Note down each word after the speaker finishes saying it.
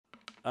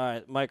All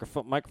right,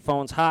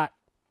 microphone's hot.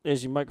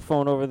 There's your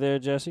microphone over there,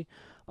 Jesse.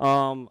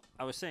 I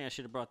was saying I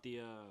should have brought the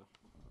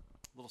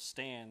little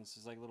stands.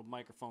 It's like little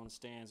microphone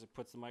stands. It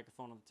puts the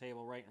microphone on the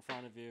table right in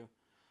front of you.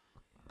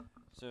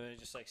 So they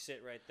just like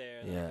sit right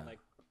there. Yeah. Can, like,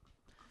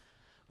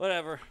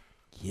 whatever.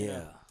 Yeah. You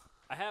know,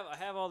 I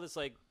have all this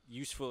like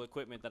useful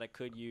equipment that I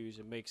could use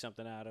and make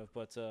something out of,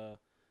 but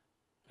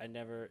I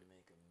never.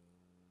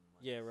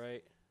 Yeah,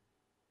 right.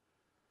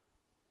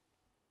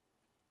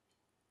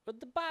 With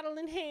the bottle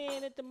in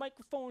hand at the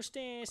microphone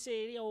stand,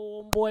 said,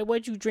 "Yo, boy,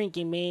 what you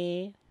drinking,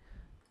 man?"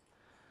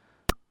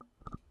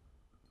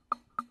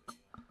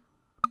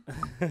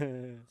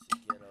 Here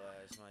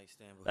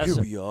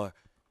we are.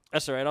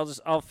 That's all right.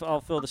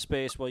 I'll fill the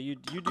space while you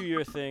do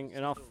your thing,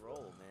 and I'll.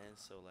 Roll, man.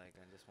 So like,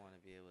 I just want to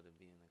be able to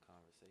be in the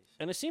conversation.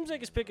 And it seems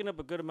like it's picking up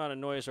a good amount of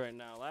noise right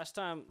now. Last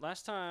time I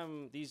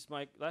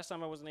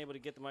wasn't able to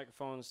get the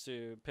microphones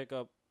to pick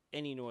up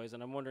any noise,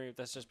 and I'm wondering if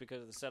that's just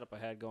because of the setup I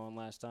had going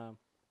last time.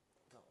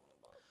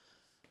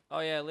 Oh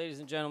yeah, ladies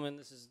and gentlemen,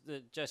 this is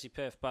the Jesse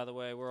Piff. By the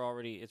way, we're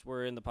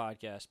in the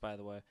podcast. By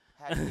the way,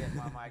 Had to get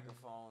my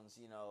microphones.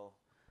 You know,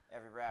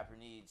 every rapper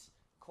needs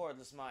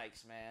cordless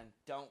mics, man.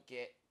 Don't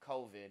get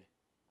COVID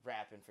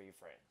rapping for your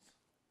friends.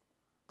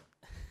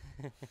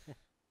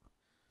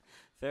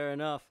 fair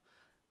enough.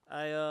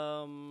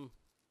 I've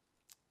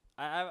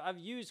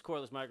used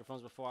cordless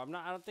microphones before. I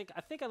think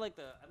I like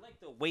the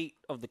weight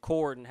of the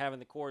cord and having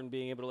the cord and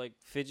being able to like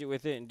fidget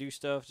with it and do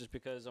stuff just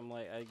because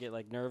I get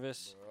like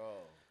nervous. Bro.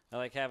 I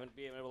like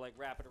being able to like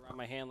wrap it around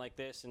my hand like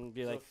this and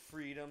be The like,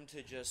 freedom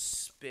to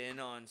just spin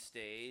on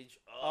stage.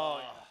 oh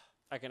yeah,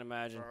 I can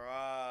imagine.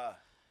 Bruh.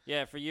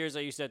 Yeah, for years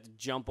I used to have to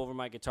jump over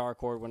my guitar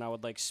cord when I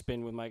would like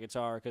spin with my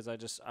guitar because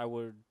I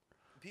would.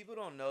 People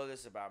don't know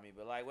this about me,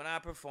 but like when I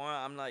perform,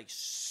 I'm like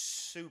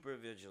super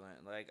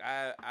vigilant. Like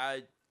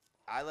I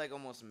like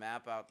almost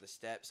map out the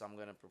steps I'm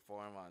gonna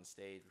perform on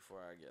stage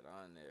before I get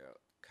on there.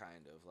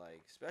 Kind of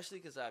like, especially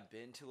because I've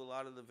been to a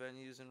lot of the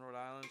venues in Rhode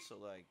Island, so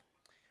like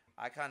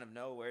I kind of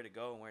know where to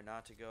go and where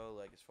not to go.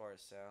 Like as far as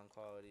sound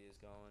quality is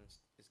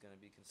gonna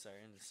be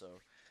concerned.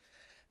 So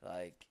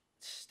like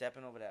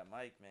stepping over that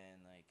mic,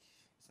 man, like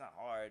it's not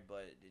hard,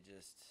 but it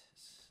just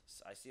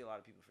I see a lot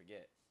of people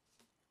forget.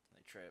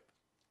 They trip.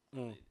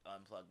 They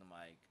unplug the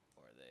mic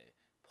or they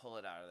pull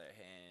it out of their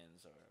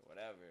hands or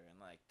whatever, and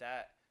like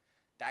that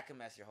can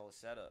mess your whole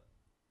setup.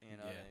 You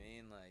know what I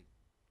mean? Like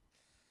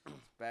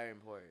it's very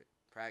important.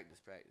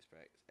 Practice,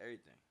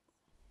 everything.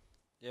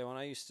 Yeah, when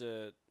I used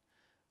to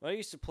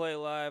play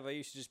live, I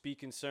used to just be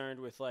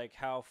concerned with like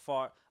how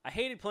far. I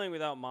hated playing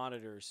without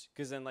monitors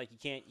because then like you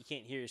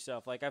can't hear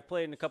yourself. Like I've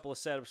played in a couple of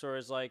setups where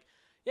it's like,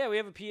 yeah, we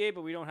have a PA,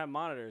 but we don't have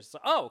monitors. It's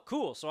like, oh,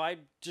 cool. So I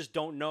just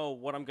don't know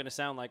what I'm gonna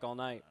sound like all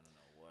night. I don't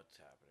know what's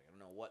happening. I don't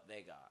know what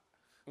they got.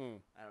 I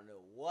don't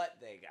know what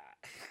they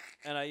got.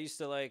 And I used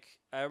to like.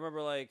 I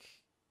remember like.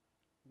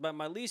 But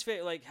my least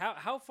favorite, like,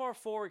 how far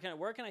forward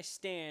where can I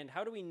stand?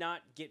 How do we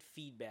not get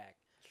feedback?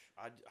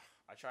 I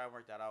try and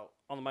work that out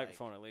On the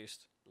microphone, at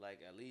least.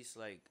 Like at least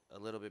like a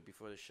little bit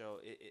before the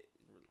show.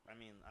 I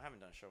mean, I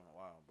haven't done a show in a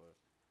while, but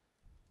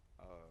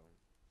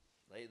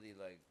lately,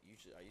 like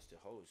I used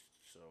to host.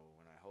 So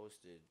when I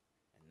hosted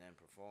and then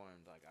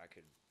performed, like I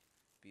could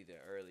be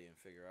there early and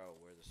figure out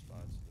where the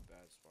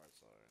bad spots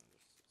are, and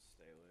just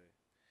stay away.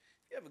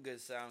 If you have a good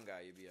sound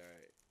guy, you'll be all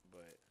right.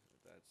 But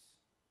that's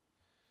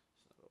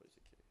not always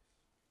the case.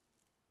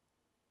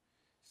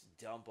 Just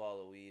dump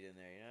all the weed in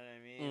there. You know what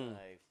I mean?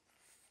 Like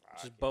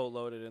Just boat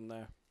loaded in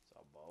there. It's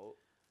a boat.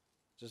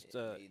 Just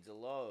It needs a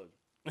load.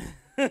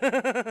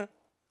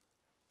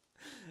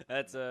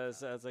 That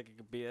sounds like it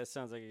could be.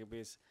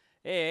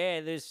 Hey,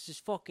 there's this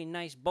fucking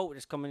nice boat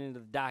that's coming into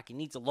the dock. It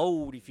needs a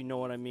load, if you know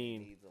what I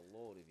mean. It needs a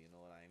load, if you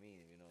know what I mean.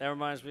 That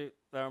reminds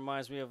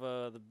me of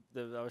I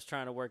was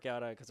trying to work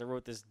out because I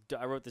wrote this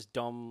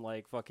dumb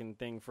like fucking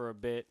thing for a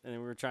bit, and we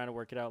were trying to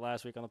work it out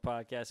last week on the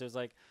podcast. It was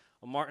like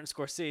a Martin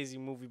Scorsese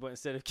movie, but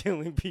instead of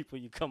killing people,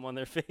 you come on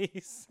their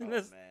face. Oh,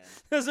 that's, man.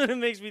 that's what it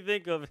makes me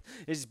think of.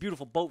 It's this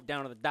beautiful boat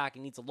down to the dock.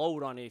 It needs a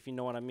load on it, if you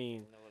know what I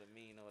mean. You know what I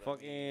mean?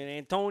 Fucking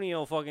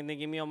Antonio fucking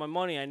thinking me all my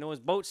money. I know his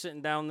boat's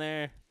sitting down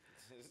there.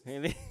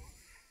 And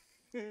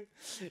you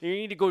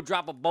need to go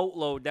drop a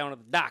boatload down at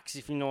the docks,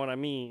 if you know what I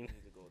mean. You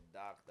need to go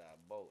dock that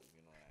boat, if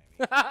you know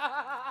what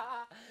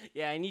I mean.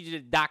 Yeah, I need you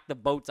to dock the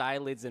boat's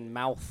eyelids and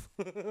mouth.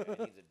 I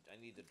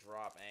need to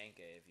drop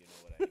anchor, if you know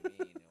what I mean. You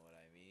know what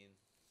I mean?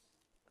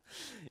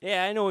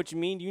 Yeah, I know what you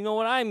mean. Do you know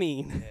what I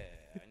mean?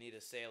 Yeah, I need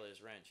a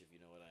sailor's wrench, if you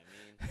know what I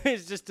mean.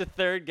 It's just a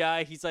third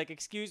guy. He's like,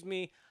 excuse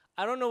me,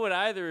 I don't know what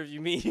either of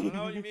you mean. I don't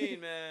know what you mean,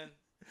 man.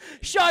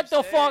 Shut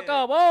the fuck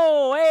up.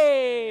 Oh,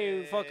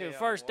 hey. Fucking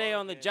first day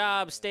on the walking.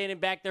 job, standing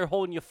back there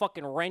holding your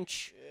fucking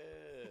wrench.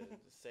 Yeah, the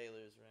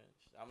sailor's wrench.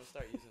 I'm going to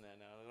start using that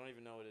now. I don't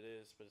even know what it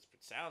is, but it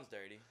sounds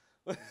dirty.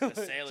 It's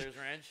a sailor's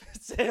wrench.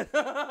 Go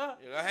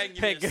ahead and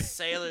give me a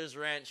sailor's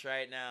wrench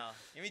right now.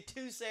 Give me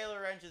 2 sailor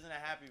wrenches and a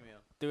Happy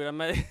Meal. Dude, I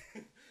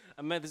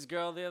met this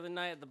girl the other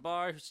night at the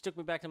bar. She took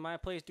me back to my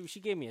place. Dude, she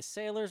gave me a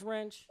sailor's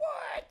wrench.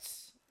 What?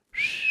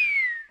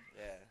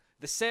 Yeah.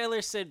 The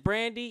sailor said,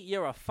 Brandy,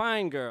 you're a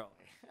fine girl.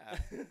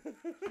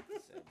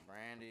 Said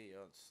brandy.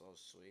 Yo, it's so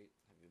sweet.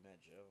 Have you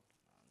met Joe?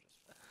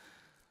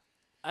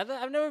 No, I'm just.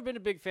 I've never been a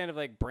big fan of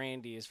like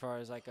brandy as far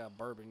as like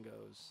bourbon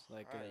goes.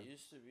 Like I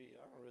used to be.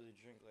 I don't really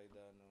drink like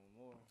that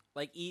no more.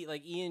 like E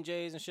and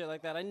J's and shit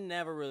like that. I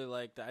never really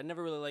liked that. I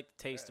never really liked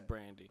the taste of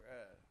brandy.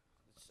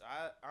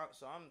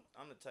 So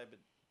I'm the type of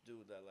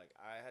dude that like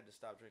I had to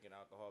stop drinking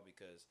alcohol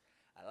because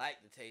I like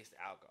the taste of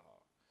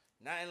alcohol,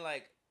 not in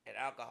like an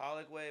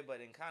alcoholic way,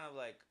 but in kind of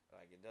like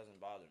it doesn't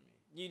bother me.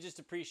 You just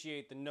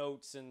appreciate the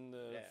notes and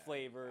the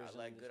flavors. I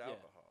like good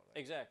alcohol.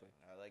 Like, exactly.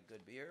 I like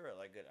good beer. I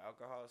like good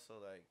alcohol. So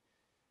like,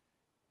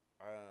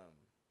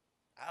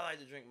 I like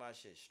to drink my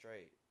shit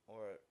straight,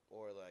 or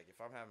like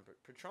if I'm having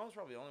Patron's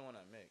probably the only one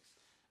I mix.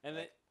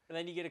 And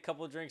then you get a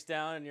couple of drinks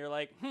down, and you're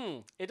like,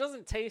 it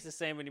doesn't taste the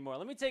same anymore.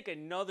 Let me take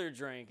another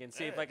drink and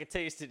see if I can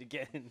taste it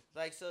again.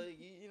 Like, so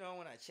you know,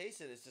 when I chase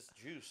it, it's just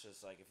juice.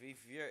 It's like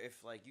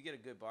if like you get a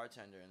good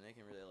bartender and they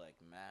can really like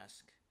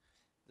mask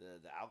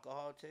the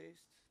alcohol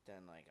taste,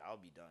 then like I'll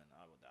be done.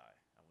 I will die.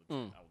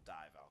 I will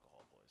die of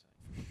alcohol poisoning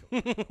for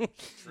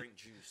sure. Drink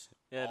juice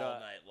all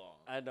night long.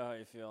 I know how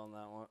you feel on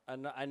that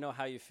one. I know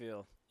how you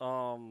feel.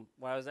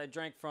 I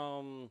drank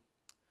from.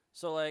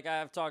 So, like,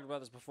 I've talked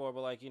about this before,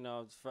 but, like, you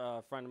know,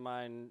 a friend of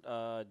mine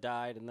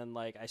died, and then,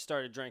 like, I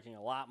started drinking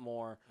a lot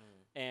more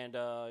and,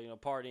 you know,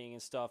 partying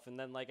and stuff. And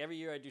then, like, every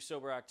year I do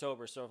Sober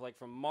October. So, like,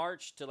 from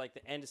March to, like,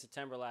 the end of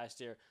September last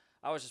year,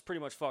 I was just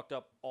pretty much fucked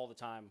up all the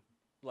time.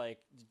 Like,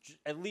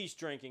 at least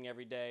drinking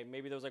every day.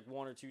 Maybe there was, like,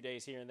 1 or 2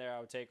 days here and there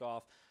I would take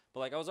off. But,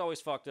 like, I was always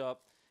fucked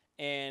up.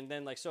 And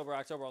then, like, Sober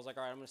October, I was like,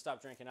 all right, I'm going to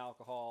stop drinking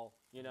alcohol.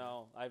 You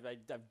know, I've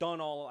done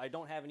I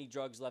don't have any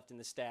drugs left in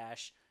the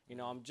stash. You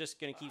know, I'm just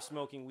going to keep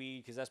smoking weed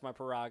because that's my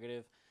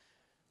prerogative.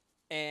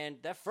 And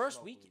that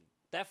first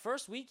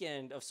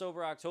weekend of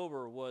Sober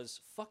October was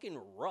fucking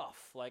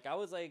rough. Like, I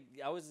was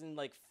in,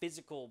 like,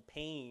 physical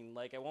pain.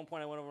 Like, at one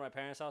point I went over to my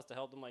parents' house to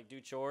help them, like, do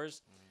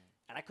chores.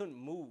 And I couldn't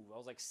move. I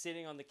was, like,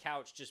 sitting on the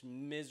couch just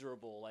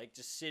miserable. Like,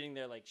 just sitting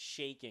there, like,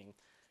 shaking.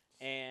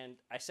 And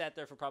I sat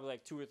there for probably,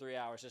 like, 2 or 3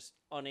 hours just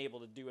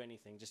unable to do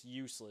anything, just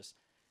useless.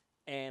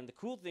 And the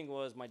cool thing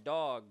was my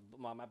dog,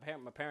 my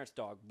parents'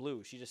 dog,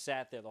 Blue, she just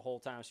sat there the whole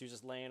time. She was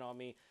just laying on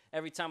me.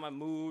 Every time I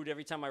moved,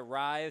 every time I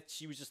writhed,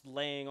 she was just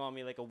laying on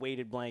me like a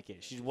weighted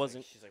blanket. She's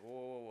like,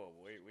 whoa,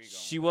 where you going?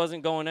 She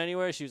wasn't going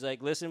anywhere. She was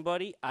like, listen,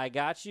 buddy, I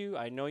got you.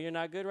 I know you're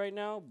not good right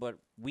now, but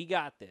we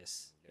got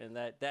this. Yeah. And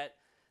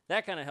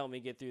that kind of helped me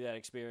get through that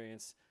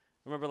experience.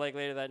 I remember, like,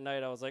 later that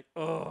night, I was like,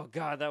 oh,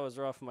 God, that was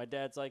rough. And my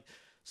dad's like,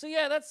 so,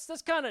 yeah,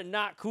 that's kind of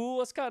not cool.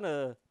 That's kind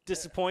of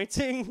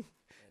disappointing.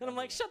 And I'm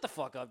like, shut the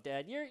fuck up,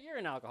 Dad. You're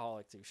an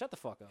alcoholic, too. Shut the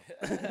fuck up.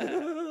 We're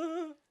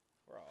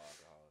all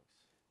alcoholics.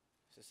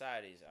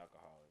 Society's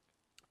alcoholic.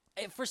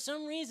 And for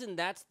some reason,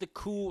 that's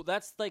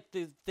like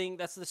the thing,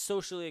 that's the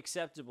socially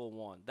acceptable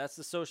one. That's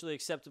the socially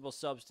acceptable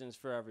substance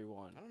for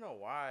everyone. I don't know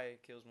why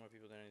it kills more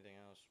people than anything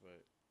else,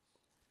 but...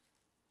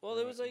 Well,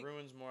 it was like...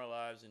 ruins more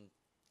lives and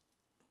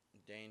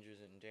endangers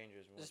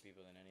more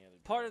people than any other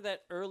drug. Part of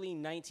that early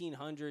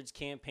 1900s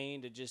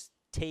campaign to just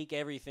take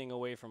everything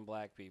away from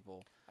black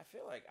people. I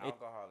feel like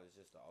alcohol is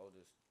just the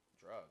oldest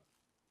drug.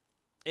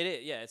 It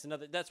is, yeah. It's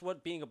another. That's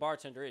what being a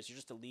bartender is. You're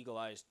just a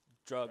legalized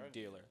drug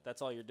dealer.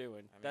 That's all you're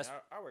doing. I mean,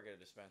 I work at a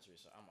dispensary,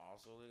 so I'm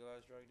also a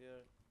legalized drug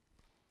dealer.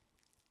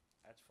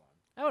 That's fun.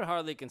 I would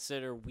hardly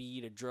consider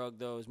weed a drug,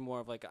 though. It's more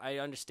of like, I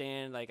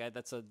understand, like,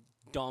 that's a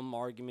dumb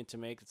argument to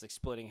make. It's like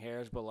splitting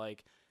hairs, but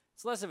like,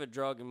 it's less of a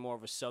drug and more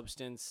of a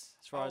substance,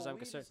 as far as I'm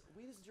concerned.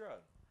 Weed is a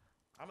drug.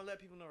 I'm gonna let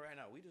people know right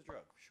now. Weed is a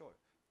drug, for sure.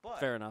 But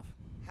fair enough.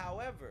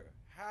 However,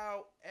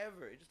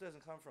 it just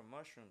doesn't come from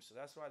mushrooms, so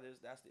that's why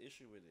that's the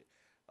issue with it.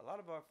 A lot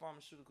of our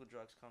pharmaceutical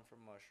drugs come from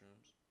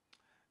mushrooms,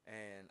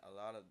 and a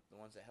lot of the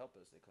ones that help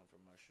us, they come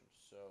from mushrooms.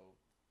 So,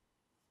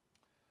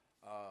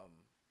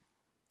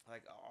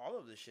 like all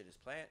of this shit is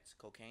plants.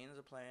 Cocaine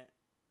is a plant.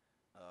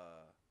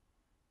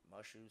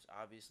 Mushrooms,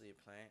 obviously a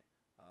plant.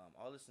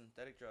 All the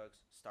synthetic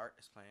drugs start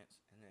as plants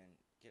and then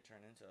get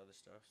turned into other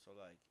stuff. So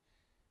like,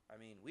 I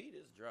mean, weed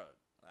is a drug.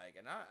 Like,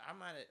 and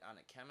I'm on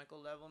a chemical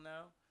level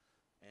now,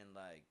 and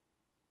like,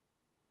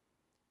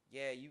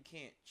 yeah, you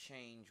can't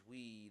change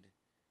weed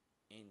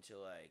into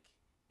like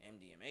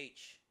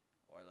MDMH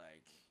or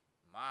like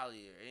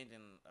Molly or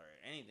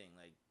anything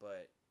like,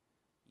 but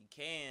you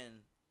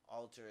can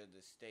alter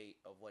the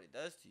state of what it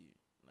does to you,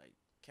 like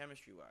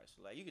chemistry wise.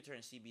 So like, you can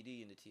turn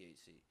CBD into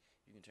THC.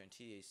 You can turn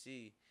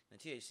THC,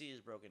 and THC is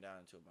broken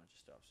down into a bunch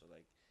of stuff. So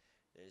like,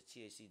 there's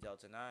THC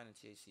Delta 9 and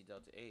THC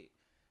Delta 8.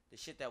 The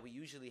shit that we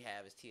usually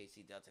have is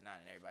THC Delta 9,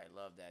 and everybody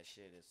love that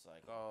shit. It's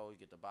like, oh, you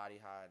get the body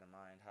high, the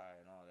mind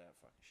high, and all that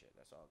fucking shit.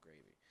 That's all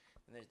gravy.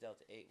 And there's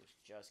Delta 8, which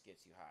just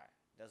gets you high.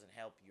 It doesn't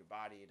help your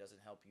body. It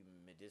doesn't help you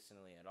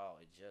medicinally at all.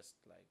 It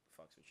just, like,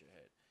 fucks with your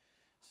head.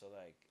 So,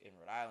 like, in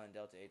Rhode Island,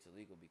 Delta 8's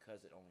illegal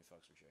because it only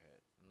fucks with your head.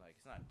 And, like,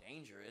 it's not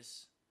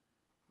dangerous,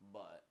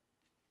 but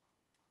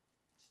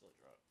it's still a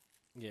drug.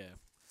 Yeah.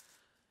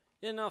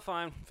 Yeah, no,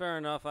 fine.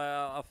 Fair enough.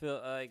 I feel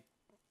like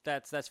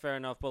that's fair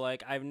enough, but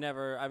like I've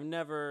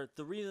never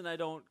the reason I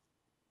don't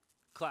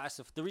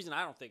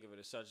think of it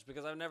as such is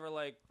because I've never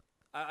like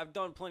I've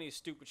done plenty of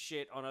stupid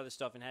shit on other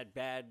stuff and had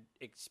bad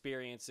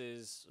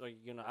experiences, like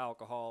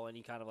alcohol,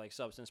 any kind of like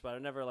substance. But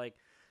I've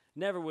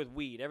never with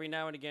weed. Every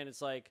now and again,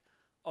 it's like,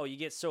 oh, you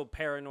get so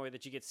paranoid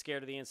that you get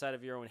scared of the inside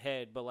of your own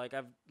head. But like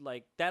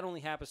that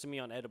only happens to me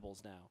on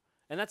edibles now,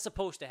 and that's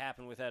supposed to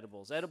happen with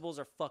edibles. Edibles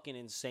are fucking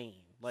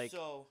insane. Like,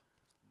 so,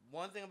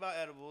 one thing about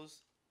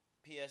edibles,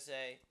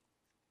 PSA,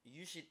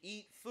 you should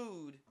eat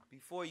food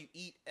before you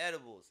eat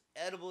edibles.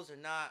 Edibles are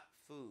not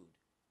food.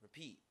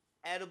 Repeat,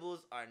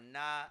 edibles are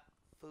not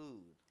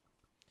food.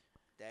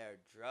 They're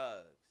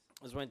drugs.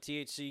 is when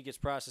THC gets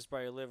processed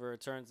by your liver,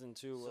 it turns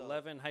into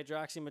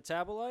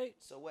 11-hydroxymetabolite.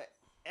 So what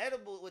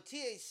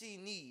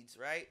THC needs,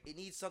 right? It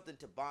needs something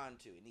to bond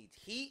to. It needs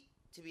heat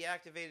to be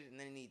activated, and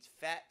then it needs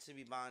fat to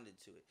be bonded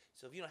to it.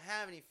 So if you don't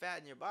have any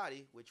fat in your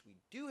body, which we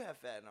do have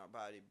fat in our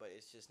body, but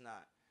it's just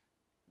not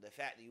the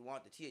fat that you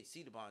want the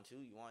THC to bond to,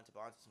 you want it to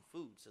bond to some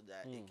food so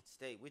that it can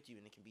stay with you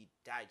and it can be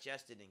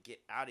digested and get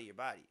out of your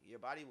body. Your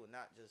body will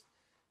not just,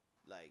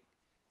 like,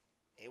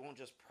 it won't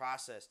just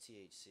process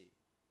THC.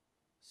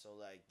 So,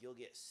 like, you'll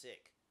get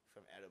sick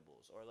from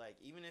edibles. Or, like,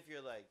 even if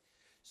you're, like,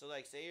 so,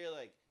 like, say you're,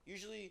 like,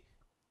 usually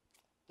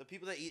the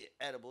people that eat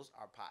edibles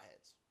are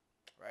potheads,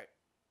 right?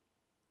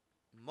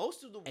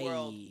 Most of the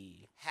world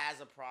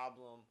has a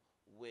problem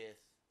with,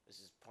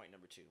 this is point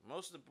number 2.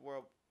 Most of the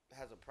world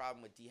has a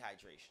problem with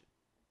dehydration,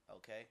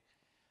 okay?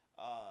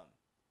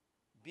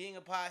 Being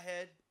a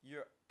pothead,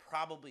 you're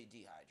probably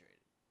dehydrated,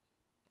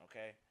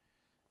 okay?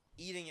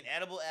 Eating an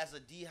edible as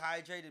a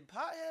dehydrated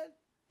pothead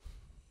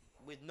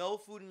with no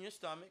food in your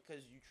stomach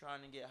because you're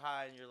trying to get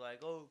high and you're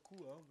like, oh,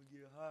 cool, I'm going to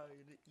get high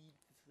and eat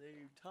at the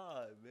same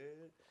time,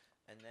 man.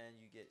 And then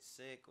you get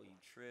sick or you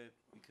trip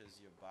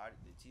because your body,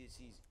 the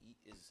THC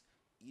is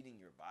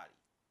eating your body.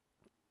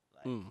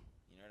 Like,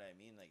 you know what I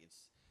mean? Like,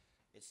 it's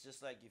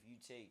just like if you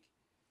take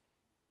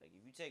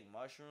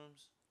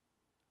mushrooms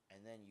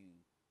and then you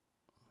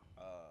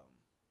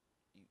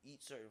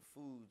eat certain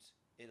foods,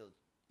 it'll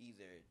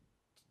either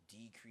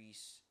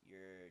decrease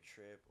your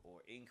trip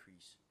or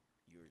increase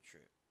your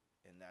trip.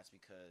 And that's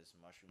because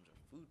mushrooms are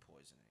food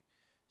poisoning.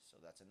 So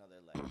that's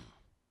another, like,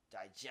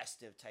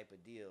 digestive type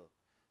of deal.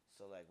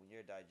 So, like, when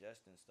you're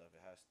digesting stuff,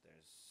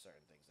 there's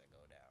certain things that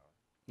go down.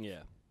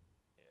 Yeah.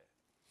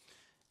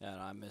 Yeah,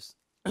 no, I miss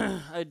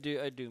I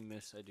do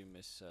miss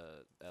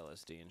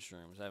LSD and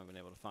shrooms. I haven't been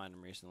able to find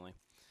them recently.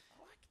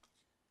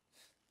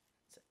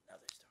 It's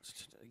another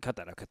story. Cut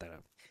that out.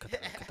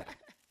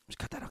 Just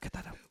cut that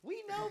out.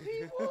 We know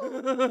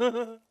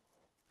people.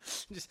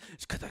 just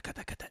cut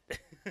that.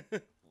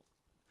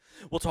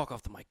 We'll talk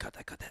off the mic. Cut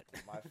that.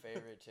 My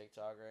favorite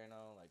TikTok right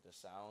now, like the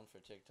sound for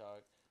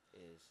TikTok,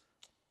 is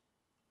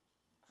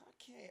I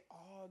can't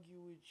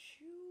argue with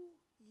you.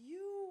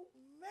 You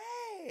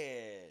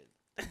mad.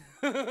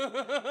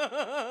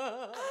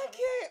 I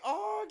can't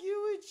argue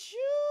with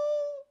you.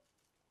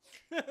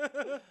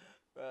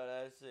 Bro,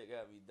 that shit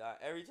got me dying.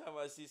 Every time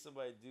I see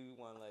somebody do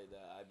one like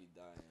that, I be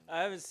dying.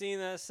 I haven't seen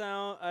that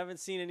sound. I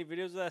haven't seen any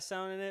videos of that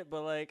sound in it,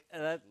 but like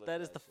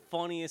that is the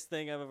funniest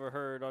thing I've ever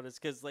heard on this.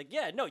 Cause like,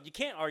 yeah, no, you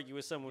can't argue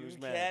with someone who's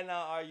mad. You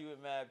cannot argue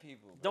with mad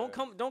people. Bro.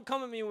 Don't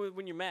come at me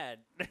when you're mad.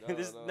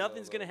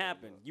 Nothing's gonna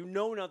happen. No. You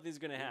know nothing's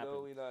gonna happen. You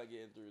know we're not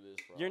getting through this.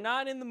 You're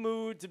not in the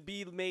mood to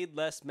be made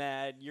less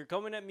mad. You're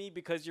coming at me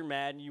because you're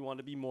mad and you want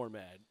to be more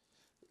mad.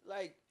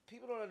 Like,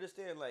 people don't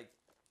understand. Like,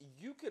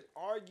 you could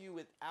argue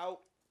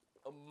without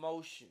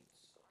emotions.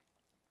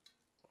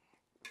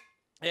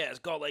 Yeah, it's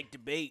called like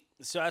debate.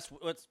 So that's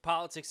what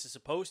politics is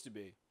supposed to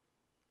be.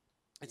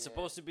 It's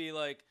supposed to be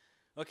like,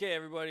 okay,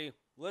 everybody,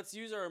 let's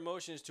use our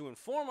emotions to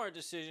inform our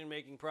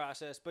decision-making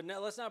process, but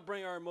now let's not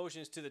bring our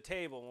emotions to the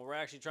table when we're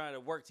actually trying to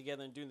work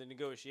together and do the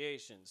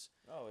negotiations.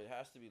 No, it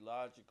has to be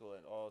logical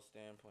at all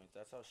standpoints.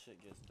 That's how shit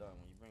gets done.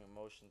 When you bring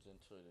emotions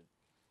into it, it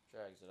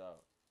drags it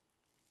out.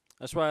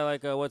 That's why I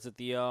like the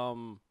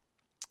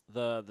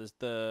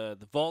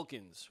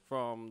Vulcans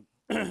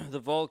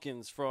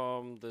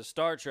from the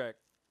Star Trek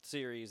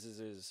series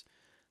is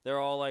they're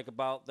all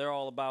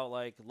about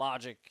like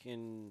logic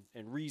and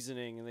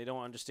reasoning, and they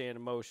don't understand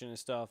emotion and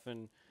stuff,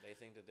 and they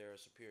think that they're a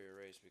superior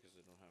race because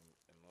they don't have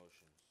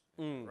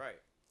emotions. Right.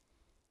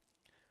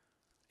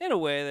 In a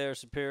way, they're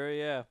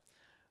superior,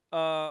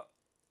 yeah.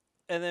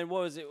 And then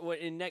what was it?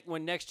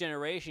 When Next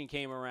Generation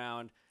came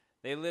around,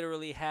 they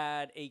literally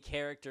had a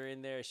character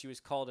in there. She was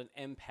called an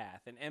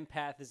empath. An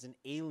empath is an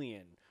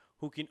alien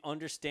who can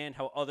understand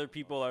how other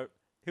people are,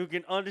 who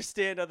can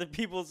understand other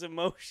people's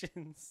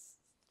emotions.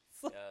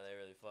 Yeah, they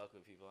really fuck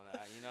with people. And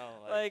you know,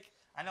 like,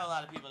 I know a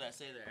lot of people that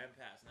say they're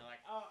empaths, and they're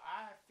like, "Oh,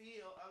 I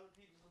feel other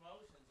people's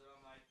emotions," and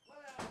I'm like, "Well,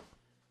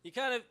 you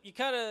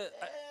kind of."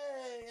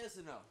 Yes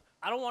and no.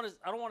 I don't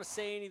want to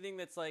say anything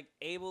that's like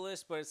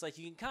ableist, but it's like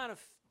you can kind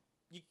of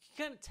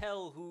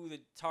tell who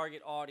the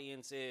target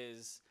audience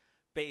is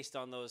based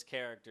on those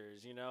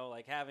characters. You know,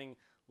 like having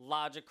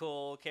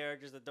logical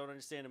characters that don't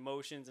understand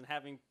emotions, and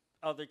having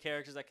other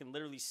characters that can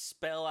literally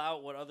spell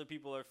out what other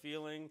people are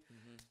feeling.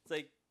 Mm-hmm. It's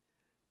like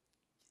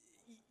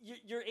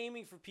you're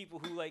aiming for people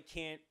who like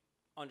can't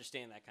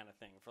understand that kind of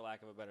thing, for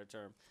lack of a better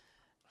term.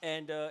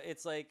 And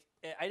it's like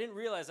I didn't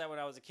realize that when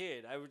I was a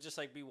kid. I would just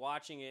like be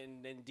watching it,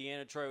 and then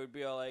Deanna Troy would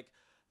be all like,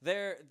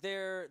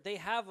 they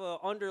have a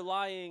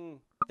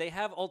underlying, they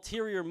have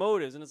ulterior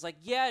motives, and it's like,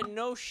 yeah,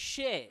 no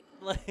shit.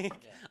 Like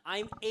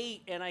I'm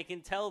 8 and I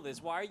can tell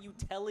this. Why are you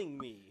telling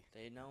me?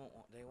 They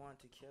want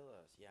to kill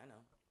us. Yeah, I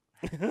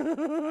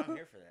know. I'm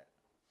here for that.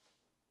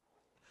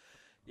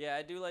 Yeah,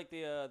 I do like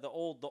the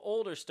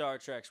older Star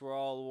Treks were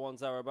all the ones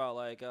that were about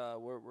like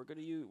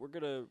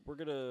we're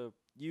gonna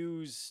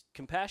use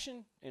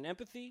compassion and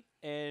empathy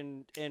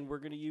and we're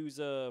gonna use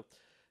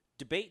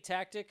debate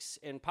tactics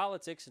and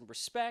politics and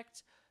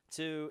respect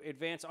to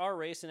advance our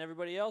race and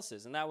everybody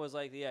else's. And that was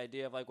like the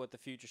idea of like what the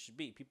future should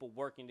be. People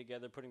working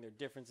together, putting their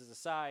differences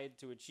aside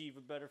to achieve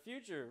a better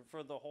future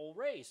for the whole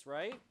race,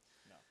 right?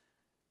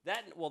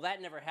 No.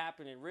 That never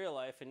happened in real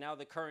life, and now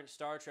the current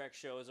Star Trek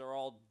shows are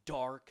all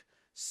dark,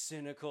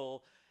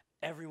 cynical.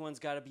 Everyone's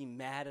got to be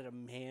mad at a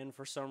man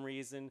for some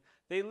reason.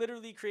 They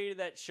literally created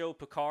that show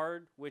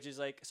Picard, which is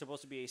like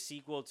supposed to be a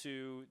sequel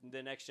to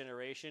The Next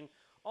Generation.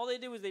 All they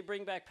did was they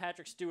bring back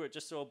Patrick Stewart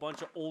just so a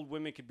bunch of old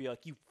women could be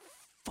like, you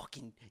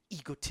fucking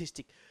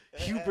egotistic,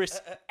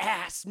 hubris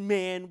ass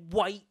man,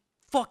 white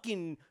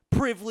fucking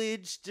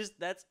privilege. Just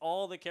that's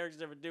all the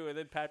characters ever do. And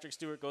then Patrick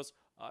Stewart goes,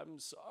 I'm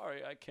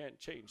sorry, I can't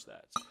change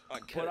that. I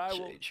can't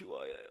change who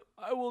I am.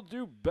 I will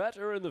do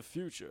better in the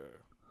future.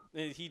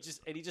 And he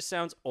just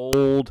sounds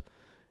old,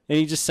 and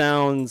he just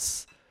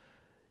sounds.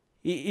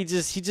 He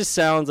just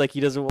sounds like he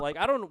doesn't like.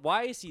 I don't know,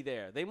 why is he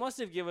there? They must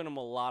have given him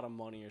a lot of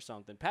money or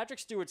something. Patrick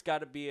Stewart's got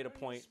to be at a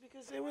point. It's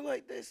because they were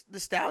like this.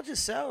 Nostalgia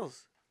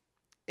sells.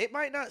 It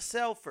might not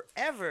sell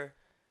forever,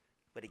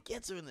 but it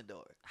gets her in the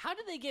door. How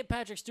did they get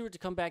Patrick Stewart to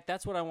come back?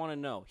 That's what I want to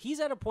know. He's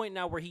at a point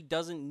now where he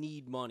doesn't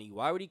need money.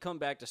 Why would he come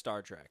back to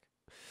Star Trek?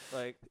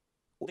 Like,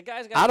 the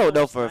guy's got. I don't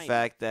know for a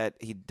fact that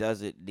he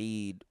doesn't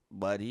need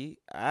money.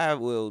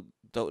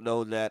 Don't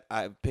know that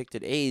I've picked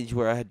an age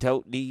where I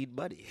don't need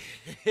money.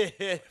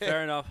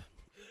 Fair enough.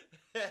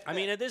 I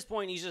mean, at this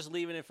point, he's just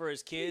leaving it for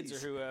his kids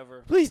or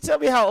whoever. Please tell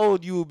me how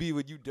old you will be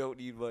when you don't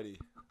need money.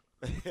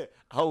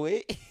 Oh,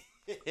 wait.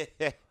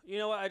 You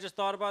know what? I just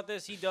thought about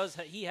this. He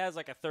has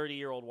like a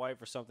 30-year-old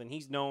wife or something.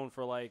 He's known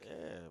for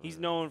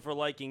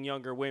liking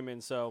younger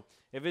women. So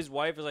if his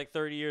wife is like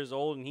 30 years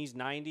old and he's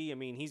 90, I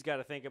mean, he's got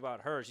to think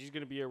about her. She's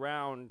going to be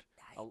around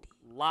 90.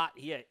 A lot.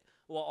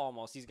 Well,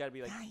 almost. He's got to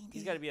be like 90.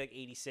 He's got to be like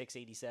 86,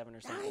 87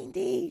 or something.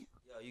 90.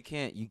 Yo,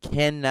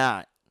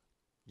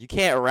 You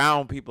can't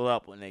round people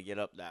up when they get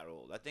up that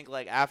old. I think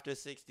like after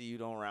 60, you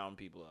don't round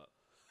people up.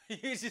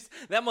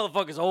 That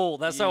motherfucker's old.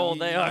 That's how old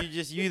they are.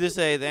 You either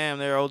say, damn,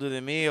 they're older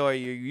than me, or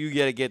you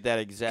got to get that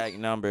exact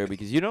number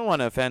because you don't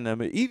want to offend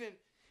them. Even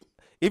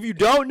if you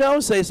don't know,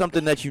 say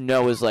something that you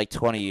know is like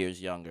 20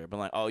 years younger. But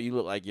like, oh, you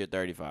look like you're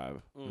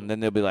 35. And then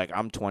they'll be like,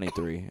 I'm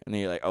 23. And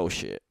then you're like, oh,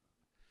 shit.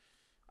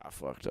 I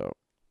fucked up.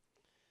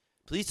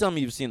 Please tell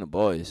me you've seen The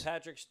Boys.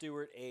 Patrick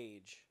Stewart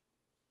age.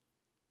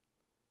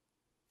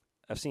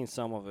 I've seen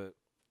some of it.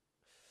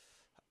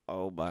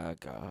 Oh, my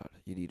God.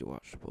 You need to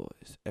watch The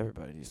Boys.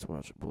 Everybody needs to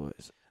watch The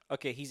Boys.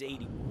 Okay, he's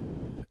 80.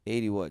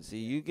 80 what? See,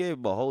 you gave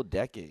him a whole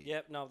decade.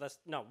 Yep, no,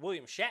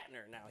 William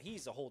Shatner now.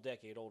 He's a whole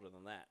decade older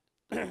than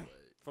that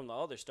from the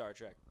other Star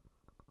Trek.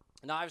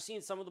 Now, I've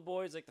seen some of The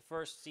Boys, like the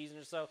first season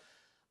or so.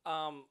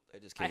 I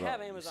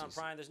have Amazon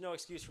Prime. There's no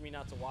excuse for me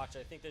not to watch it.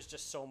 I think there's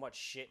just so much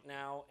shit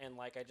now, and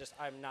like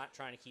I'm not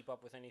trying to keep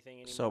up with anything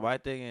anymore. So my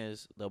thing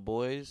is, The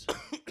Boys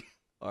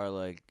are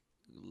like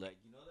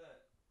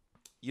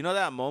you know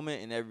that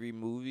moment in every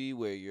movie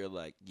where you're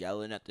like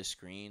yelling at the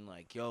screen,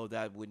 like, "Yo,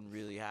 that wouldn't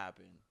really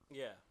happen."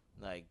 Yeah.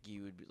 Like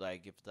you would be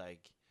like if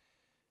like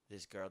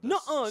this girl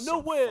does no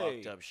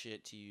way fucked up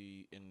shit to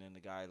you, and then the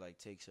guy like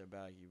takes her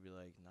back, you'd be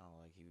like, "No,"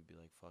 like he would be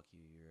like, "Fuck you,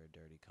 you're a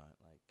dirty cunt."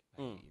 Like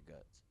I hate your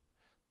guts.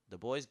 The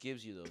Boys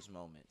gives you those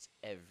moments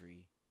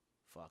every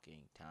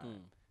fucking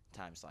time,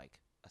 times like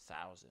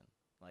 1,000.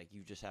 Like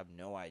you just have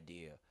no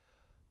idea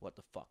what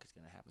the fuck is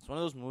gonna happen. It's one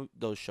of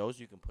those shows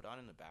you can put on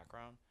in the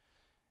background,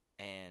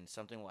 and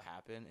something will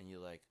happen, and you're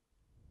like,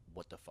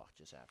 "What the fuck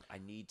just happened?" I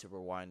need to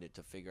rewind it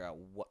to figure out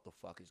what the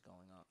fuck is going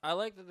on. I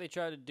like that they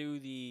try to do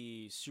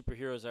the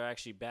superheroes are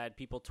actually bad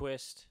people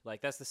twist.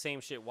 Like that's the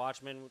same shit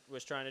Watchmen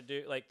was trying to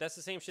do. Like that's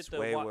the same shit. It's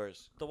way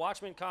worse. The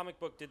Watchmen comic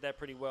book did that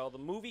pretty well. The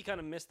movie kind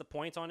of missed the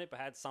point on it, but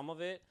had some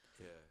of it.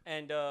 Yeah.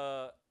 And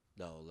I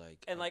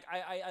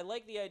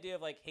like the idea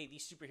of like, hey,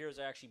 these superheroes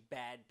are actually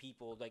bad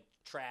people, like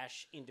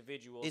trash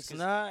individuals. It's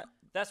not.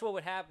 That's what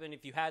would happen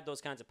if you had those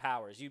kinds of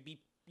powers. You'd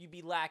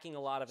be lacking a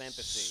lot of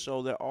empathy.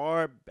 So there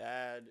are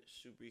bad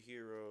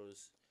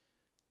superheroes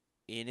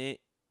in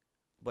it,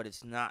 but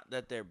it's not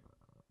that they're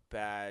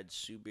bad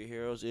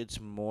superheroes. It's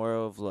more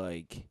of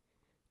like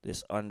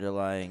this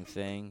underlying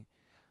thing.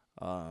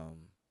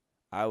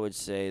 I would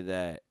say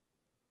that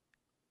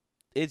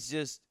it's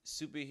just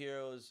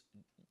superheroes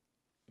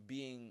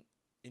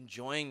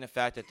enjoying the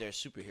fact that they're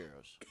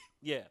superheroes.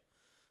 Yeah.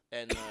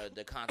 And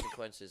the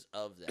consequences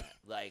of that.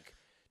 Like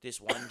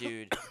this one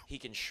dude, he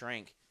can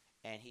shrink.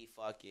 And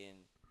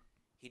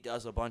he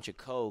does a bunch of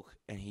coke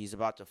and he's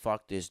about to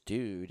fuck this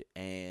dude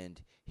and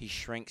he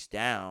shrinks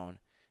down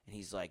and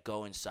he's like,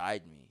 go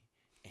inside me.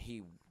 And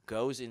he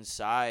goes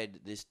inside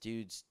this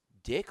dude's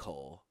dick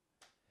hole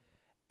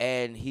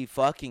and he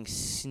fucking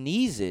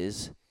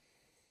sneezes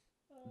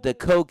the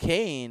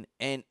cocaine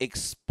and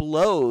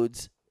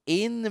explodes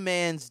in the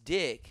man's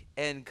dick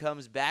and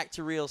comes back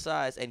to real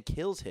size and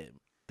kills him.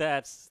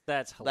 That's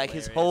hilarious. Like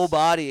his whole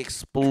body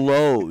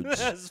explodes.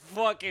 That's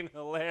fucking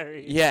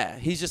hilarious. Yeah,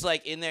 he's just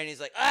like in there and he's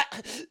like, ah.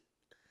 And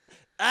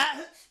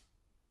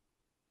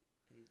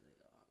he's like,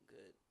 oh, I'm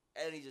good.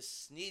 And he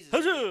just sneezes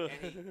and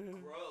he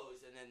grows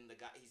and then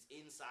he's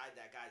inside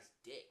that guy's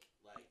dick,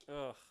 like,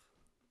 ugh.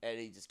 And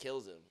he just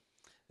kills him.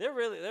 They're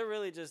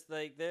really just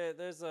like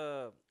there's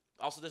a.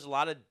 Also, there's a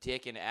lot of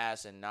dick and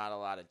ass and not a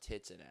lot of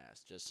tits and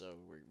ass. Just so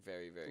we're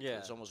very, very clear. Yeah.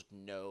 There's almost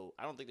no.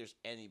 I don't think there's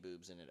any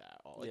boobs in it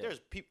at all. Like Yeah.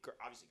 there's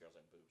obviously girls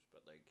have boobs,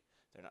 but like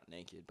they're not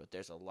naked. But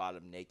there's a lot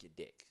of naked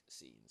dick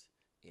scenes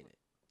in it.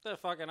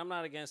 I'm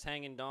not against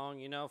hanging dong.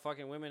 You know,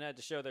 fucking women had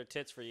to show their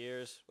tits for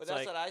years. But It's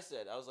that's like, what I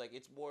said. I was like,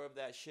 it's more of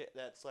that shit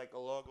that's like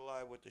along the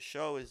line with the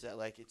show is that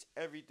like it's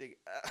everything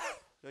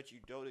that you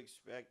don't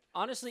expect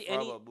honestly, from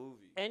a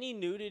movie. any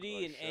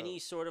nudity or in show. any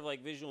sort of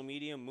like visual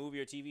medium, movie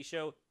or TV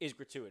show is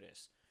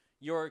gratuitous.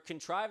 You're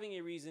contriving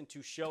a reason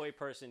to show a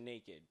person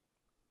naked.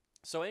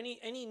 So any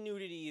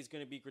nudity is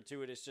going to be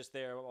gratuitous just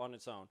there on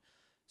its own.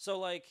 So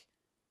like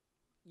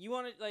you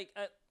want to like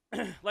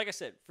like I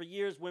said, for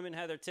years women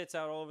had their tits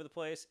out all over the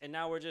place, and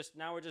now we're just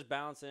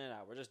balancing it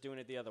out. We're just doing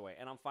it the other way,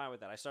 and I'm fine with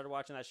that. I started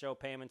watching that show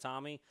Pam and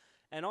Tommy,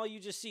 and all you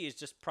just see is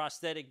just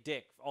prosthetic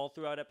dick all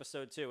throughout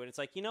episode 2, and it's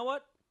like, you know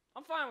what?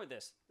 I'm fine with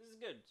this. This is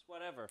good. It's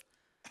whatever.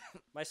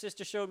 My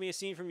sister showed me a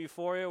scene from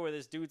Euphoria where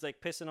this dude's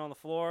like pissing on the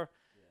floor,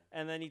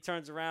 and then he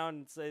turns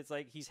around and it's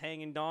like he's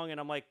hanging dong, and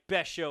I'm like,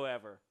 best show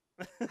ever.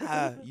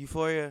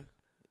 Euphoria,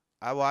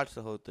 I watched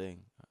the whole thing.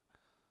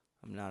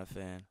 I'm not a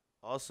fan.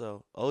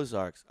 Also,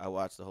 Ozarks, I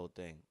watched the whole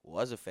thing.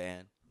 Was a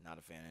fan, not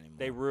a fan anymore.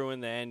 They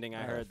ruined the ending.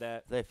 I heard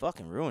that. They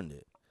fucking ruined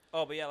it.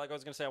 Oh, but yeah, like I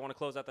was gonna say, I want to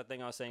close out that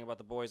thing I was saying about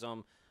the boys.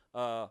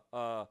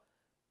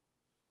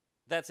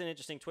 That's an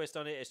interesting twist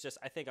on it. It's just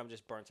I think I'm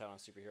just burnt out on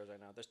superheroes right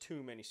now. There's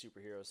too many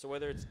superheroes. So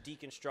whether it's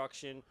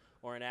deconstruction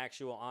or an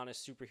actual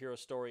honest superhero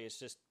story, it's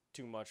just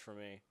too much for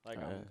me. Like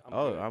I'm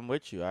good. I'm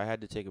with you. I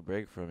had to take a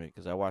break from it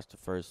because I watched the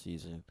first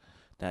season.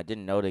 Then I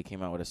didn't know they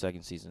came out with a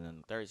second season, and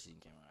the third season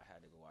came out. I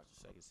had to go watch the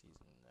second season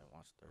and then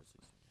watch the third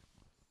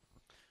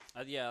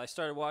season. Yeah, I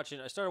started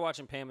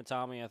watching Pam and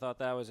Tommy. I thought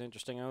that was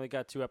interesting. I only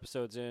got 2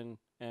 episodes in,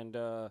 and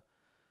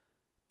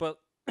but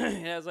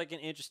it has like an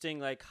interesting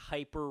like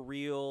hyper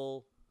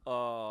real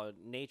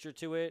nature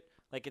to it.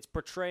 Like it's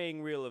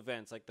portraying real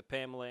events, like the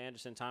Pamela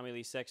Anderson Tommy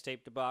Lee sex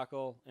tape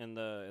debacle in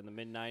the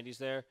mid '90s.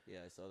 There. Yeah,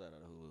 I saw that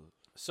on Hulu.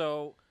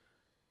 So,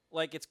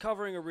 like it's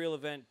covering a real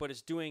event, but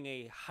it's doing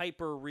a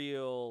hyper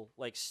real,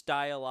 like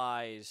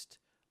stylized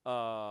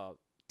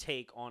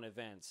take on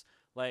events.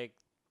 Like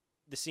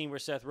the scene where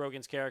Seth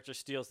Rogen's character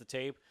steals the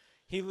tape.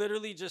 He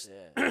literally just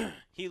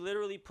he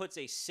literally puts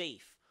a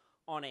safe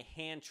on a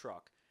hand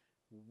truck,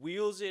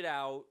 wheels it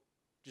out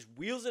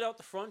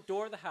the front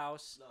door of the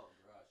house. No,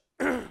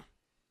 garage.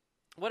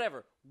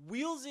 Whatever.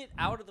 Wheels it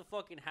out of the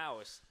fucking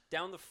house,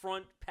 down the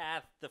front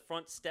path, the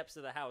front steps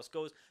of the house,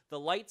 the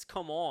lights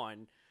come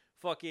on,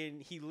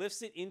 fucking, he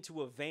lifts it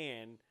into a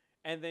van,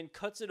 and then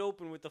cuts it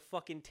open with the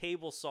fucking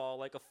table saw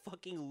like a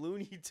fucking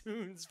Looney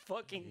Tunes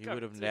fucking He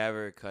would have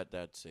never cut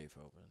that safe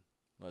open.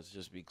 Let's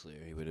just be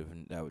clear. He would have,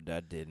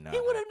 that did not. He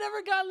would have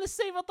never gotten the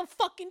safe out the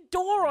fucking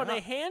door on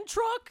a hand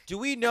truck? Do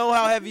we know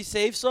how heavy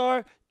safes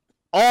are?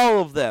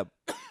 All of them.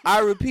 I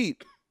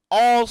repeat.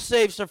 All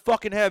safes are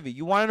fucking heavy.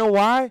 You want to know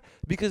why?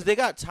 Because they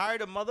got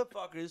tired of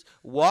motherfuckers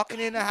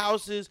walking into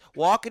houses,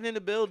 walking into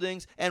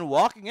buildings, and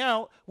walking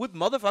out with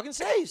motherfucking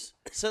safes.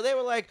 So they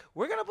were like,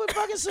 we're going to put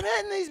fucking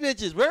cement in these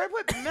bitches. We're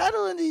going to put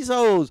metal in these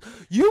holes.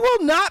 You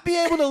will not be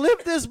able to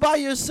lift this by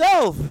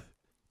yourself.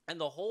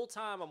 And the whole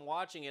time I'm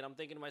watching it, I'm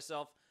thinking to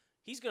myself,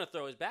 he's going to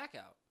throw his back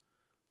out.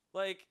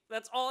 Like,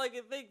 that's all I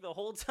can think the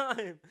whole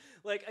time.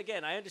 Like,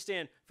 again, I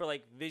understand for,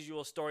 like,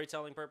 visual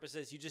storytelling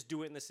purposes, you just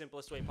do it in the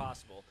simplest way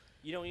possible.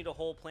 You don't need a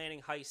whole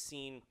planning heist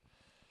scene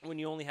when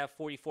you only have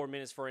 44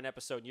 minutes for an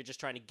episode and you're just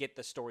trying to get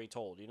the story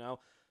told, you know?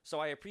 So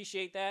I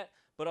appreciate that,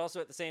 but also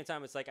at the same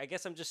time, it's like, I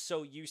guess I'm just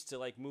so used to,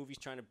 like, movies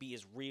trying to be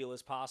as real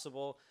as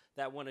possible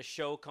that when a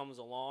show comes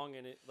along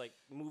and it, like,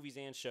 movies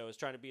and shows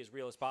trying to be as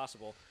real as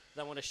possible,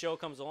 that when a show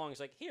comes along, it's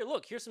like, here,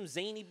 look, here's some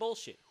zany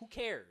bullshit. Who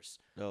cares?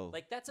 No.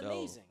 Like, that's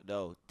amazing.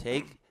 No.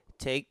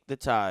 Take the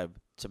time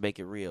to make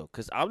it real.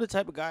 Because I'm the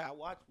type of guy, I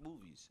watch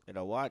movies, and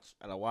I watch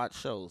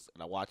shows,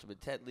 and I watch them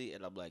intently,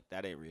 and I'm like,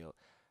 that ain't real.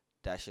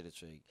 That shit is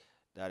fake.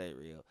 That ain't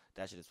real.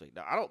 That shit is fake.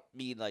 Now, I don't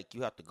mean, like,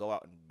 you have to go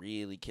out and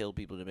really kill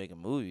people to make a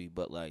movie,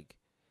 but, like,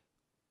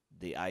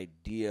 the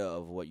idea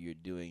of what you're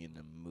doing in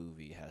the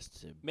movie has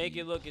to make be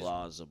it look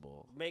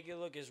plausible. Make it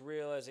look as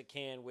real as it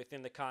can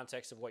within the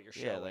context of what you're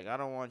showing. Yeah, like, I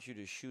don't want you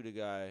to shoot a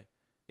guy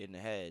in the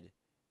head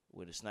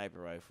with a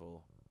sniper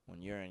rifle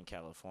when you're in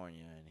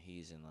California and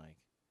he's in, like,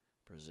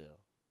 Brazil.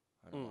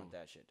 I don't want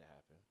that shit to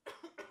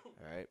happen.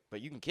 All right, but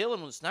you can kill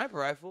him with a sniper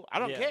rifle. I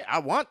don't Yeah. care. I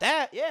want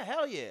that. Yeah,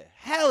 hell yeah,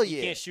 hell You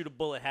yeah. can't shoot a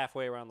bullet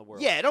halfway around the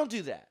world. Yeah, don't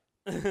do that.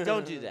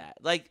 Don't do that.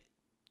 Like,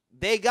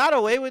 they got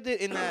away with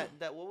it in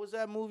that what was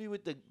that movie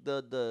with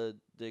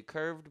the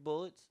curved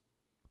bullets?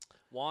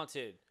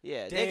 Wanted.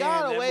 Yeah, Damn, they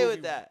got that away with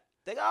movie- that.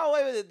 They got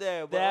away with it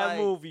there. But That like,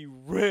 movie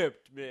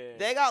ripped, man.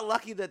 they got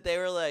lucky that they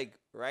were like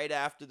right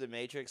after the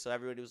Matrix, so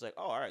everybody was like,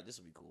 "Oh, all right, this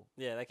will be cool."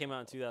 Yeah, that came out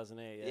in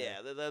 2008.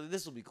 Yeah,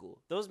 this will be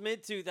cool. Those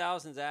mid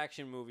 2000s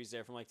action movies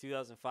there from like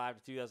 2005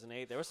 to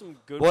 2008, there were some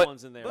good Boy-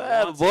 ones in there.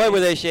 But, boy, Wanted- were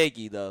they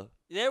shaky though.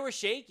 They were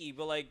shaky,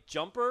 but like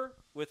Jumper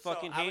with So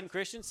fucking I Hayden would-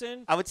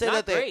 Christensen. I would say not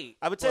that they. great,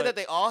 I would say but- that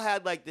they all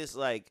had like this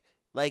like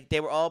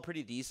they were all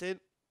pretty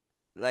decent.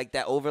 Like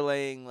that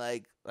overlaying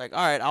like all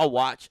right, I'll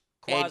watch.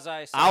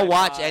 quasi. I'll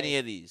watch sci-fi- any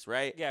of these,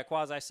 right? Yeah,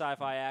 quasi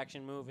sci-fi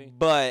action movie.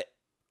 But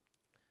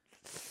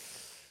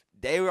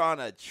they were on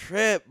a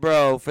trip,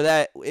 bro. For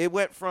that, it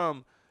went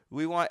from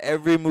we want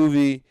every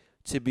movie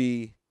to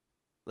be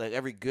like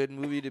every good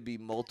movie to be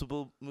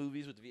multiple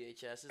movies with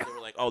VHSs. They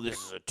were like, "Oh, this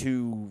is a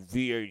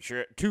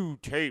 2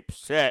 tape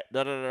set.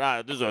 Da da da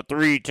da. This is a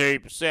 3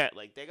 tape set."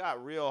 Like they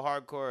got real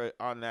hardcore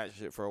on that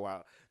shit for a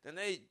while. Then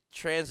they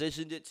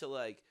transitioned it to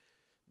like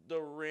The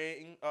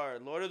Ring or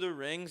Lord of the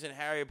Rings and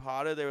Harry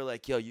Potter. They were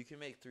like, "Yo, you can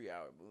make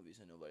 3-hour movies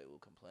and nobody will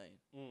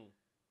complain."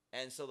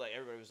 And so like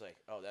everybody was like,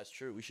 "Oh, that's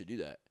true. We should do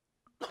that."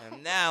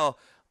 And now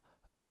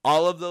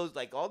all of those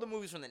like all the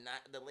movies from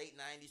the late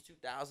 90s,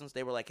 2000s,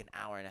 they were like an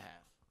hour and a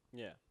half.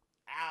 Yeah.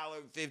 Hour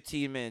and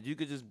 15 minutes. You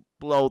could just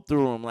blow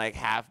through them like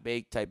half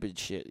baked type of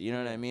shit. You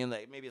know what I mean?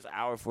 Like maybe it's an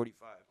hour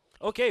 45.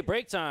 Okay,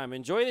 break time.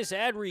 Enjoy this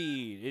ad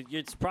read.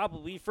 It's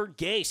probably for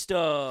gay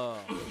stuff.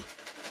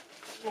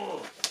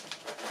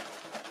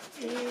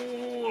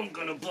 I'm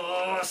gonna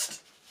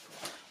bust.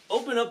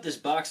 Open up this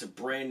box of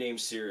brand name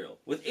cereal.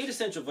 With 8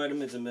 essential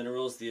vitamins and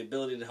minerals, the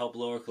ability to help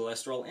lower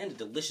cholesterol, and a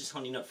delicious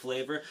honey nut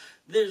flavor,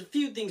 there's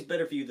few things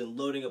better for you than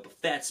loading up a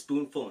fat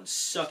spoonful and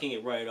sucking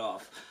it right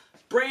off.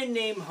 Brand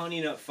name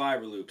Honey Nut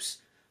Fiber Loops.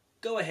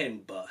 Go ahead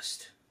and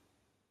bust.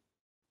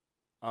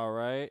 All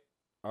right.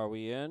 Are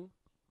we in?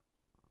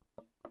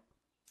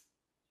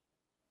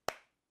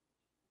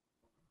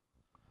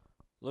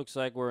 Looks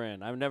like we're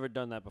in. I've never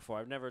done that before.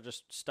 I've never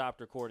just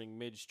stopped recording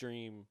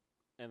midstream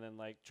and then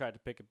like tried to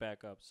pick it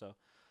back up. So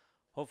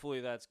hopefully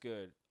that's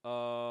good.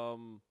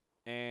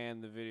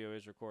 And the video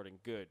is recording.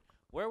 Good.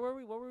 Where were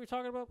we? What were we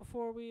talking about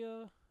before we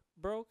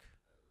broke?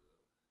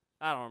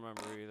 I don't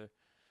remember either.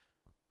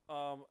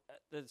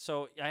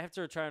 So I have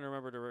to try and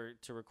remember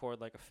to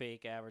record like a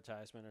fake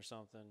advertisement or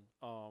something.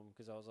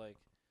 Because I was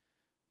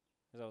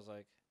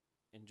like,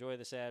 enjoy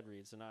this ad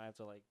read. So now I have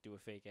to like do a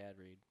fake ad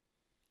read.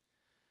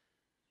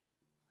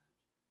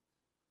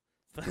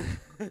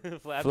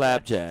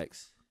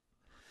 Flapjacks.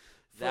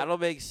 That'll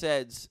make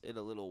sense in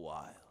a little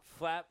while.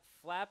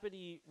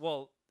 Flappity.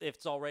 Well, if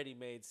it's already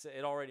made,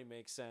 it already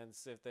makes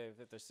sense if they're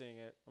seeing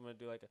it. I'm gonna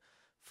do like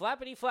a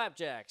flappity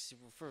flapjacks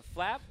for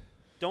flap.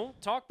 Don't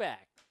talk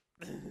back.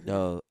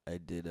 No, I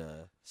did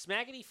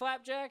Smackety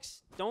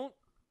flapjacks. Don't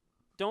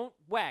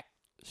whack.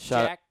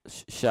 shout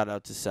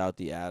out to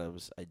Southie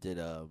Adams. I did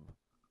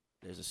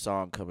there's a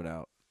song coming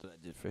out that I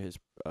did for his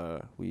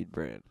weed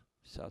brand,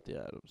 Southie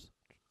Adams.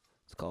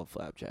 It's called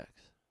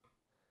Flapjacks.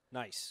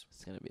 Nice.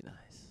 It's gonna be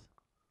nice.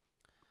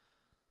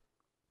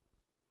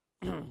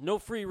 No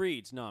free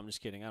reads. No, I'm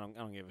just kidding. I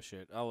don't give a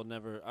shit. I will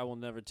never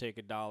take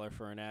 $1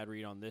 for an ad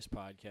read on this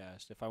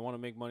podcast. If I want to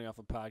make money off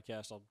a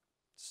podcast, I'll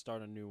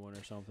start a new one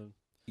or something.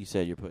 You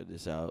said you're putting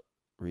this out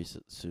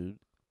soon,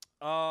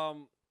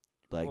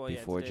 like well, yeah,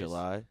 before today's-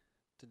 July.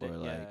 Today,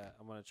 Or, yeah, like-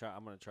 I'm gonna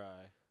try.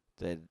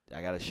 Then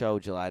I got a show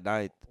July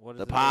 9th. What is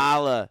The the date?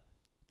 Paula.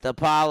 The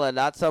Paula,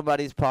 not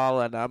somebody's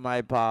Paula, not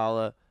my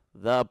Paula.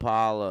 The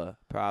Paula,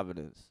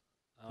 Providence.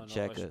 I don't know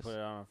Check if I should us. put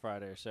it on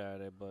Friday or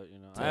Saturday, but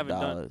I haven't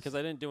done $10. because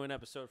I didn't do an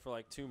episode for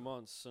like 2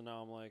 months, so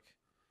now I'm like,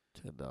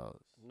 $10.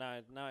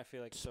 now I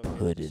feel like Just so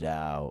put it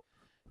out.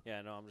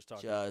 Yeah, no, I'm just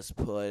talking. Just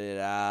put it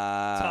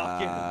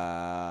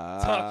out.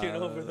 Talking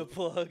over the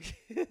plug.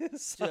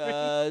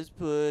 Sorry. Just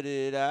put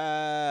it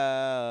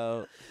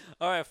out.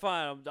 All right,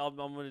 fine. I'm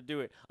gonna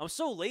do it. I'm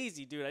so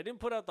lazy, dude. I didn't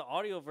put out the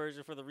audio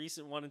version for the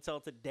recent one until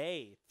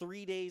today.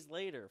 3 days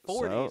later,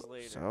 4 days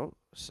later.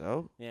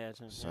 So,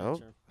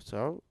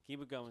 True.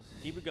 Keep it going.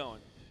 you know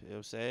what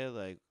I'm saying?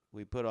 Like,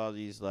 we put all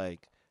these,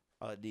 like,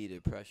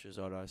 unneeded pressures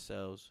on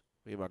ourselves.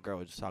 Me and my girl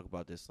were just talking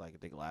about this, like, I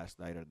think last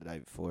night or the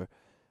night before.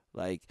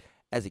 Like,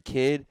 as a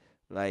kid,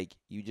 like,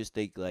 you just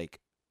think, like,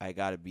 I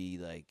gotta be,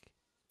 like,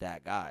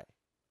 that guy.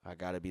 I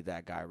gotta be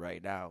that guy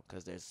right now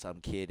because there's some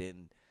kid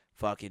in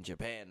fucking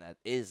Japan that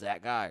is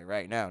that guy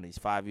right now, and he's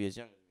 5 years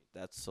younger than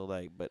me. That's so,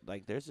 like, but,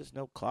 like, there's just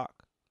no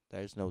clock.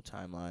 There's no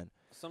timeline.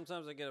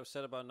 Sometimes I get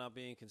upset about not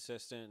being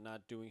consistent,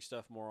 not doing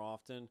stuff more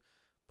often,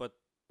 but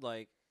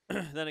like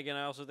then again,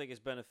 I also think it's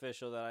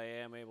beneficial that I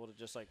am able to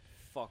just like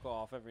fuck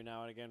off every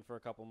now and again for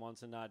a couple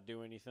months and not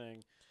do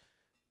anything,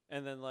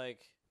 and then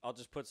like I'll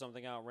just put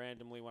something out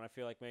randomly when I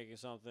feel like making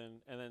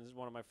something, and then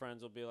one of my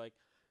friends will be like,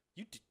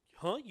 "You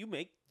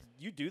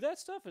do that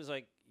stuff?" It's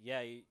like,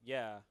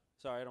 yeah.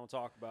 Sorry, I don't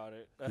talk about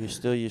it.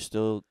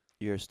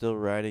 you're still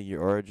writing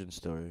your origin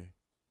story.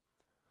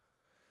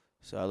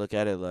 So I look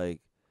at it like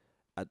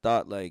I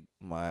thought like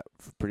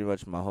pretty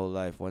much my whole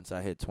life once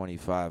I hit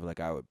 25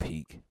 like I would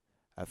peak.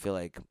 I feel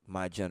like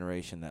my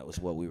generation that was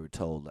what we were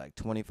told like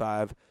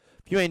 25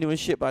 if you ain't doing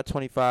shit by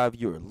 25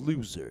 you're a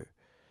loser.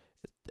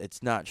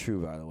 It's not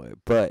true by the way,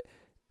 but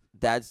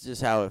that's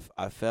just how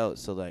I felt.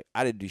 So like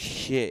I didn't do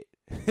shit.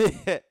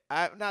 Not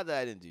that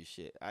I didn't do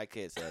shit. I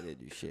can't say I didn't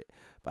do shit,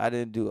 but I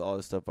didn't do all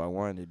the stuff I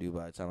wanted to do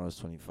by the time I was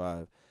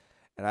 25.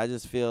 And I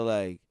just feel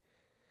like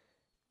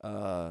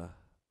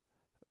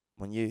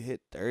when you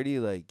hit 30,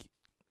 like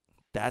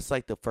that's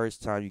like the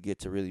first time you get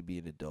to really be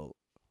an adult.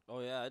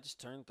 Oh yeah, I just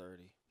turned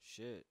 30.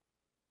 Shit.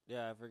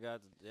 Yeah, I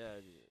forgot.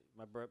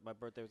 My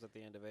birthday was at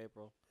the end of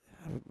April.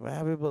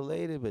 Happy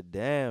belated, but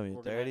damn, you're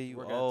We're gonna 30. have- You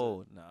we're gonna have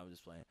old? No, I'm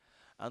just playing.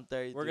 I'm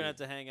 33. We're gonna have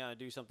to hang out and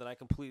do something. I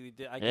completely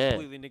did. I Yeah.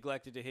 completely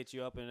neglected to hit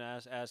you up and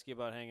ask you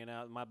about hanging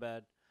out. My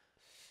bad.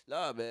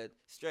 No, man,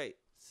 straight.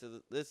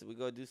 So listen, we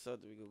gonna do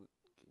something. We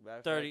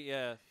go 30.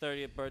 Yeah,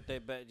 30th birthday.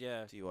 Bet.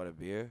 Yeah, Do you want a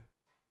beer?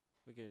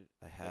 we could.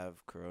 I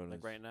have Coronas.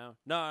 Like right now?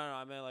 No.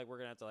 I mean, like we're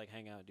gonna have to like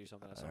hang out and do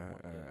something at some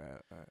point. All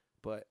yeah. right.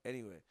 But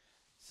anyway,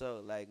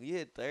 so like we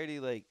hit 30,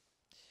 like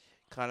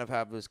kind of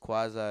have this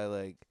quasi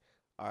like,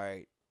 all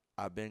right,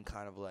 I've been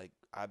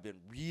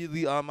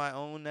really on my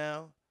own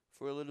now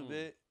for a little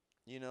bit,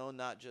 you know,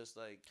 not just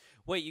like.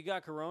 Wait, you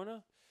got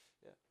Corona?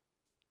 Yeah.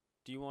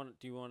 Do you want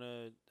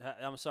to?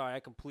 I'm sorry, I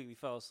completely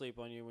fell asleep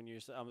on you when you.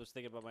 I was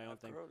thinking about my own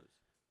thing. Coronas.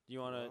 Do you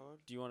want to? God.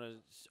 Do you want to?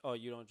 Oh,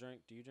 you don't drink?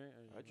 Do you drink?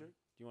 I drink.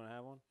 Do you want to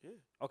have one? Yeah.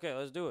 Okay,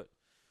 let's do it.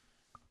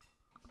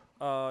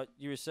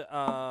 You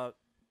were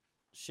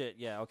shit.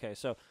 Yeah. Okay.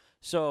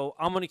 So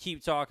I'm gonna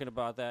keep talking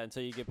about that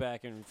until you get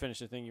back and finish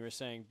the thing you were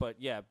saying. But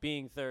yeah,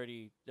 being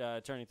 30,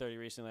 turning 30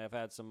 recently, I've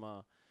had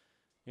some,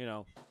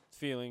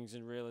 feelings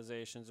and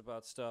realizations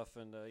about stuff,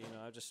 and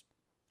I just,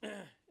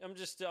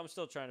 I'm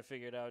still trying to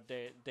figure it out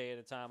day at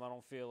a time. I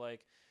don't feel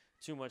like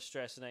too much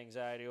stress and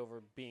anxiety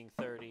over being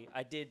 30.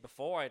 I did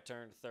before I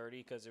turned 30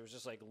 because it was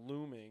just like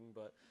looming,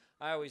 but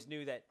I always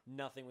knew that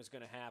nothing was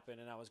gonna happen,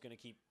 and I was gonna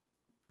keep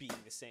being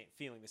the same,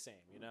 feeling the same.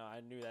 I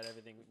knew that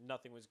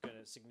nothing was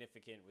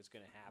significant was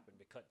gonna happen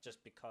because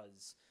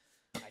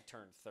I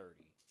turned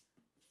 30.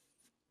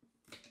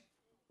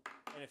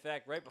 And in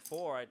fact, right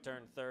before I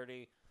turned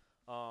 30,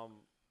 I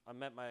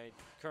met my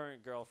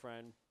current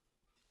girlfriend.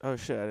 Oh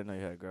shit! I didn't know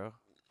you had a girl.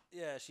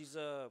 Yeah, she's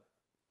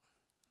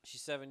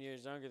 7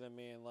 years younger than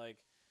me, and like,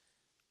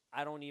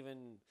 I don't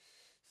even.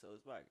 So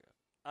it's my girl.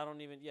 I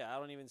don't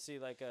even see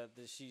like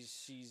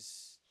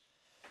she's.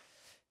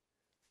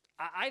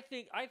 I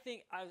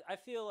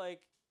feel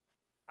like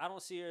I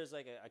don't see her as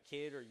like a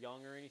kid or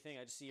young or anything.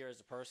 I just see her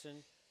as a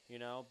person,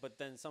 But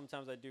then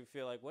sometimes I do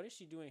feel like, what is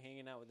she doing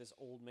hanging out with this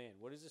old man?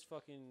 What is this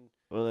fucking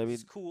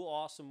this cool,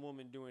 awesome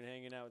woman doing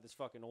hanging out with this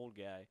fucking old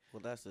guy?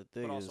 Well, that's the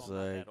thing But also, is I'm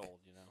like not that old,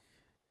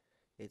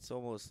 it's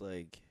almost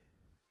like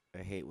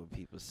I hate when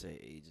people say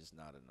age is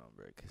not a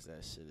number because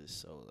that shit is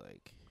so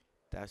like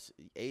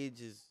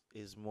age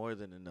is more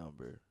than a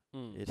number.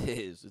 It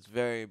is. It's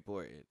very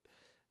important.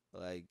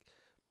 Like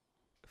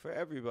for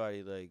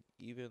everybody, like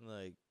even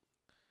like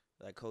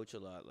I coach a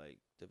lot, like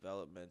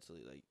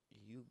developmentally, like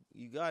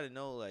you gotta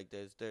know like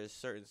there's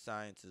certain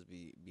sciences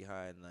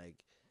behind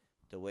like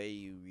the way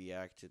you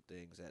react to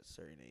things at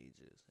certain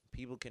ages.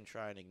 People can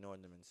try and ignore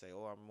them and say,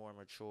 "Oh, I'm more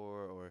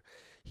mature," or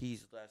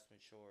 "He's less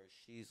mature," or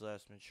 "She's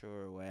less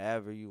mature," or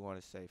whatever you want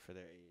to say for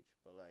their age.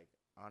 But like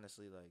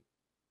honestly, like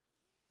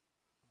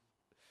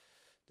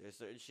there's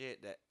certain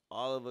shit that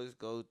all of us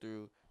go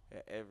through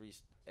at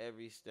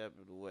every step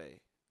of the way.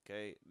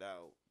 Okay,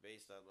 now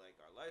based on like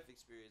our life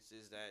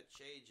experiences, that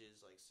changes.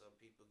 Like some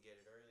people get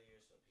it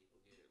earlier, some people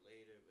get it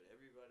later, but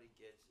everybody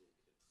gets it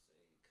at the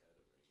same kind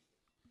of rate.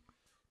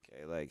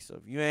 Okay, like so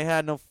if you ain't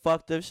had no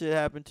fucked up shit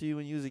happen to you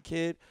when you was a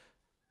kid,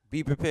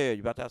 be prepared.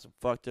 You about to have some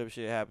fucked up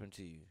shit happen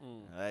to you.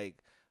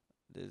 Like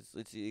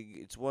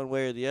it's one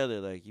way or the other.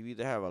 Like you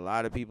either have a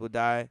lot of people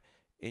die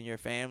in your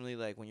family,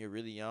 like when you're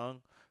really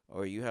young,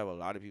 or you have a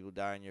lot of people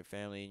die in your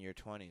family in your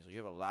 20s, or you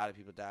have a lot of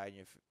people die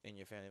in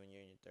your family when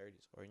you're in your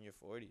 30s or in your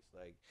 40s.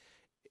 Like,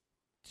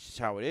 it's just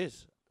how it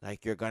is.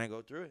 Like, you're gonna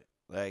go through it.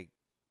 Like,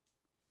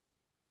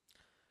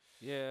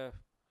 yeah,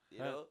 you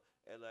know,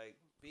 and like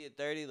being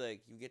 30,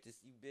 like you've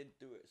been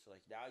through it. So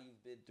like now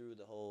you've been through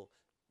the whole.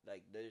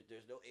 Like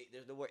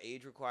there's no more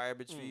age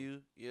requirements for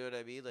you. You know what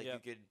I mean? Like you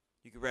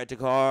could rent a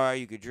car,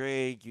 you could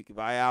drink, you could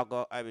buy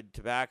alcohol.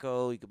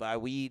 Tobacco. You could buy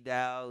weed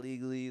now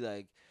legally.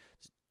 Like,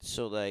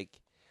 so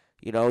like.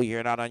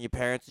 You're not on your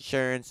parents'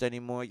 insurance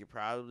anymore. You're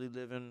probably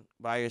living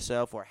by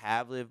yourself or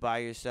have lived by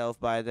yourself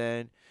by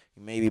then.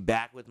 You may be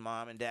back with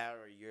mom and dad,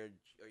 or you're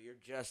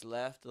just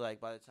left.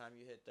 Like by the time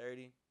you hit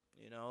 30,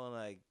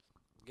 like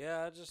Yeah,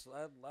 I You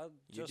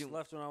just do-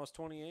 left when I was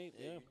 28.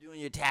 Yeah. You're doing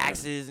your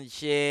taxes and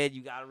shit.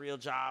 You got a real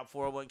job,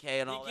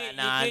 401k, and all that You're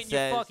nonsense.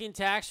 getting your fucking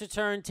tax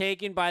return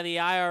taken by the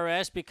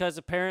IRS because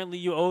apparently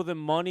you owe them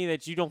money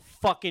that you don't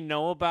fucking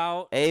know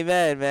about.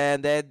 Amen,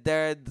 man.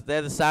 They're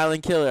the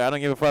silent killer. I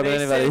don't give a fuck what They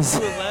anybody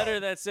send you a says. letter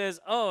that says,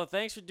 "Oh,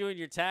 thanks for doing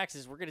your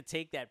taxes. We're gonna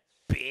take that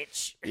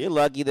bitch." You're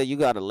lucky that you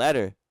got a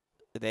letter.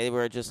 They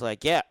were just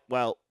like, yeah,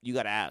 well, you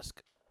got to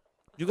ask.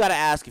 You got to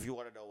ask if you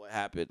want to know what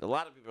happened. A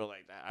lot of people are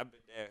like that. I've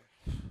been there.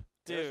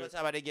 There was Dude. one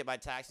time I didn't get my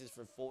taxes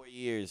for 4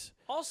 years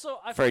Also,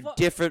 for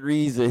different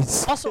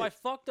reasons. Also, I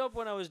fucked up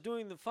when I was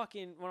doing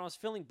when I was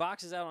filling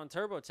boxes out on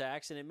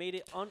TurboTax, and it made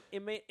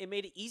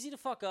it easy to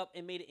fuck up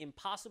and made it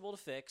impossible to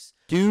fix.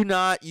 Do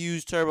not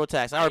use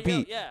TurboTax. I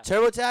repeat, yeah.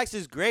 TurboTax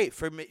is great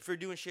for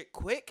doing shit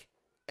quick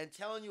and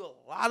telling you a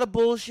lot of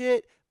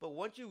bullshit. But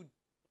once you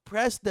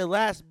press the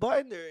last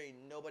button, there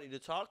ain't nobody to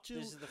talk to.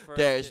 This is the first.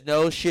 There's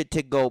no shit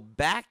to go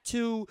back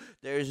to.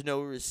 There's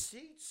no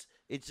receipts.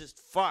 It's just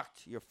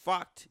fucked. You're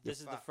fucked. You're This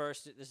is fucked.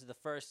 the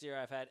first year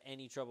I've had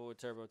any trouble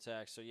with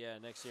TurboTax. So yeah,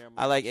 next year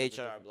I like gonna do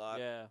something H&R different. Block.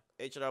 Yeah.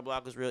 H&R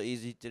Block was real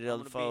easy. Did it I'm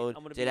on the gonna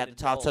phone. be Didn't have an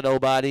to talk to adult.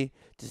 nobody.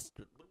 Just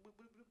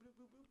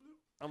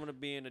I'm gonna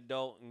be an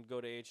adult and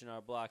go to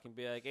H&R Block and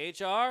be like,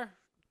 HR,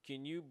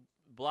 can you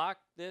block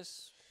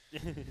this?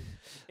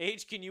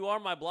 H, can you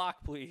arm my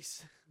block,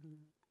 please?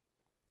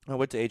 I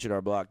went to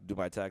H&R Block to do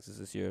my taxes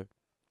this year.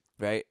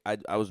 Right?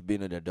 I was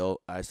being an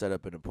adult. I set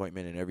up an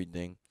appointment and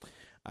everything.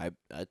 I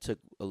took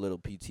a little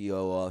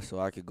PTO off so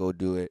I could go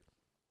do it.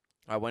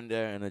 I went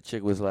there and the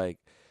chick was like,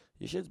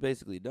 "Your shit's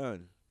basically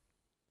done."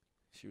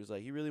 She was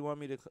like, "You really want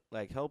me to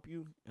like help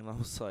you?" And I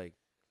was like,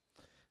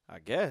 "I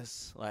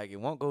guess. Like it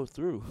won't go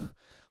through."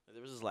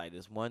 There was just like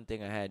this one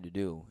thing I had to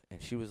do,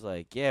 and she was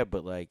like, "Yeah,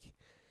 but like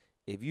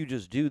if you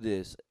just do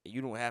this,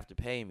 you don't have to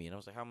pay me." And I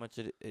was like, "How much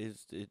it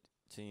is to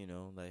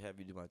like have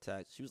you do my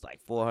tax?" She was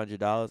like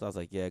 $400. I was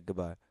like, "Yeah,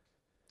 goodbye."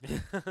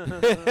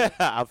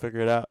 I'll figure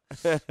it out.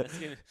 It's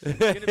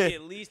gonna be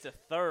at least a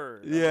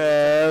third.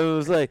 Yeah, it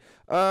was like,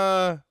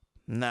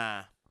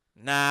 nah,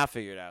 I'll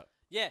figure it out.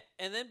 Yeah,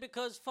 and then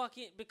because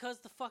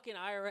the fucking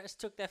IRS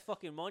took that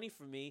fucking money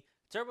from me,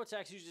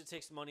 TurboTax usually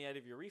takes the money out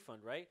of your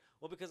refund, right?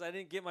 Well, because I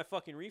didn't get my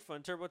fucking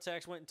refund,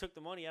 TurboTax went and took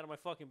the money out of my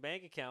fucking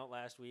bank account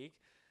last week.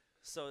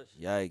 So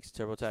Yikes,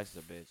 TurboTax is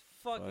a bitch.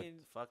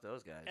 fucking, Fuck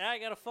those guys. and I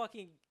gotta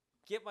fucking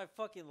get my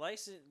fucking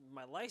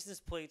license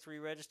plates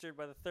re-registered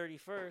by the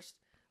 31st.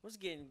 I was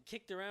getting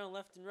kicked around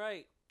left and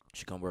right. You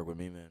should come work with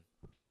me, man.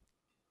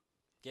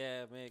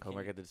 Yeah, man. Come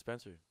work at the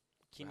dispensary.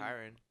 Can,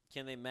 Hiring.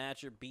 can they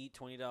match or beat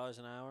 $20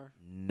 an hour?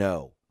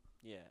 No,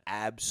 Yeah,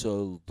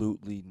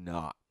 absolutely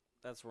not.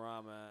 that's where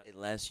I'm at.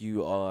 Unless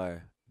you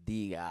are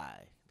the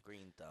guy,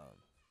 green thumb.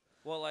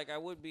 Well, like I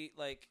would be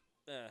like,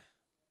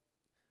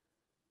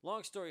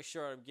 long story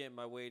short, I'm getting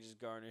my wages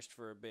garnished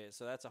for a bit,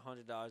 so that's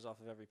 $100 off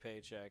of every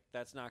paycheck.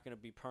 That's not going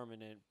to be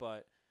permanent,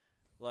 but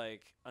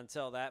like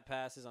until that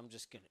passes,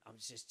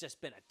 it's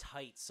just been a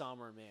tight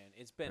summer, man.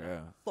 It's been Yeah.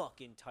 a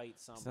fucking tight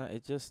summer.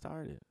 It just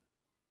started.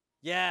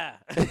 Yeah.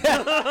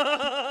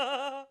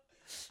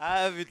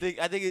 I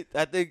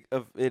think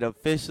it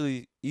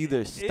officially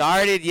either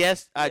started yeah.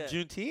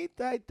 Juneteenth,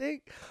 I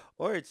think,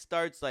 or it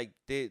starts like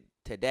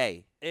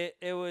today. It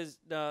was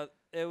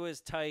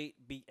tight.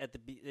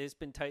 It's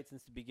been tight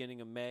since the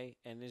beginning of May,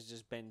 and it's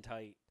just been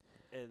tight.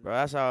 And Bro,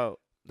 that's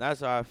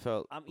how I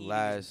felt I'm eating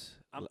last.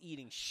 I'm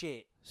eating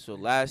shit. So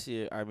last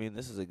year, I mean,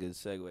 this is a good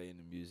segue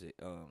into music.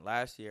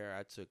 Last year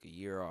I took a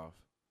year off,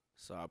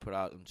 so I put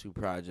out them 2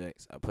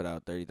 projects. I put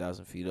out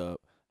 30,000 Feet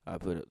Up. I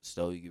put up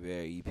Stowe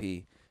Bear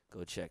EP.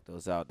 Go check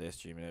those out. They're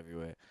streaming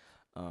everywhere.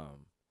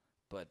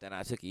 But then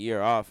I took a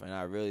year off, and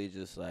I really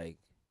just like,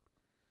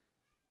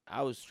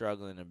 I was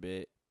struggling a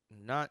bit,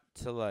 not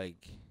to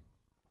like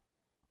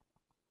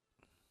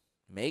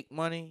make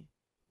money,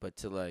 but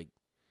to like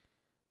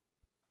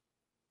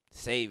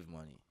save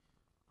money.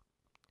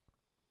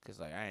 Cause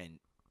like I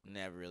ain't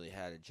never really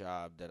had a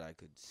job that I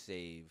could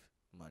save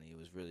money. It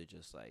was really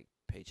just like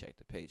paycheck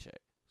to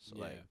paycheck. So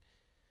Yeah. like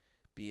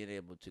being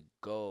able to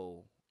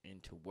go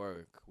into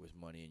work with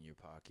money in your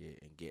pocket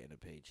and getting a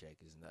paycheck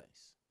is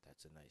nice.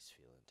 That's a nice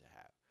feeling to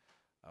have.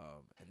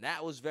 And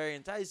that was very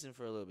enticing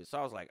for a little bit. So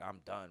I was like,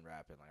 I'm done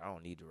rapping. Like I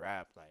don't need to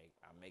rap. Like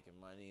I'm making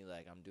money.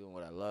 Like I'm doing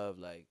what I love.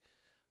 Like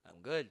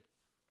I'm good.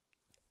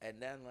 And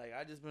then, like,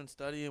 I just been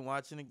studying,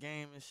 watching the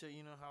game and shit.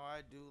 You know how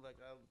I do. Like,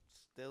 I'm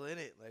still in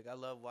it. Like, I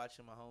love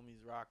watching my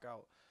homies rock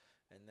out.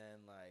 And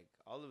then, like,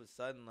 all of a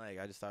sudden, like,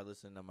 I just started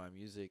listening to my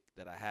music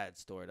that I had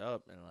stored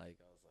up. And, like,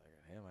 I was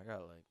like, damn, I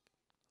got, like,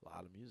 a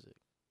lot of music.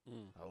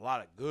 A lot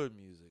of good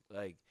music.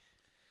 Like,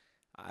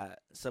 I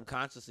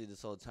subconsciously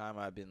this whole time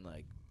I've been,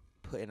 like,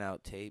 putting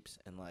out tapes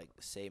and, like,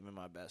 saving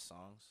my best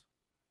songs.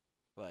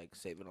 Like,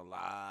 saving a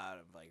lot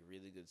of, like,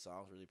 really good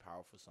songs, really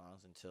powerful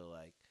songs until,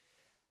 like,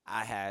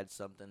 I had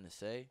something to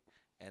say,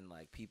 and,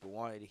 like, people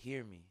wanted to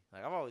hear me.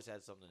 Like, I've always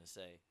had something to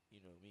say, you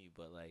know me,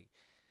 but, like,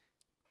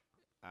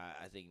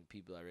 I think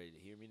people are ready to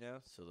hear me now.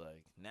 So,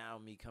 like, now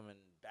me coming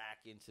back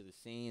into the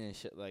scene and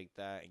shit like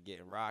that and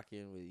getting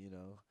rocking with, you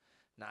know,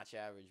 Not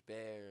Your Average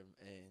Bear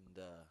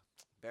and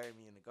Bury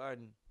Me in the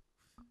Garden.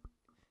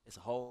 It's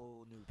a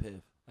whole new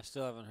piff. I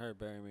still haven't heard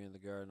 "Bury Me in the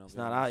Garden." I'll It's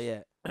be not honest. out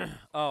yet.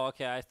 Oh,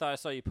 okay. I thought I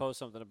saw you post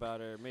something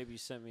about it, or maybe you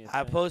sent me.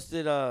 I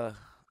posted on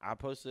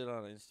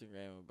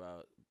Instagram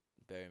about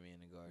Bury Me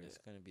in the Garden. Yeah. It's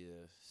gonna be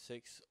the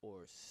 6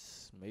 or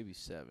maybe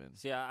 7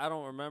 See, I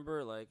don't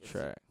remember it's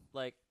track.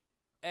 like,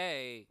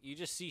 you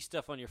just see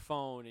stuff on your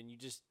phone and it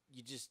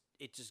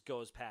just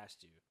goes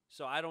past you.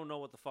 So I don't know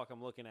what the fuck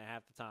I'm looking at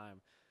half the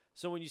time.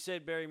 So when you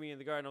said "Bury Me in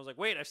the Garden," I was like,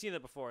 wait, I've seen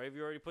that before. Have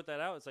you already put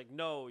that out? It's like,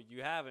 no,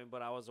 you haven't,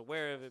 but I was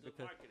aware of it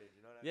because.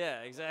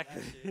 Yeah,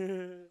 exactly.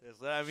 That's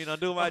what I mean. I'm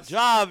doing my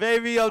job,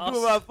 baby. I'm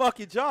doing my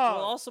fucking job.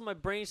 Well, also my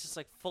brain's just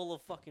like full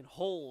of fucking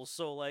holes,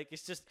 so like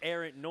it's just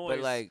errant noise. But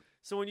like,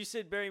 so when you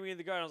said "Bury Me in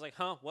the Garden," I was like,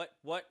 huh,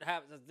 what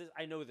happened?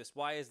 I know this.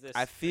 Why is this?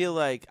 I feel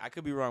like I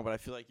could be wrong, but I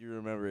feel like you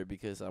remember it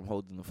because I'm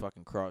holding the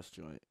fucking cross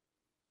joint.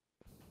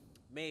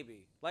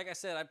 Maybe. Like I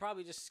said, I'd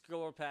probably just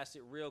scroll past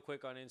it real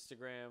quick on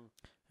Instagram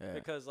Yeah.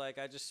 because like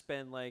I just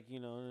spend like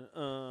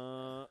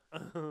Yeah,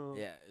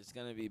 it's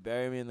gonna be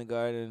Bury Me in the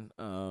Garden.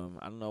 I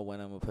don't know when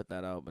I'm gonna put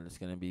that out, but it's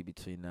gonna be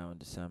between now and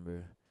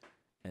December,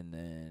 and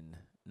then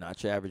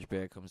Not Your Average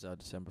Bear comes out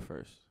December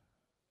 1st.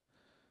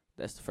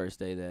 That's the first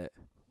day that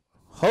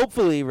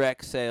hopefully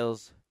rec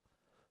sales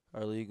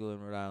are legal in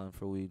Rhode Island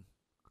for weed.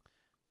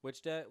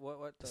 Which day?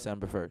 What?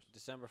 December 1st.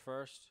 December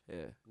 1st. Yeah.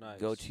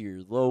 Nice. Go to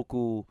your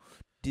local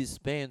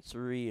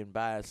dispensary and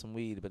buy some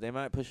weed, but they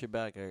might push it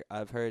back.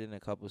 I've heard in a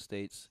couple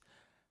states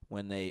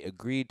when they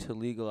agreed to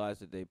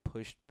legalize it, they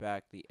pushed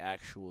back the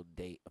actual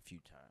date a few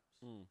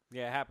times.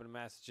 Yeah, it happened in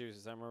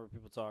Massachusetts. I remember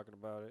people talking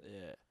about it.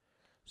 Yeah.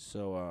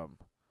 So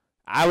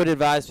I would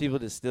advise people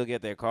to still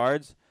get their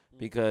cards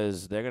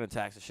because they're gonna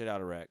tax the shit out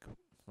of rec.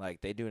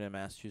 Like they do it in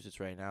Massachusetts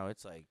right now.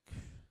 It's like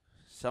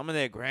some of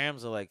their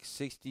grams are like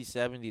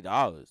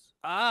 $60-$70.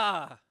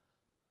 Ah.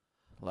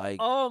 Like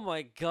Oh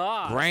my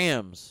god.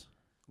 grams,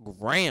 What?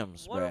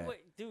 bruh.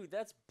 Dude,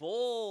 that's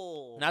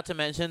bull. Not to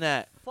mention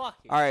that.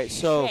 fucking. All right,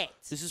 so shit.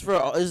 this is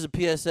a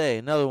PSA,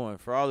 another one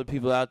for all the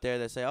people out there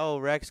that say, "Oh,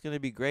 rec's gonna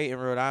be great in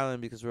Rhode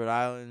Island because Rhode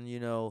Island,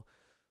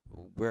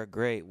 we're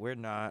great." We're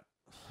not.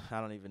 I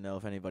don't even know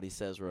if anybody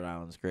says Rhode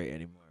Island's great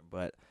anymore.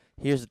 But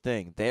here's the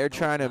thing: they're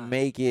trying to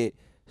make it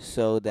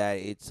so that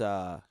it's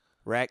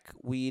rec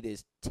weed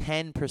is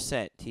 10%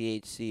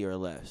 THC or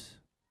less.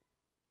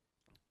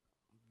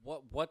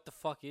 What the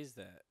fuck is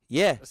that?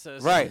 Yeah, So-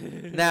 right.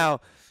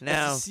 Now,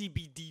 That's a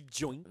CBD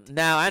joint.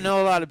 Now, I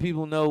know a lot of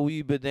people know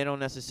weed, but they don't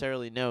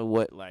necessarily know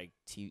what,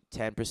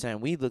 10%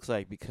 weed looks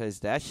like because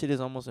that shit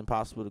is almost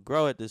impossible to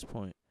grow at this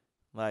point.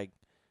 Like,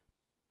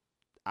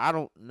 I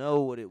don't know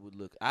what it would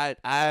look.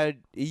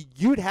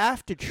 You'd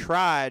have to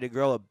try to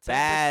grow a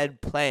bad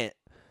plant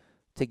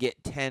to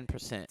get 10%.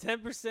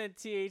 10%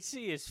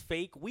 THC is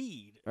fake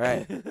weed.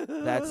 Right.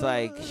 That's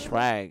like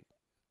swag.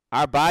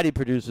 Our body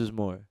produces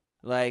more.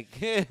 Like,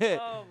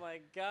 Oh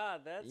my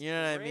god, that's you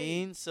know what I great.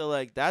 mean? So,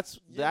 that's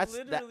You that,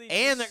 literally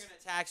and they're just- gonna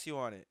tax you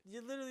on it.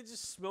 You're literally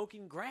just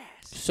smoking grass.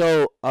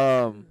 So,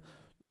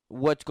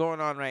 what's going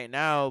on right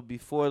now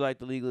before the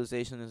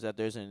legalization is that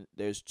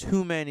there's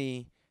too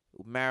many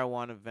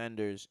marijuana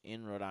vendors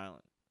in Rhode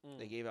Island.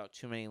 They gave out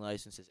too many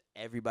licenses.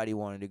 Everybody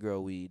wanted to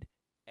grow weed.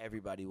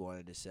 Everybody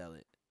wanted to sell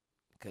it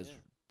because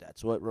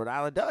that's what Rhode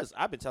Island does.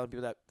 I've been telling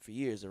people that for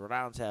years. The Rhode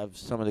Islands have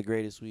some of the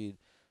greatest weed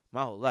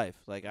my whole life.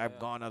 Like I've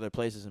gone other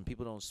places and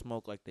people don't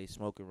smoke like they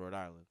smoke in Rhode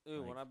Island.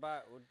 Dude, Like,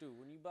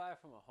 when you buy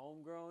from a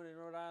homegrown in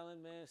Rhode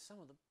Island, man, some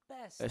of the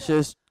best. it's stuff.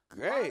 just A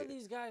lot great. of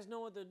these guys know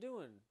what they're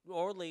doing,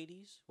 or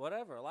ladies,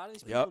 whatever. A lot of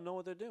these Yep. people know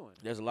what they're doing.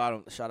 There's a lot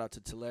of shout out to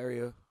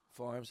Teleria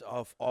Farms,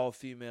 all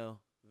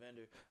female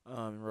vendor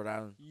in Rhode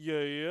Island.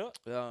 Yeah.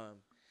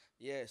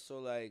 Yeah,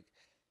 so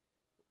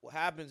what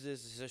happens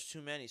is there's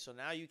too many. So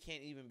now you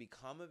can't even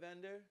become a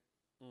vendor.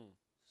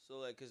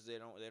 So cuz they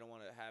don't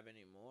want to have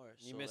any more.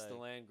 You So, missed the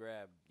land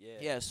grab. Yeah.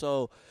 Yeah,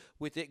 so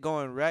with it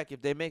going rec,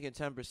 if they make it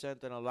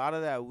 10%, then a lot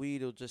of that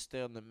weed will just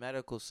stay on the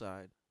medical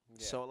side.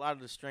 Yeah. So a lot of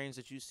the strains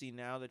that you see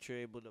now that you're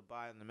able to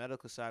buy on the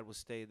medical side will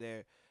stay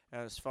there.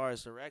 And as far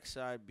as the rec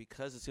side,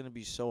 because it's going to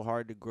be so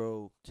hard to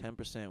grow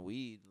 10%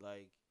 weed,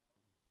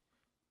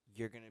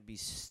 you're going to be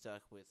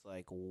stuck with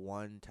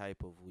one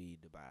type of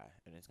weed to buy.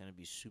 And it's going to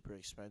be super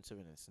expensive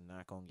and it's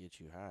not going to get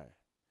you high.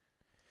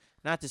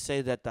 Not to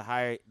say that the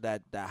high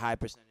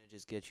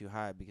percentages get you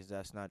high because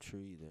that's not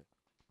true either.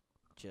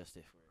 Just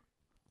if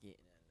we're getting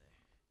in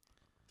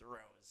there,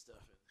 throwing stuff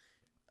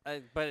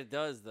in. But it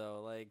does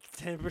though.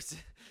 10%.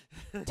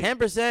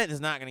 10% is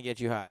not gonna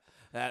get you high.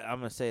 I'm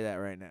gonna say that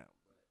right now.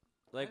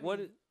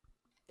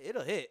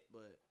 It'll hit,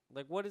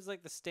 but What is the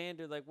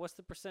standard? What's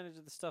the percentage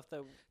of the stuff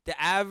that? the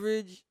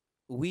average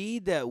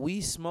weed that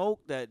we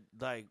smoke,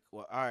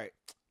 all right,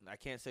 I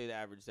can't say the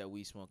average that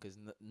we smoke because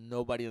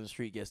nobody on the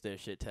street gets their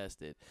shit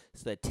tested.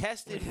 So the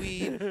tested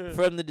weed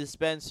from the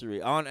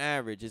dispensary, on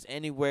average, is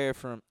anywhere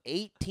from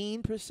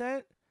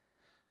 18%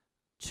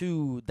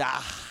 to the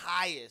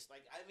highest.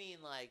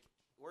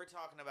 We're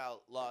talking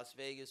about Las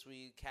Vegas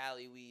weed,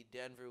 Cali weed,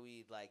 Denver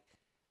weed,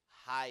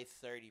 high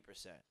 30%.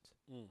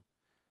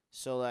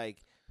 So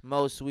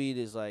most weed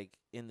is like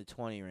in the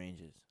 20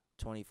 ranges,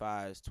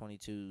 25s,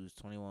 22s,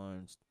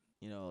 21s.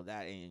 You know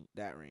that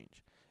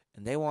range,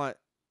 and they want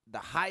the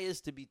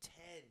highest to be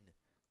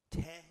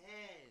 10.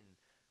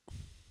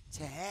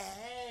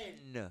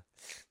 10.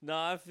 No,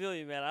 I feel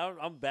you, man.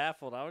 I'm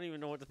baffled. I don't even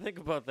know what to think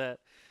about that.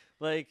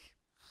 Like,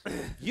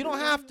 You don't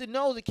have to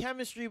know the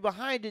chemistry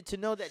behind it to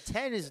know that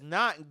 10 is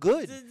not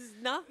good. It's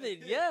nothing.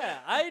 Yeah,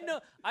 I know.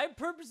 I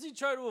purposely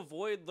try to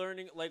avoid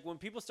learning. Like when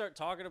people start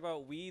talking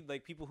about weed,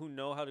 like people who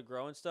know how to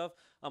grow and stuff,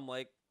 I'm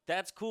like,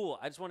 that's cool.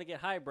 I just want to get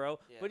high, bro.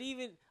 Yeah. But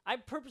even I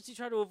purposely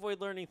try to avoid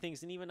learning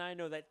things, and even I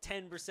know that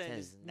 10%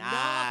 is not.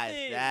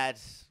 nothing.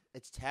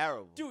 It's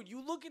terrible. Dude,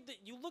 you look at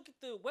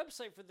the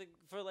website for the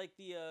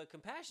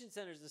compassion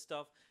centers and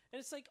stuff, and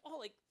it's like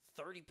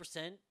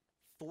 30%,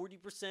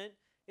 40%.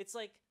 It's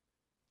like.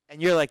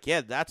 And you're like,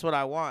 yeah, that's what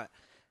I want.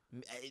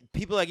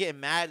 People are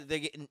getting mad that they're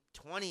getting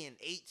 20 and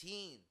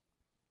 18.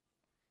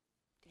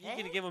 You're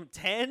going to give them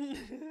 10? 10?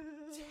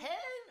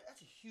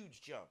 That's a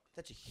huge jump.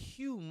 That's a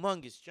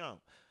humongous jump.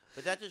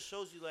 But that just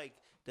shows you, like,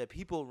 that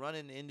people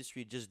running the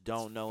industry just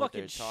don't know what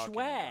they're talking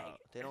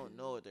about. They don't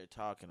know what they're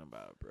talking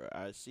about, bro.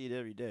 I see it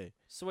every day.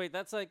 So wait,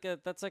 that's like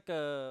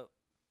a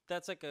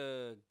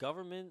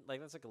government, like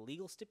that's like a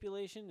legal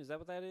stipulation? Is that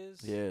what that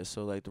is? Yeah,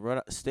 so, like,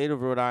 the state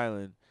of Rhode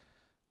Island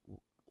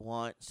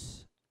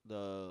wants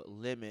the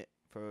limit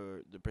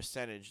for the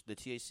percentage, the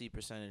THC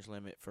percentage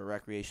limit for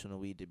recreational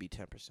weed to be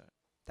 10%.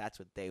 That's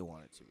what they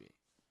want it to be.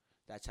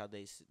 That's how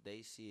they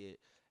see it,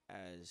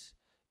 as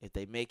if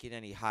they make it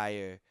any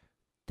higher,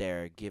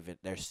 they're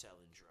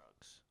selling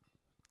drugs.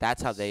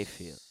 That's how they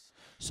feel.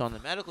 So on the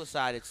medical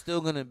side, it's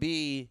still gonna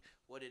be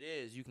what it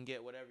is. You can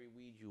get whatever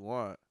weed you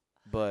want,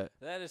 but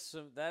That is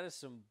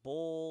some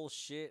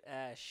bullshit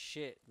ass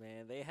shit,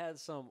 man. They had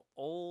some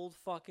old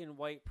fucking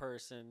white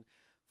person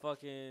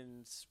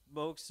fucking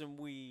smoke some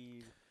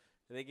weed.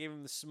 They gave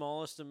him the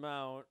smallest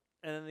amount,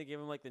 and then they gave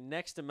him like the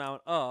next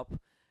amount up,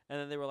 and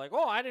then they were like,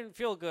 "Oh, I didn't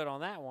feel good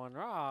on that one."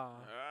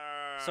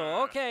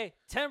 So okay,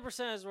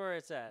 10% is where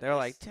it's at. they're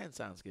like 10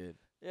 sounds good.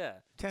 yeah,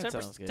 10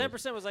 sounds good.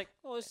 10% was like,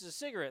 "Oh, this is a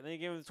cigarette." And then you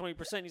gave him the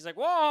 20%. He's like,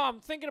 "Whoa, I'm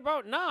thinking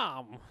about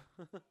Nam."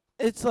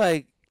 It's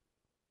like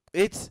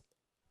it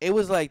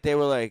was like they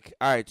were like,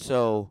 all right,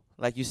 so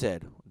like you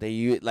said,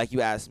 like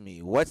you asked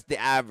me, what's the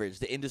average,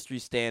 the industry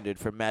standard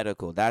for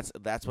medical? That's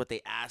what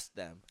they asked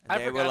them. And I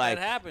they forgot were like,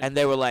 that happened. and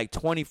they were like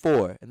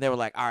 24, and they were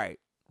like, all right,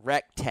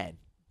 rec 10.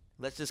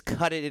 Let's just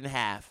cut it in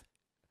half.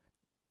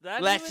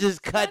 Let's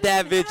just cut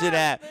that bitch in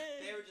half.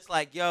 They were just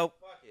like, yo,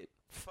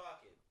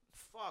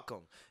 fuck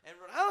them. And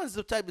Rhode Island's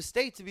the type of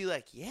state to be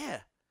like, yeah,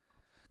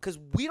 because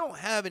we don't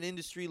have an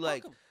industry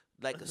like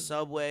a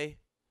Subway,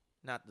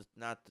 not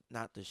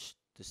the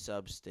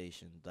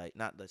substation, like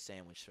not the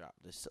sandwich shop,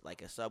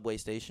 like a Subway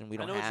station. We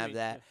don't have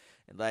that,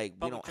 and like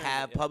we don't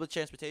have public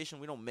transportation.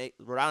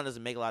 Rhode Island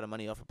doesn't make a lot of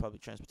money off of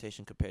public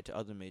transportation compared to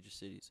other major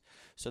cities.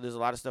 So there's a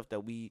lot of stuff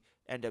that we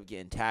end up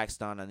getting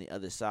taxed on the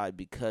other side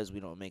because we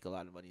don't make a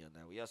lot of money on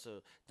that. We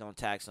also don't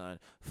tax on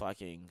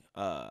fucking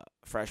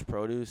fresh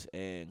produce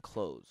and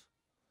clothes.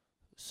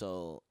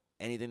 So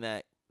anything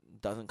that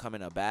doesn't come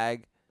in a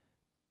bag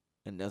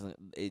and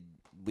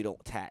we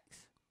don't tax.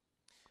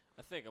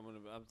 I think I'm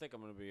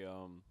gonna be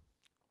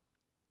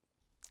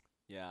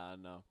yeah, I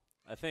know.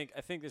 I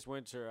think this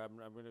winter I'm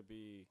gonna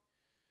be.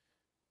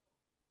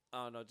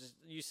 I don't know. Just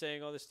you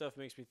saying all this stuff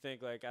makes me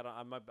think like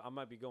I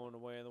might be going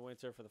away in the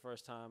winter for the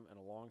first time in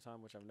a long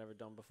time, which I've never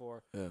done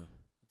before. Yeah.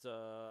 It's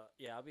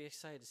yeah, I'll be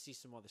excited to see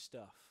some other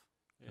stuff.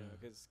 You know,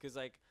 because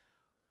like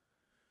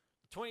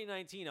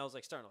 2019, I was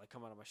like starting to like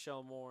come out of my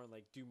shell more and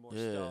like do more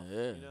stuff.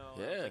 Yeah, you know,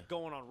 yeah. I was, like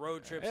going on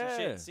road trips and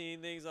shit,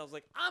 seeing things. I was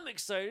like, I'm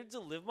excited to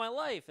live my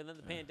life. And then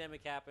the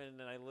pandemic happened,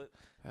 and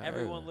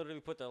everyone literally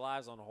put their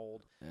lives on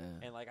hold. Yeah.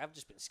 And like I've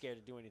just been scared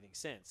to do anything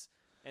since.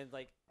 And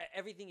like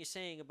everything you're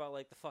saying about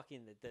like the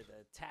fucking the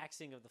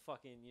taxing of the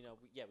fucking, you know,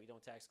 we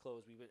don't tax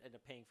clothes, we would end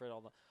up paying for it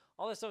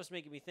all that stuff is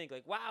making me think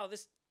like, wow,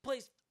 this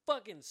place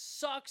fucking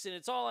sucks and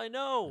it's all I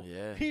know.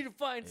 Yeah. I need to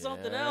find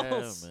something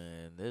else. Yeah,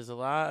 man. There's a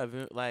lot of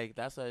it, like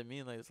that's what I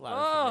mean. Like there's a lot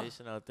of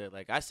information out there.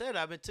 Like I said,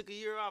 took a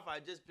year off.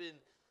 I just been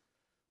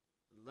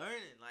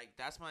learning. Like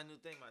that's my new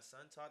thing. My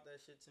son taught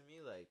that shit to me.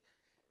 Like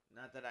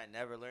not that I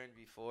never learned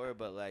before,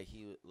 but like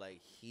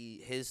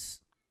his.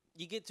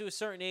 You get to a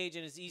certain age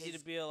and it's easy to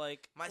be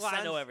like,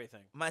 I know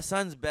everything. My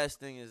son's best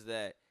thing is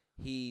that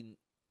he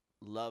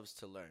loves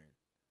to learn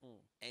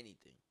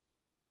anything.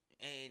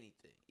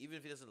 Even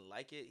if he doesn't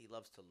like it, he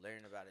loves to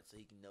learn about it so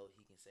he can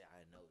say, I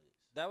know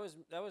this.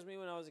 That was me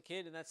when I was a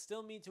kid, and that's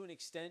still me to an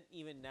extent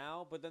even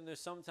now, but then there's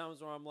some times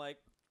where I'm like,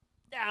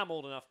 yeah, I'm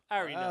old enough. I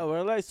already know.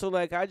 Well, like, so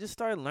like I just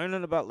started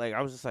learning about, like,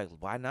 I was just like,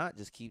 why not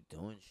just keep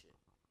doing shit?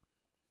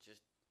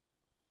 Just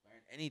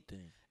learn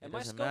anything. It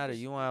doesn't matter.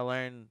 You want to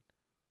learn,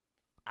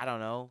 I don't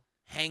know,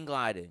 hang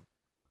gliding.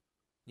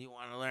 You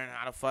want to learn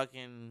how to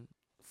fucking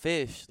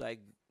fish. Like,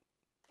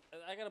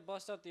 I got to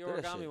bust out the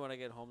origami when I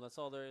get home. That's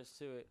all there is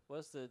to it.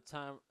 What's the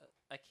time?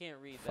 I can't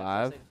read that.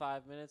 5? Did I say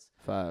 5 minutes?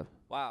 5.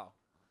 Wow.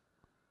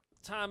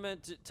 Time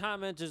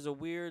enters a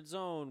weird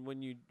zone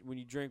when you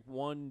drink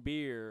one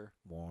beer.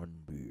 One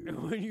beer.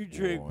 When you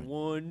drink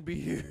one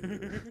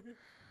beer.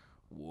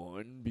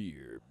 One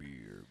beer.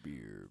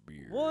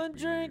 One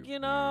drink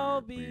and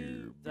I'll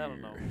be. I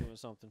don't know. Doing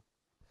something.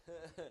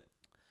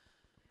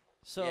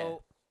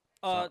 So,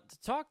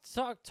 talk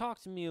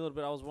to me a little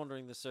bit. I was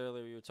wondering this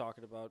earlier. You were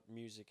talking about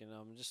music, and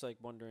I'm just like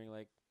wondering,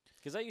 like,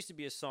 because I used to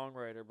be a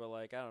songwriter, but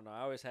like I don't know,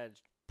 I always had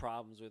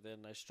problems with it,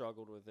 and I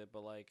struggled with it.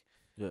 But like,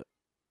 Yeah.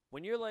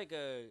 when you're like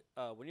a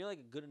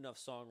good enough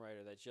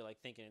songwriter that you're like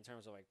thinking in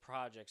terms of like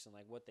projects and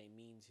like what they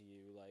mean to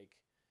you, like,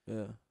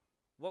 Yeah.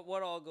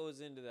 what all goes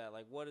into that?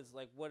 Like, what is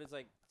just,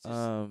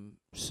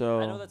 So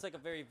I know that's like a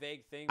very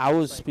vague thing. I but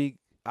will it's, like,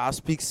 I'll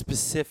speak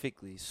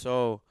specifically.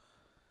 So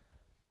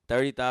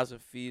 30,000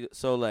 feet.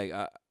 So like,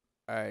 all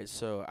right.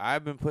 So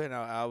I've been putting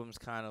out albums,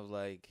 kind of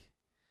like.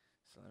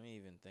 So let me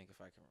even think if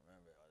I can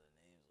remember all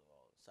the names of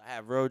all. So I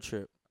have Road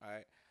Trip. All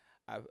right.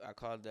 I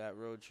called that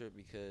Road Trip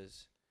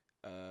because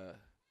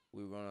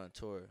we went on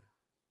tour,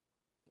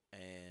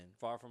 and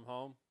Far From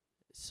Home.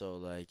 so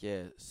like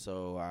yeah.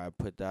 So I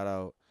put that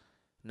out.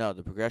 No,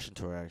 the Progression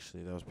tour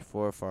actually. That was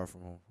before Far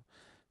From Home.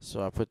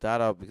 So I put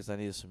that out because I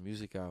needed some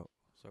music out.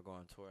 So I go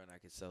on tour and I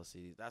could sell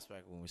CDs. That's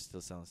back when we were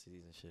still selling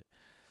CDs and shit.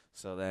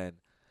 So then,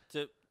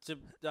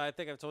 I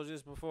think I've told you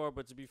this before,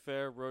 but to be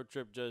fair, Road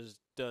Trip does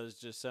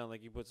just sound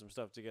like you put some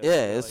stuff together.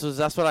 yeah, So, like,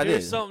 that's what I did.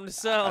 here's something to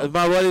sell.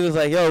 My buddy was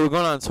like, "Yo, we're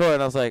going on tour,"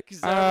 and I was like,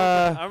 'Cause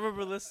I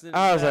remember listening.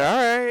 I was like, "All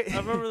right." I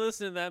remember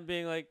listening to that and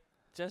being like,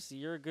 Jesse,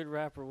 you're a good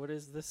rapper. What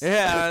is this?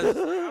 Yeah,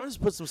 I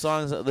just put some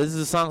songs. This is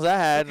the songs I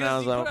had, and I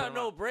Because was he like, put out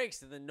No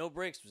Breaks, and then No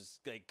Breaks was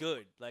like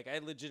good. Like I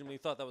legitimately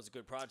thought that was a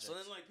good project. So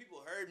then, like,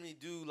 people heard me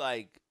do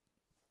like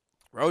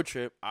Road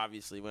Trip,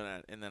 obviously,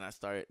 then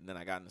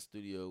I got in the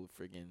studio with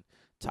freaking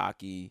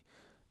Taki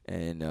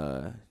and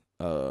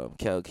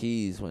Kel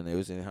Keys when they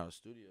was in house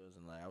studios,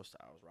 and like I was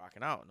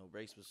rocking out. No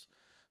Breaks was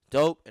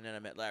dope, and then I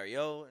met Larry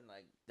O, and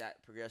like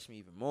that progressed me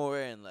even more,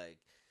 and like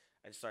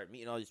I just started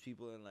meeting all these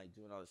people and like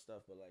doing all this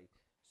stuff. But like,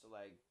 so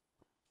like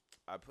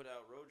I put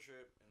out Road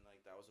Trip, and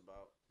like that was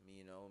about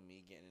me,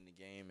 me getting in the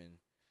game and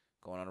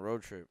going on a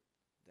road trip.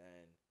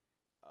 Then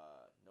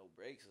No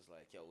Breaks was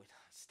like, yo, we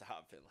not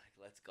stopping, like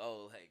let's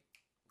go, like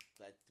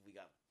we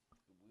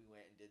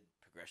went and did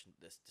progression,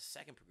 the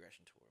second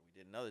progression tour. We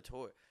did another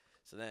tour.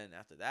 So then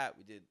after that,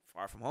 we did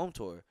Far From Home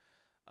tour.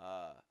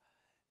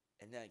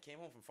 And then I came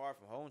home from Far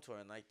From Home tour,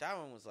 and like that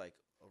one was like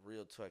a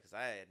real tour because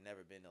I had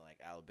never been to like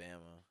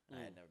Alabama. I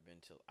had never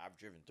been to. I've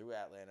driven through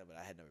Atlanta, but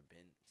I had never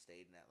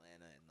stayed in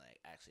Atlanta and like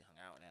actually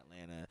hung out in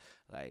Atlanta.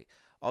 Like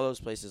all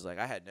those places, like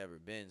I had never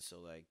been. So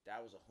like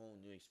that was a whole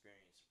new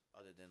experience,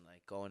 other than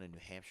like going to New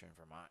Hampshire and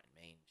Vermont and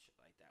Maine and shit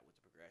like that with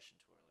the progression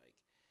tour. Like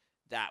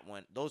that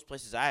one, those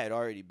places I had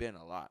already been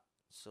a lot.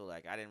 So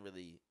like I didn't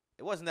really.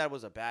 It wasn't that it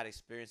was a bad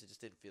experience. It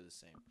just didn't feel the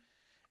same.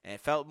 And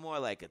it felt more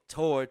like a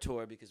tour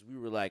because we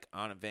were like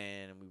on a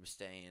van and we were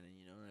staying, and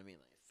you know what I mean?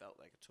 Like it felt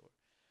like a tour.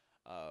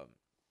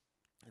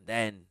 And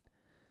then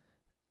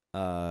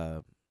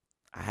I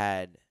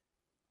had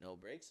No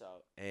Breaks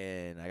out,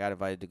 and I got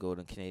invited to go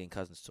to the Canadian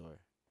Cousins tour,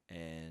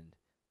 and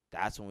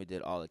that's when we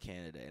did all of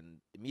Canada. And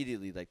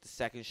immediately, like the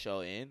second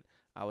show in,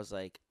 I was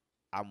like,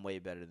 I'm way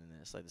better than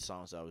this. Like the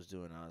songs I was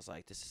doing, I was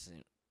like, this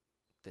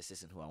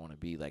isn't who I want to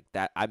be. Like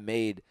that, I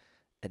made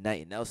A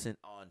Night in Nelson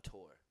on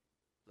tour.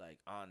 Like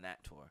on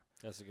that tour.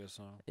 That's a good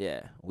song.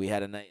 Yeah, we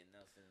had A Night in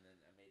Nelson, and then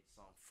I made a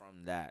song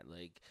from that.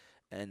 Like,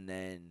 and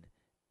then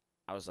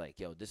I was like,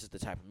 yo, this is the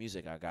type of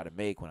music I gotta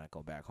make when I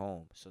go back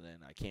home. So then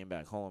I came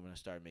back home and I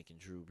started making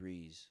Drew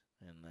Brees,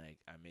 and like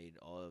I made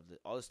all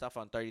the stuff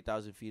on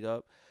 30,000 Feet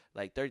Up.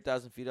 Like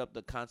 30,000 Feet Up,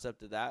 the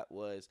concept of that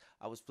was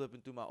I was flipping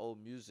through my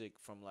old music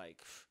from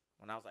like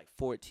when I was like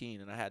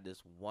 14, and I had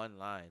this one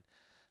line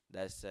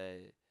that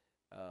said,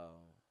 on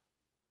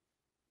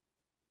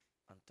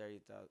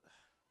 30,000.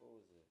 What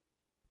was it?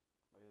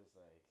 It was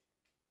like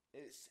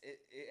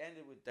it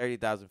ended with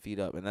 30,000 feet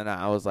up, and then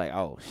I was like,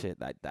 oh shit,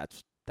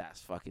 that's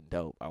fucking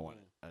dope. I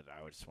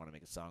just want to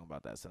make a song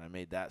about that. So I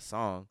made that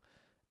song,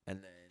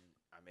 and then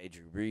I made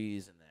Drew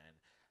Brees, and then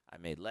I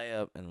made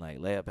Layup, and like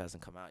Layup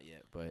hasn't come out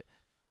yet, but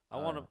I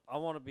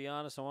want to be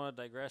honest. I want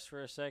to digress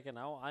for a second.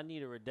 I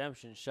need a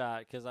redemption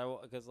shot because I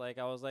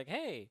was like,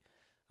 hey,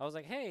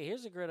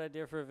 here's a great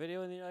idea for a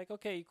video, and you're like,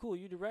 okay, cool,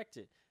 you direct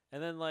it,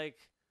 and then like.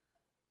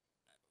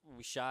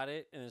 We shot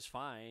it and it's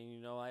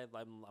fine,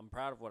 I'm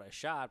proud of what I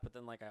shot, but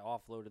then like I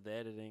offloaded the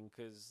editing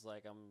because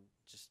like I'm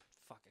just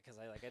because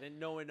I didn't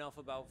know enough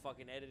about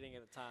fucking editing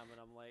at the time, and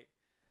I'm like,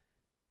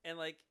 and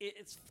like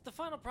it's the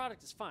final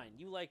product is fine.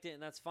 You liked it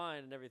and that's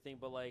fine and everything,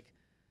 but like,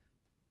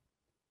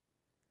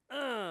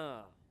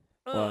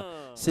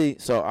 see,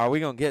 so are we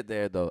gonna get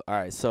there though? All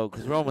right, so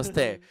because we're almost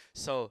there,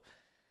 so.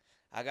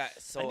 I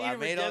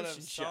made all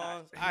them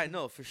songs. I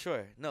know for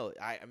sure. No,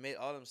 I made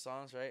all them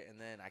songs, right? And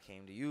then I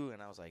came to you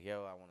and I was like,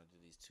 yo, I want to do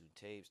these 2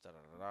 tapes, da da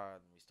da da.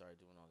 And we started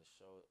doing all the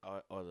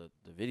show, all the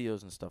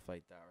videos and stuff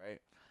like that,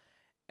 right?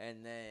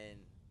 And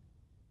then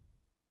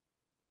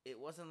it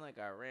wasn't like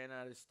I ran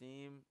out of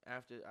steam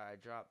after I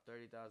dropped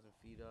 30,000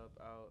 Feet Up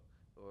out.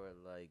 or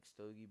like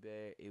Stogie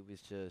Bear, it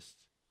was just,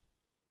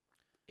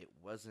 it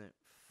wasn't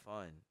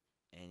fun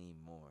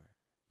anymore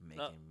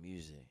making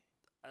music.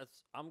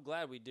 I'm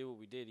glad we did what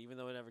we did, even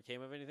though it never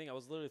came of anything. I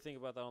was literally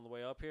thinking about that on the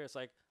way up here. It's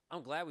like,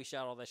 I'm glad we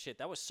shot all that shit.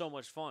 That was so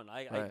much fun.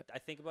 Right. I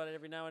think about it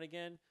every now and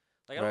again.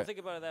 Like, I don't Right. think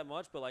about it that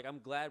much, but like, I'm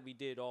glad we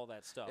did all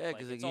that stuff. Yeah, like,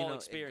 because it's you all know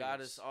experience. it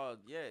got us all.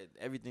 Yeah,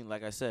 everything.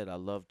 Like I said, I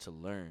love to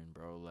learn,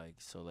 bro. Like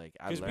so, like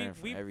I 'Cause learn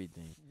from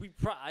everything.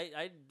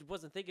 I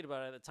wasn't thinking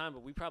about it at the time,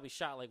 but we probably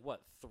shot like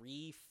what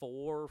 3,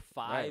 4,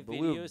 5 Right, but videos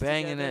we were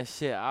banging together. that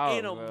shit out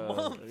in a bro.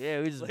 month. Yeah,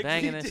 we just Like,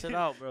 banging we that shit did-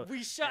 out, bro.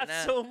 We shot And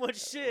now- so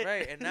much shit.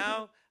 Right, and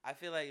now I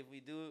feel like if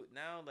we do it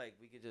now, like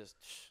we could just,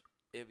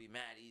 it'd be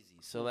mad easy.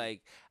 So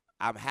like,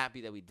 I'm happy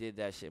that we did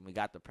that shit and we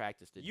got the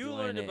practice to You doing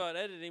learned it. about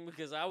editing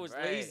because I was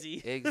Right. lazy.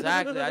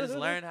 Exactly. I just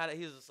learned how to.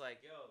 He was just like,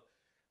 yo,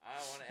 I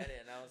don't want to edit,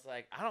 and I was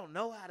like, I don't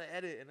know how to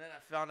edit, and then I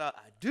found out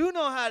I do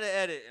know how to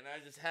edit, and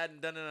I just hadn't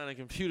done it on a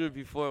computer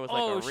before. It was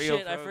like Oh a real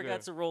shit! I program.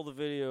 forgot to roll the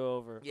video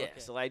over. Yeah, Okay.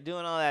 so like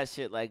doing all that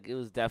shit, like it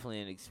was definitely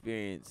an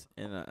experience,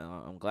 and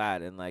I'm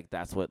glad, and like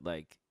that's what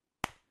like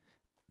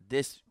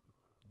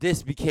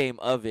this became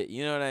of it.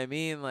 You know what I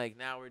mean? Like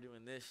now we're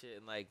doing this shit,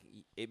 and like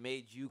it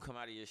made you come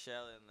out of your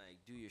shell and like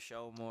do your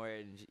show more,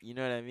 and you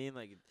know what I mean?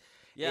 Like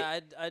Yeah,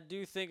 I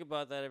do think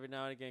about that every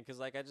now and again because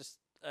like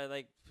I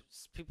like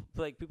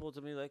people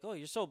to me like, oh,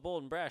 you're so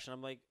bold and brash, and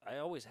I'm like, I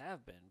always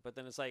have been, but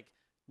then it's like,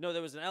 no,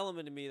 there was an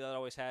element in me that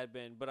always had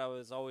been, but I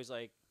was always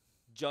like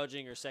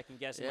judging or second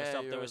guessing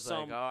myself. There was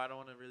some like, oh, I don't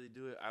want to really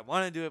do it. I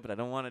want to do it, but I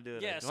don't want to do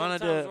it. yeah. I wanna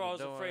Sometimes do it, where I was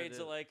but don't wanna afraid do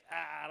to it. like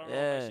I don't know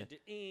if I should do.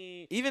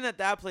 Even at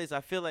that place,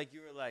 I feel like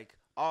you were like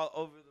all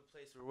over the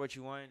place for what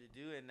you wanted to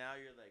do, and now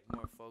you're like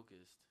more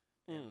focused.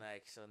 And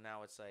like so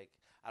now it's like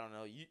I don't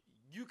know.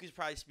 You could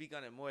probably speak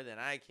on it more than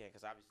I can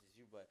because obviously it's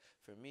you. But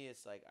for me,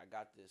 it's like I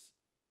got this.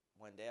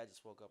 One day I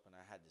just woke up and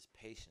I had this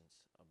patience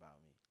about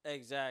me.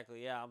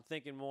 Exactly. Yeah, I'm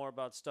thinking more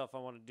about stuff I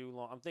want to do.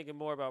 I'm thinking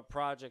more about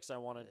projects I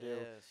want to do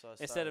So I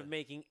instead of started-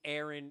 making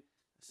Aaron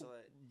so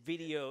like,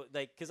 video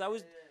because I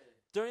was.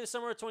 During the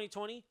summer of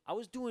 2020, I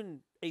was doing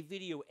a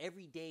video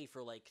every day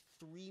for like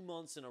 3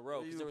 months in a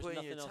row because there was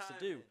nothing else to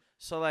do.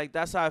 So like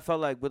that's how I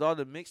felt like with all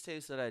the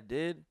mixtapes that I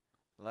did.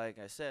 Like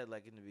I said,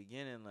 like in the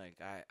beginning, like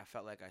I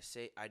felt like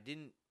I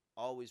didn't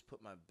always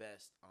put my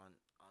best on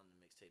the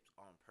mixtapes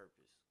on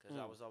purpose because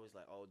I was always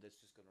like, oh, that's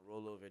just gonna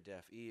roll over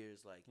deaf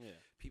ears. Like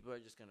people are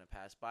just gonna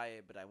pass by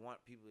it, but I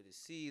want people to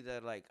see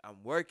that like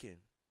I'm working.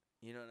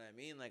 You know what I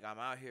mean? Like I'm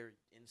out here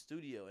in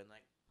studio, and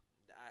like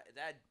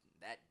that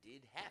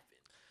did happen.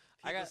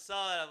 People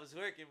saw that I was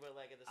working, but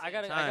like at the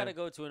same time, I gotta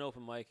go to an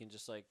open mic and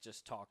just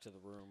talk to the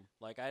room.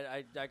 Like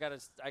I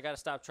gotta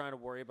stop trying to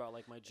worry about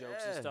like my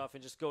jokes and stuff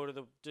and just go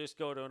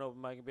to an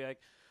open mic and be like,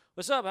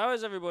 "What's up? How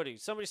is everybody?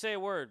 Somebody say a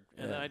word,"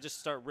 and then I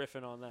just start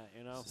riffing on that.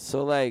 You know.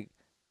 So like,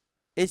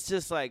 it's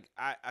just like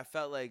I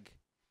felt like.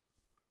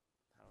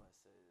 How do I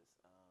say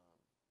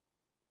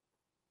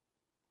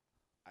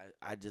this?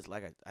 I just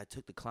like I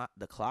took the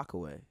clock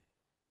away,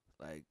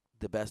 like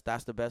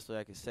that's the best way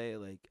I can say it.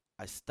 Like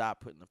I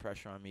stopped putting the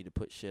pressure on me to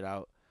put shit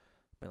out.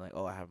 Been like,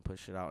 oh, I haven't put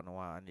shit out in a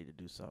while. I need to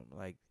do something.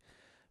 Like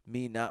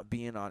me not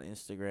being on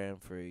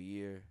Instagram for a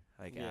year,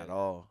 like at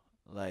all.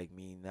 Like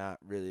me not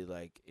really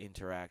like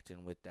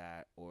interacting with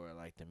that or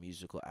like the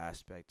musical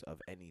aspect of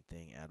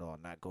anything at all.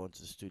 Not going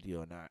to the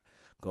studio, not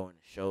going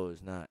to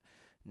shows, not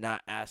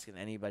asking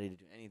anybody to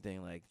do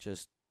anything. Like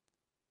just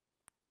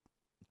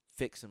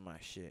fixing my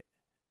shit.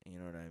 You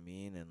know what I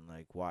mean? And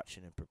like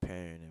watching and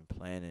preparing and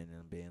planning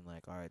and being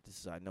like, all right,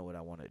 I know what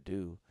I want to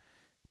do,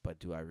 but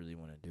do I really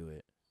want to do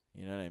it?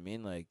 You know what I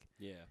mean? Like,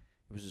 Yeah.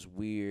 it was this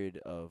weird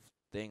of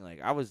thing.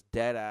 Like I was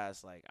dead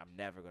ass. Like I'm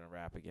never gonna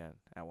rap again.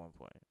 At one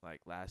point,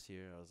 like last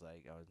year, I was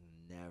like, I was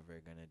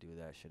never gonna do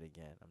that shit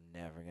again. I'm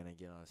never gonna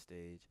get on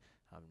stage.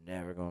 I'm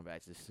never going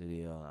back to the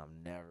studio.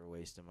 I'm never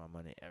wasting my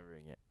money ever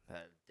again.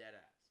 Dead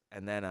ass.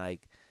 And then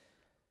like.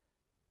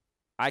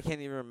 I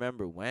can't even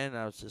remember when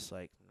I was just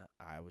like,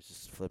 I was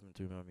just flipping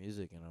through my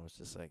music and I was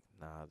just like,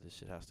 nah, this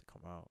shit has to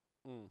come out.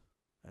 And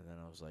then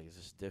I was like,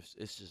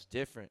 it's just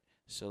different.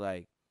 So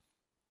like,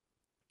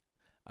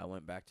 I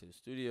went back to the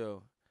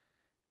studio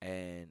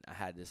and I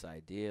had this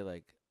idea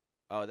like,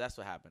 oh, that's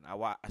what happened.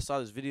 I saw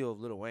this video of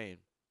Lil Wayne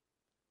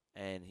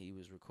and he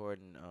was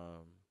recording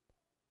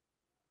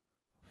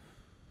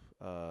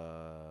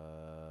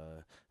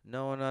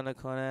no one on the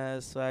corner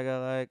has swagger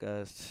like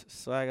us,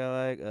 swagger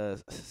like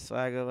us,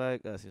 swagger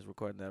like us. He was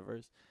recording that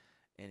verse,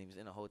 and he was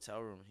in a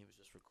hotel room. He was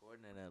just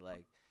recording it, and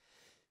like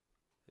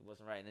he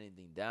wasn't writing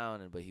anything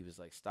down, but he was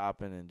like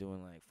stopping and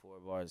doing like 4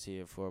 bars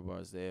here, 4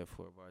 bars there,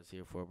 4 bars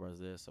here, 4 bars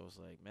there. So I was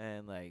like,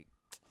 man, like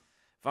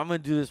if I'm gonna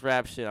do this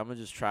rap shit, I'm gonna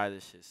just try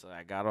this shit. So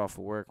I got off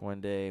of work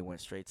one day,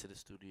 went straight to the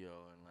studio,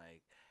 and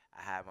like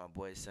I had my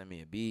boys send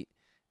me a beat,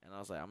 and I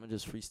was like, I'm gonna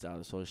just freestyle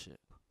this whole shit.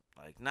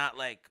 Like not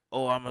like,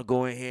 oh, I'm gonna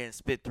go in here and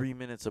spit 3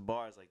 minutes of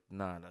bars. Like,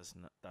 nah, that's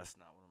not what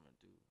I'm gonna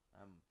do.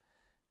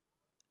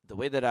 The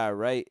way that I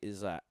write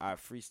is I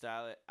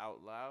freestyle it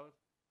out loud,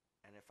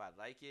 and if I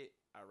like it,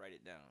 I write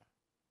it down.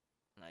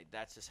 Like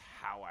that's just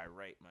how I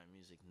write my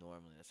music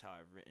normally. That's how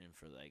I've written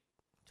for like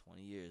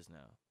 20 years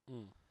now.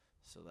 Mm.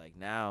 So like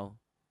now,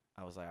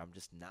 I was like, I'm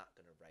just not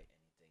gonna write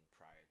anything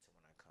prior to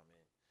when I come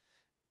in,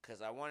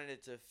 cause I wanted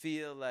it to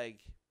feel like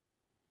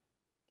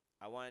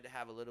I wanted to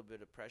have a little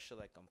bit of pressure,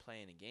 like I'm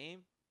playing a game,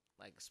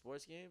 like a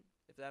sports game,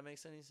 if that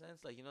makes any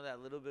sense. Like, you know, that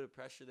little bit of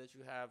pressure that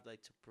you have,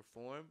 like, to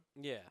perform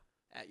Yeah.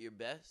 at your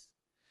best,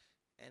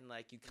 and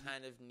like you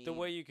kind of need The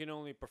way you can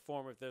only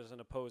perform if there's an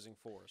opposing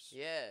force.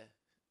 Yeah.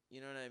 You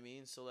know what I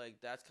mean? So,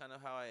 like, that's kind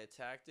of how I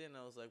attacked it. And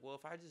I was like, well,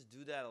 if I just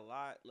do that a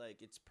lot, like,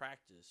 it's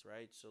practice,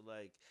 right? So,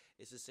 like,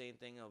 it's the same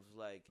thing of,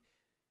 like,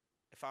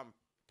 if I'm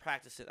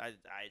practicing, I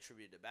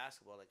attribute it to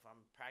basketball. Like, if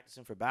I'm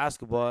practicing for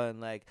basketball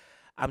and, like,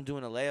 I'm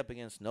doing a layup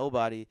against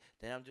nobody,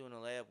 then I'm doing a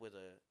layup with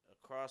a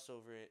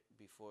crossover it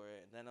before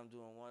it, and then I'm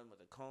doing one with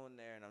a cone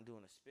there, and I'm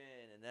doing a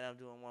spin, and then I'm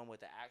doing one with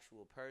the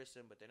actual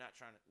person, but they're not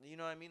trying to, you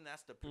know what I mean?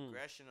 That's the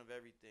progression of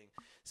everything.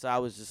 So I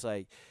was just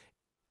like,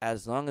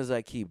 as long as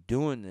I keep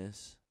doing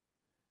this,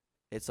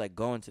 it's like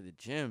going to the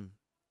gym.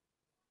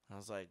 I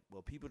was like,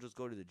 well, people just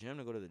go to the gym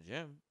to go to the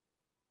gym.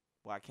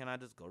 Why can't I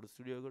just go to the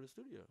studio, go to the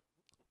studio?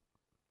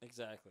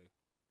 Exactly.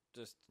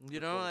 Just You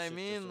know what I shit,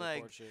 mean? just Like,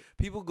 record shit.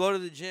 people go to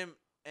the gym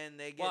and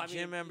they get Well, I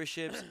gym mean,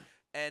 memberships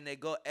and they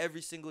go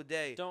every single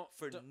day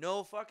for don't-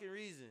 no fucking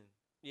reason.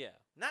 Yeah.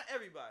 Not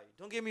everybody.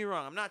 Don't get me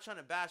wrong. I'm not trying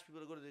to bash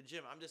people to go to the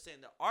gym. I'm just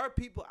saying there are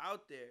people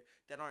out there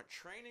that aren't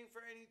training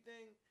for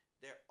anything.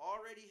 They're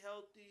already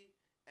healthy,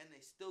 and they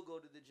still go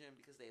to the gym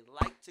because they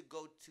like to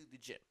go to the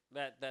gym.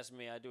 That's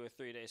me. I do a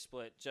 3-day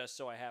split just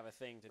so I have a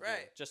thing to do.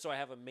 Right. Just so I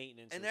have a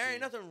maintenance. And there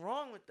ain't routine. nothing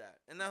wrong with that.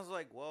 And I was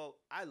like, well,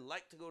 I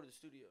like to go to the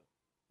studio.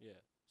 Yeah.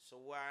 So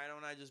why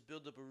don't I just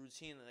build up a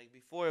routine? Like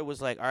before, it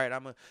was like, all right,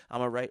 I'm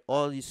gonna write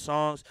all these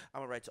songs.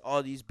 I'm gonna write to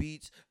all these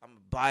beats. I'm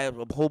gonna buy a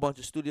whole bunch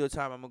of studio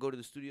time. I'm gonna go to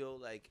the studio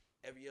like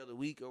every other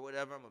week or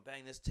whatever. I'm gonna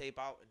bang this tape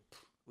out, and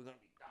we're gonna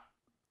be done.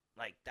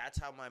 Like that's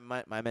how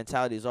my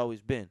mentality has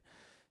always been.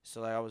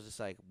 So like I was just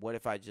like, what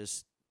if I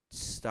just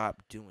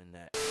stop doing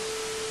that?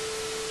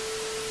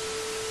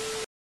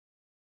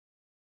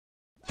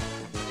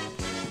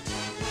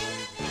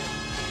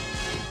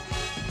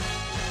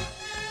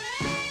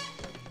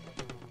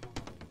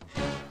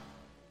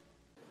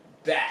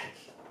 Back.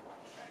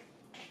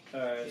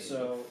 Alright,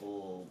 so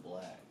full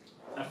black.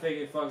 I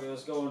figured, fuck it,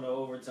 let's go into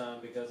overtime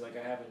because like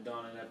I haven't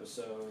done an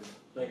episode.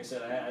 Like I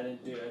said, I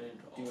didn't do any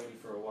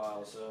for a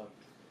while, so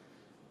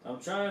I'm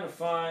trying to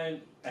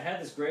find. I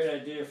had this great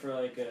idea for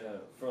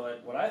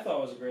what I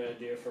thought was a great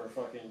idea for a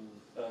fucking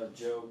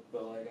joke,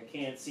 but like I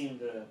can't seem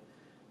to.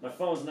 My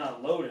phone's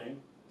not loading.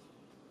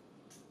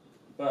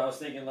 But I was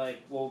thinking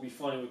like what would be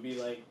funny would be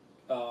like,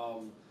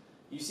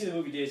 you see the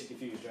movie Dazed and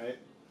Confused, right?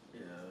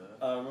 Yeah.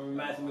 Remember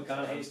Matthew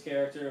McConaughey's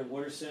character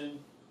Wooderson?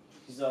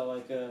 He's all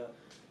like the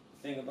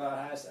thing I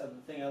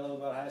love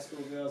about high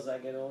school girls. As I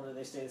get older,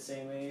 they stay the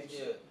same age.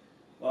 Yeah.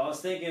 Well, I was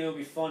thinking it would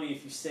be funny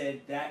if you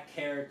said that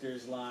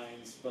character's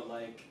lines, but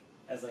like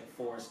as like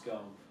Forrest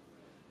Gump.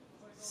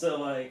 So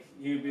like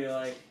you'd be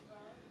like,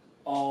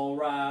 all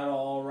right,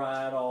 all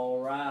right, all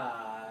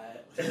right.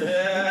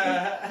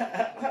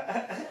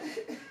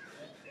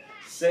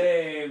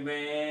 Say,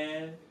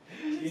 man.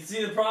 You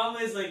see, the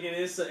problem is like it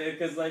is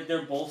because like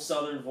they're both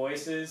Southern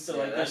voices, so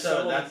like that's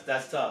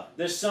tough.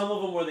 there's some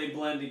of them where they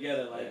blend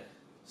together, like. Yeah.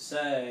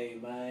 Say,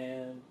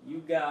 man, you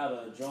got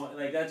a joint.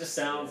 Like, that just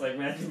sounds like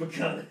Matthew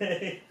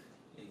McConaughey.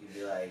 You could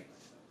be like,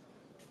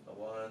 the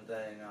one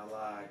thing I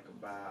like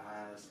about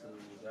high school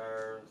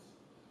girls,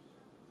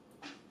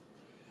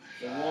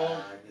 The as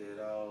one- I get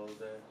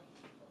older,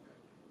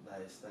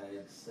 they stay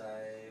the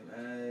same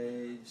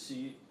age.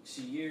 See,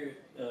 you're,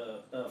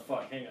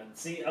 fuck, hang on.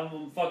 See,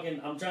 I'm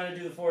trying to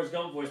do the Forrest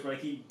Gump voice, but I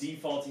keep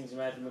defaulting to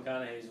Matthew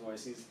McConaughey's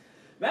voice.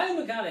 Matthew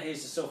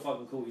McConaughey's just so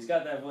fucking cool. He's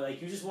got that voice,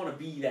 like, you just want to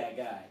be that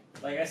guy.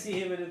 Like, I see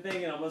him in the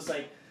thing, and I'm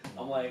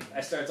like,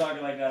 I start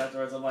talking like that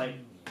afterwards. I'm like,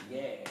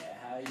 yeah,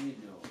 how you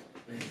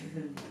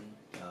doing?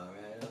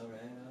 Alright.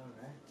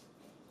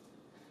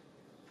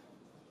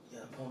 Yeah,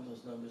 pump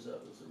those numbers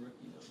up. Those are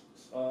rookie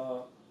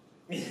numbers.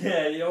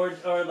 Yeah,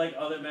 or like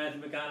other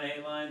Matthew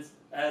McConaughey lines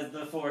as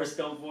the Forrest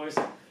Gump voice.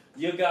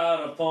 You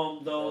gotta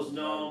pump those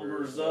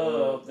numbers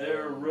up.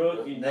 They're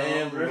rookie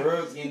Them numbers.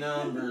 rookie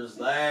numbers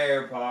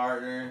there,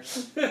 partner.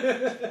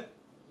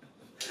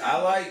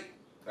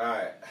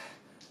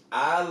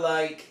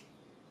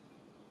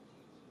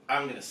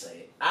 I'm gonna say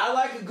it. I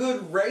like a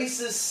good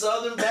racist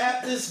Southern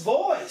Baptist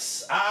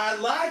voice. I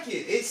like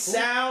it. It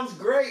sounds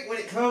great when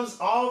it comes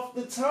off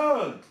the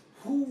tongue.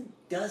 Who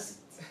doesn't?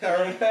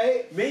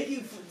 Alright?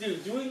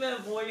 Dude, doing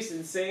that voice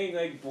and saying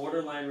like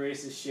borderline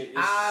racist shit is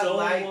I so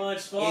like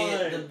much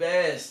it the fun.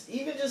 best.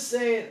 Even just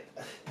saying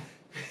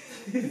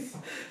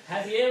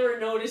Have you ever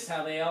noticed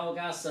how they all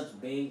got such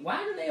big?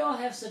 Why do they all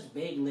have such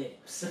big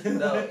lips?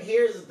 no,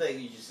 here's the thing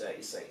you say.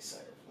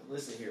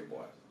 Listen here,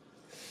 boy.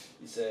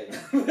 You say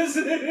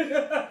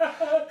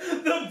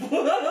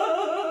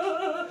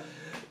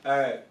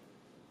alright.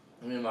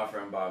 Me and my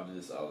friend Bob do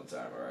this all the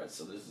time, alright?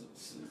 So this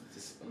is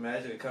just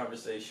imagine a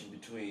conversation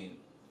between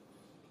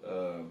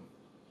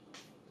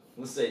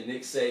let's say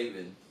Nick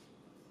Saban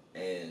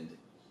and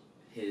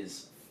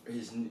his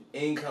his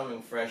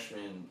incoming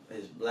freshman,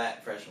 his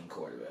black freshman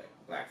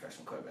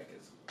quarterback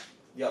is,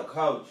 yo,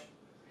 coach,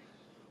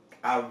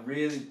 I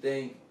really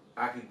think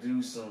I could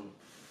do some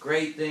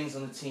great things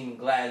on the team. I'm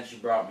glad that you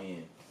brought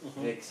me in. Mhm.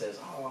 Nick says,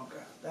 oh,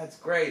 God, that's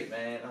great,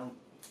 man.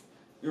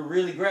 You're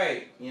really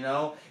great, you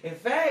know. In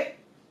fact,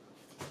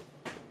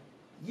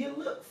 you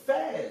look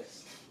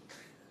fast.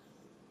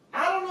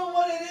 I don't know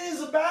what it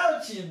is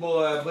about you,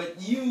 boy,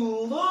 but you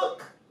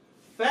look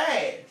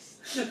fast.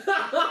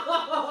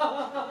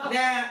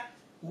 Now,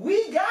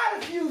 we got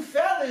a few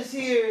fellas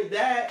here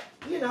that,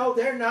 you know,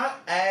 they're not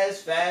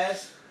as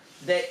fast.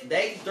 They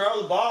can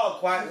throw the ball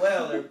quite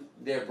well.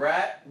 They're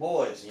bright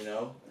boys, you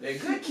know. They're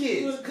good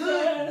kids.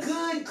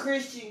 Good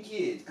Christian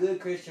kids. Good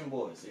Christian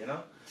boys, you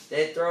know.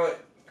 They throw it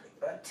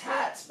a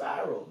tight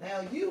spiral.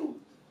 Now you're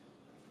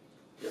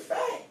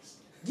fast.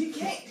 You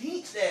can't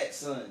teach that,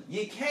 son.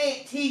 You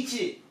can't teach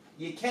it.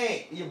 You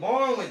can't. You're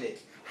born with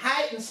it.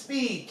 Height and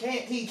speed,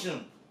 can't teach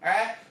them.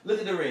 Alright? Look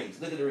at the rings.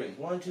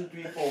 1, 2,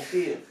 3, 4,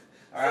 fifth.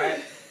 Alright?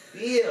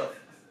 Fifth.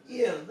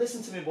 Yeah,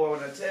 listen to me, boy,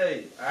 when I tell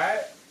you. Alright?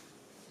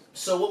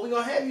 So what we're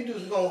going to have you do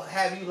is we're going to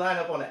have you line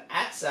up on the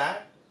outside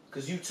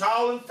because you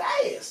tall and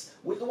fast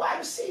with the wide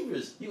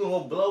receivers. You're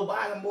going to go blow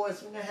by them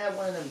boys. We're going to have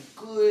one of them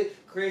good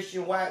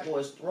Christian white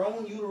boys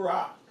throwing you the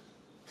rock.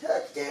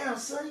 Touchdown,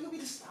 son. You're going to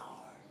be the star.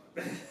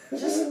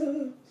 Just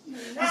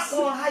you're not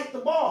going to hike the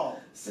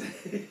ball.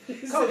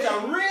 Coach,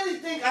 I really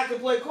think I can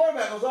play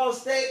quarterback. I was all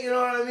state, you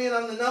know what I mean?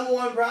 I'm the number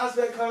 1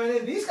 prospect coming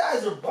in. These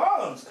guys are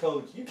bums,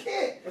 coach. You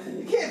can't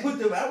put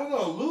them out. We're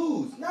going to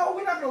lose. No,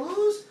 we're not going to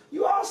lose.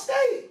 You all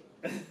state.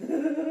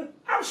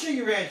 I'm sure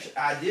you ran.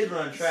 I did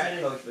run track,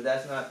 coach, but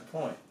that's not the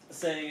point.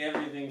 Saying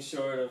everything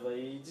short of like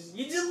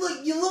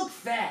you look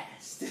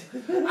fast.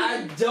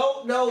 I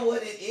don't know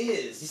what it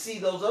is. You see,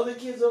 those other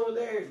kids over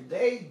there,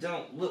 they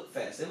don't look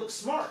fast. They look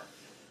smart.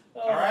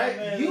 Oh, all right,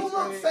 man, you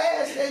look great.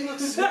 fast. They look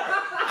smart.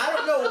 I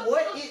don't know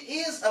what it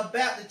is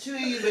about the two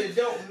of you, but it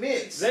don't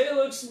mix. They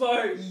look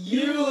smart.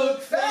 You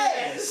look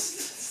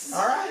fast.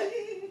 All right.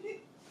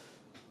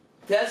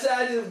 That's how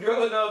I just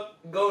growing up,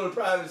 going to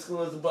private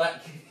school as a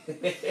black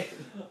kid.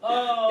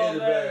 Oh In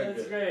man, America.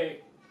 that's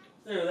great.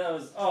 Dude, that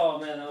was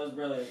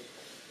brilliant.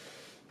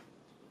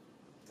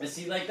 And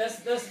see, like that's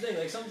the thing.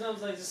 Like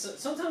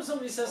sometimes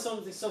somebody says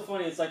something so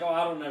funny, it's like, oh,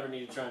 I don't ever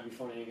need to try and be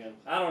funny again.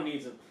 I don't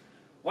need to.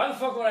 Why the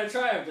fuck would I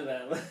try after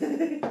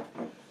that?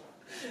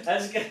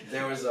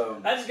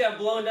 I just got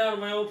blown down on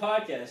my own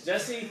podcast.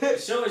 Jesse, the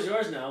show is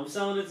yours now. I'm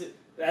selling it to.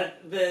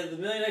 The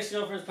Million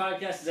Ex-Girlfriends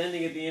podcast is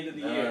ending at the end of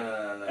the year.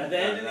 At the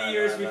end of the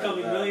year, it's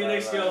becoming Million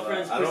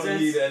Ex-Girlfriends I don't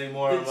presents need any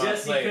more the on my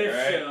Jesse plate, Piff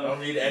right? Show. I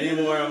don't need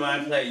any more on my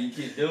plate. You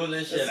keep doing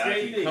this shit. That's I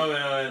great keep thing. coming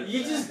on.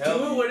 You just do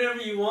help it you.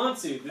 whenever you want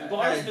to. The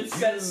bar's been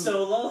set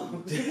so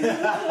low. He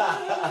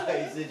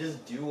said,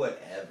 just do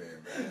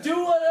whatever, bro.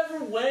 Do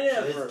whatever,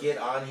 whenever. Just get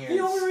on here The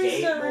and only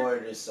reason I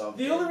skateboard or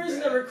something. The only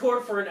reason I bro.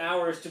 record for an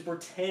hour is to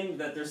pretend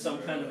that there's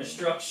some kind of a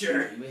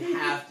structure. We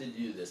have to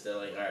do this. They're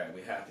like, alright,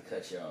 we have to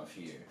cut you off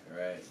here,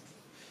 alright?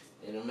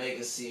 It'll make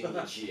us seem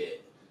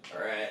legit,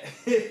 alright?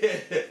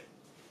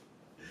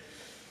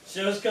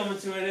 Show's coming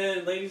to an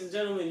end. Ladies and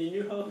gentlemen,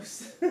 your new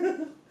host,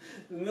 the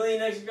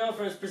Million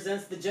Ex-Girlfriends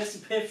presents the Jesse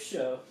Piff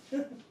Show.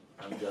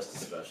 I'm just a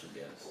special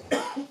guest.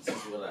 This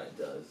is what I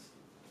does.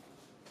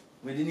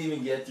 We didn't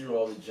even get through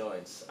all the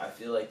joints. I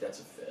feel like that's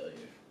a failure.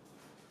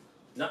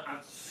 No,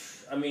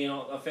 I mean,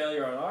 a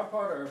failure on our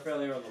part or a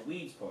failure on the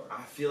weed's part?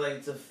 I feel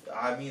like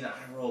I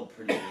rolled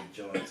pretty big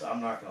joints.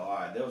 I'm not gonna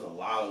lie. There was a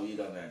lot of weed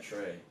on that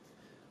tray.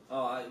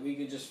 Oh, we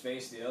could just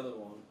face the other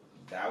one.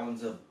 That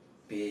one's a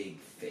big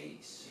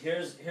face.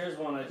 Here's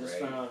one I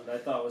just Right. found I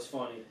thought was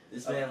funny.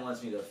 This man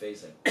wants me to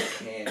face a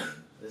cannon.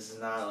 This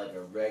is not like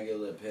a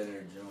regular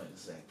pinner joint.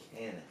 This is a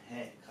cannon.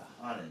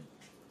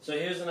 So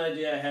here's an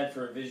idea I had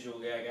for a visual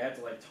gag. I had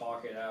to like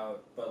talk it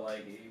out, but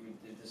like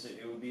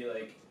it would be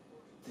like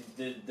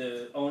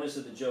the onus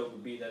of the joke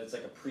would be that it's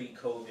like a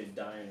pre-COVID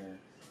diner,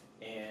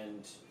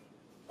 and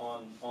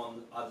on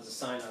there's a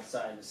sign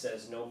outside that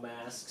says no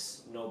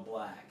masks, no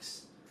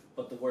blacks,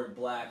 but the word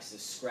blacks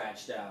is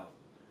scratched out,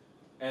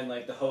 and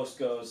like the host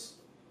goes,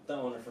 the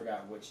owner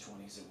forgot which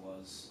 20s it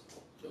was.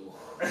 Ooh.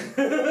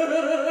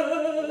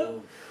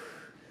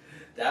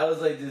 That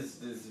was like this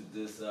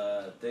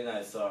thing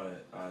I saw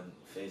on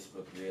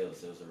Facebook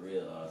Reels. It was a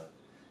reel.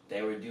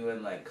 They were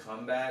doing like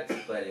comebacks,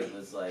 but it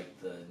was like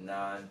the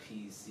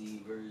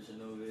non-PC version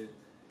of it.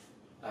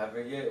 I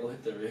forget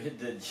what the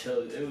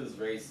joke. It was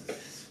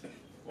racist.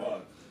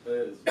 Fuck.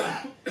 It was,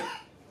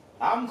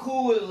 I'm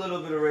cool with a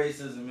little bit of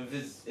racism if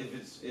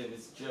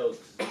it's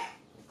jokes. I'm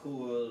cool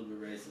with a little bit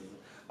of racism.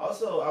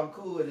 Also, I'm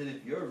cool with it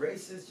if you're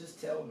racist. Just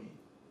tell me.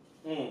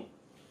 Mm.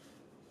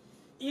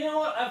 You know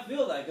what? I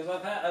feel that because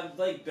I've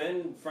like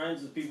been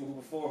friends with people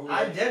who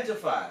like,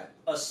 Identify.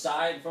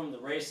 aside from the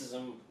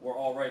racism, were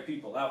all right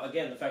people. Now,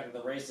 again, the fact that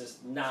they're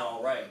racist, not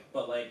all right,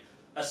 but like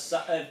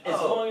aside, as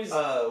long as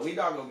we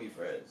not gonna be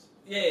friends.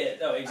 yeah,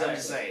 no, exactly. I'm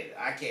just saying,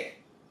 I can't.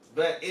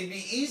 But it'd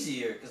be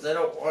easier because I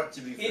don't want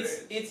to be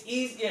friends. It's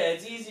easy. Yeah,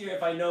 it's easier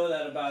if I know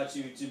that about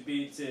you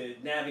to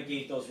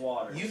navigate those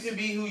waters. You can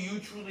be who you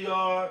truly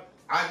are.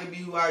 I can be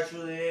who I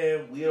truly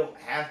am. We don't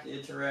have to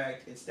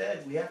interact.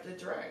 Instead, we have to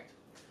interact.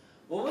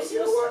 Well, What's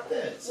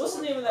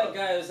the name of that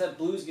guy? It was that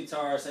blues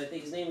guitarist? I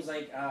think his name is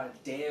like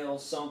Dale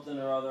something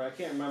or other. I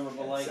can't remember,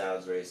 but like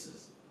sounds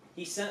racist.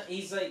 he's a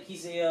he's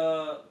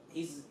a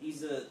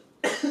he's a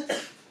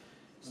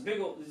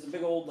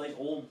big old like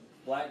old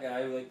black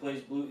guy who like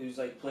plays blues, who's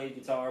like played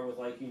guitar with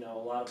like, you know,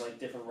 a lot of like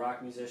different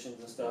rock musicians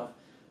and stuff.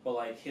 But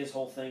like his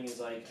whole thing is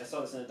like, I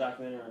saw this in a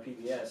documentary on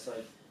PBS.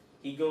 Like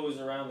he goes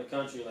around the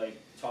country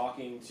like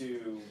talking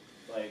to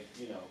like,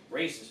 you know,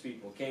 racist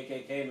people,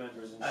 KKK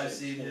members and shit. I've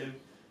seen him.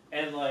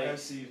 And like I've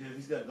seen him.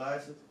 He's got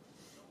glasses.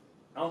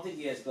 I don't think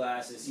he has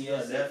glasses. He He's on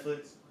has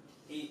Netflix.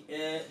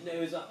 no, it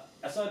was.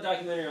 I saw a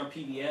documentary on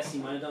PBS. He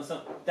might have done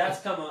something.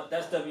 That's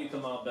W.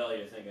 Kamau Bell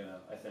you're thinking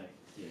of, I think.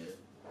 Yeah.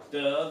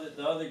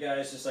 The other guy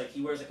is just like,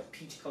 he wears like a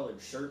peach colored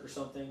shirt or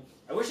something.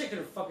 I wish I could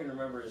fucking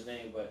remember his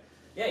name, but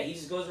yeah, he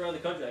just goes around the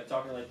country like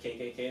talking to like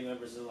KKK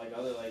members and like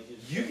other like.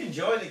 You can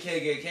join the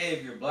KKK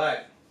if you're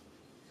black.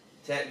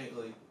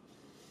 Technically.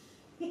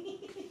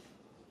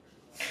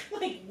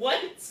 Like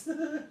what?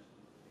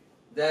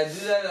 That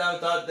dude that I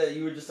thought that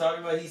you were just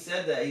talking about, he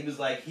said that. He was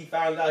like, he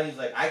found out, he was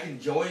like, I can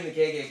join the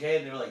KKK,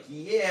 and they were like,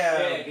 yeah.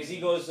 Yeah, because he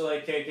goes to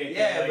like KKK.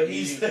 Yeah, like, but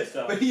meetings and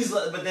stuff. he's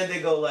like, but then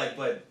they go like,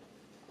 but,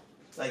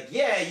 like,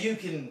 yeah, you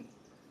can,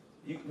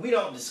 we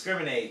don't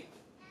discriminate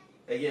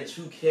against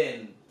who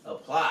can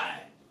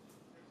apply,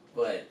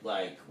 but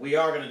like, we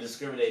are gonna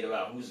discriminate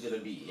about who's gonna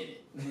be in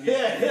it.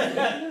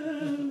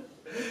 Yeah.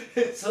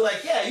 So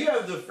like, yeah, you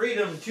have the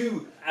freedom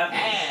to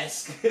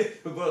ask,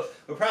 but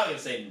we're probably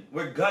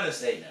gonna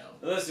say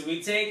no. Listen,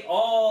 we take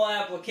all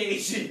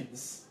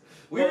applications.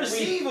 We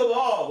receive them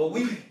all, but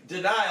we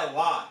deny a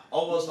lot,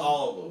 almost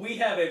all of them. We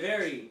have a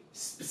very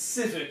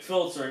specific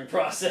filtering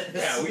process.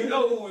 Yeah, we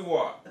know who we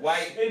want.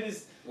 White, It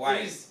is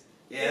white. It is,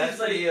 Yeah, it that's is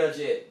like- pretty much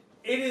it.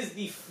 it is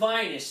the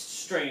finest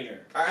strainer.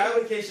 Our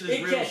application is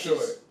It real catches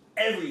short.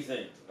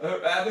 everything.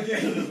 Our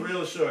application is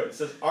real short. It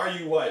says, "Are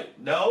you white?"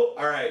 No.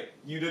 All right,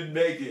 you didn't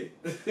make it.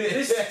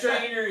 This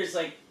strainer is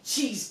like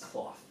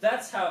cheesecloth.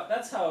 That's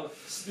how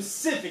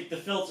specific the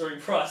filtering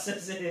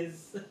process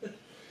is.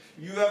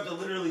 You have to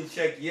literally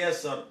check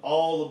yes on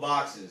all the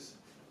boxes.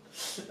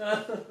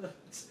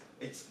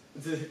 It's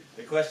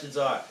the questions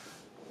are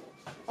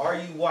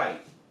you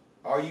white?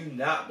 Are you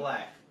not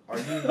black? Are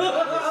you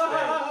not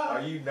Hispanic?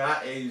 Are you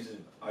not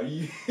Asian? Are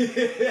you?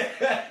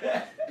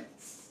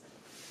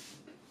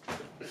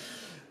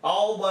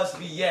 All must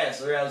be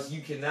yes, or else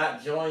you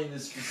cannot join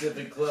this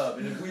specific club.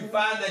 And if we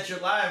find that you're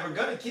lying, we're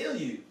gonna kill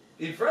you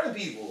in front of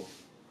people.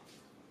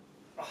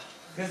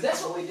 Because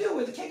that's what we do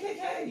with the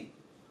KKK.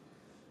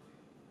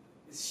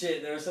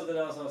 Shit, there was something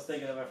else I was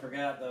thinking of. I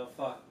forgot though.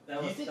 Fuck. Do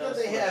you think was that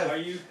they funny. have Are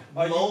you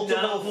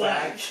multiple not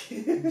black? Do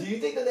you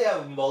think that they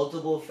have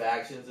multiple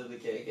factions of the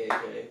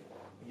KKK?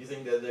 You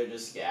think that they're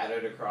just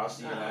scattered across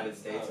the United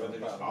States, or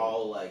they're just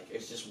all like,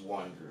 it's just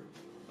one group?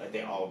 Like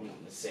they all meet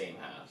in the same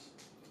house.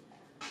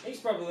 I think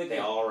it's probably like They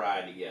all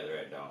ride together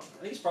at dawn.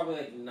 I think it's probably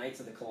like Knights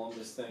of the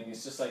Columbus thing.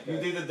 It's just like You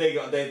think that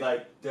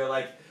they're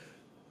like,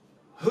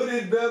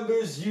 hooded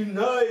members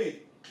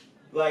unite,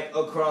 like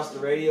across the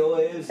radio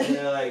waves, and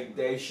they're like,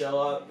 they show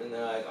up and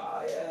they're like,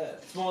 oh yeah.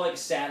 it's more like a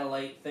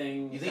satellite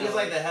thing. You think it's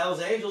like the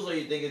Hell's Angels, or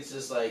you think it's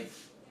just like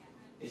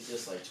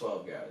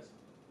 12 guys,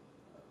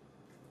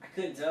 I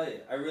couldn't tell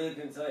you. I really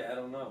couldn't tell you. I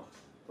don't know.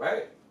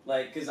 right?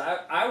 Like, cause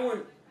I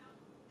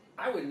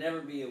would never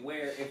be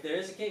aware if there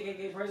is a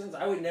KKK presence.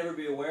 I would never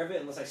be aware of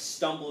it unless I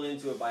stumbled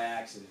into it by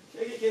accident.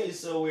 KKK is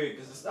so weird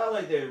because it's not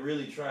like they're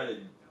really trying to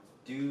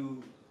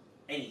do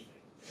Anything.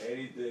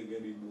 anything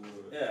anymore.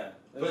 Yeah.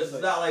 But it's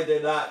not like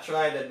they're not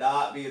trying to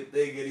not be a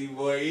thing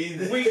anymore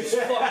either. We just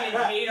fucking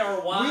hate our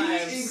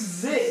wives. We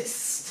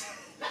exist.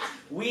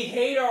 We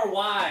hate our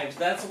wives.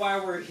 That's why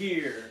we're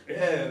here.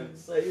 Yeah,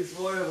 it's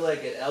more of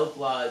like an elk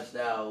lodge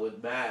now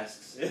with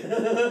masks.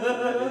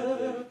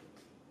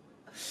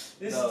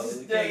 This No,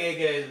 is the KKK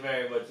is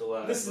very much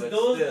alive. Listen, but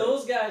those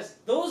still.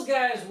 those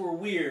guys were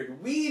weird.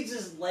 We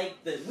just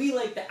like the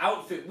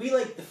outfit. We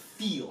like the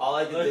feel. All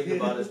I can think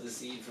about is the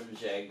scene from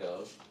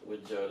Django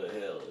with Jonah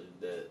Hill and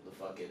the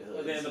fucking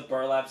hood. They have the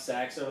burlap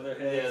sacks over their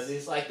Yeah, heads.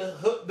 it's like the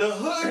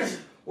hoods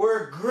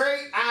were a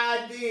great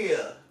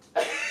idea.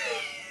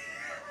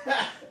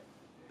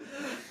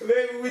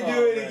 Maybe we do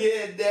Oh, it man.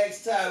 again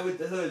next time with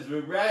the hoods,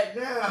 but right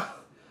now,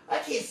 I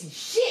can't see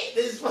shit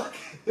in this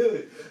fucking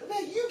hood.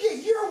 Man, you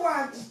get your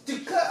wife to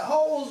cut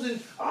holes in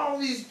all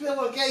these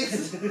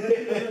pillowcases.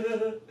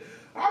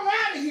 I'm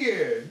out of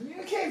here.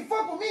 You can't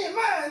fuck with me and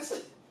mine.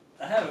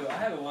 I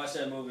haven't watched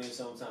that movie in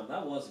some time.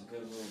 That was a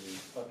good movie.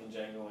 Fucking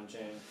Django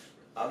Unchained.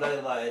 I'm not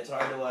gonna lie, it's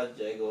hard to watch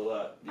Django a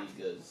lot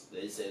because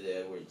they say the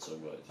N-word so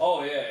much.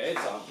 Oh yeah, it's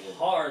a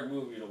hard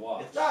movie to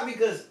watch. It's not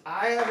because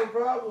I have a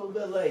problem,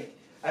 but like,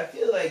 I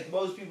feel like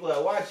most people I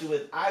watch it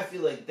with, I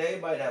feel like they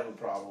might have a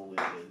problem with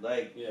it.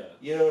 Like, Yeah.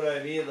 you know what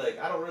I mean? Like,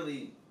 I don't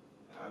really,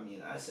 I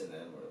mean, I say the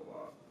N-word a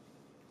lot.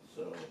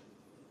 So,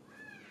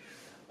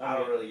 I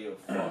don't really give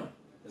a fuck.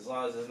 As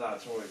long as it's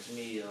not towards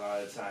me, a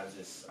lot of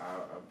times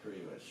I'm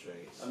pretty much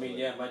straight. I mean,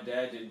 yeah, my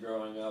dad did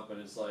growing up, and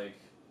it's like,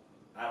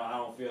 I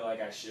don't feel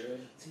like I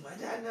should. See, my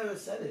dad never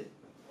said it.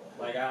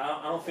 Like,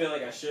 I don't feel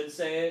like I should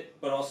say it,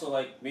 but also,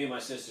 like, me and my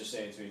sister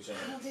say it to each I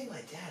other. don't think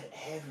my dad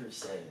ever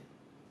said it.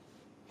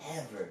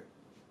 Ever.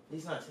 At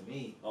least not to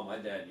me. Oh, my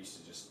dad used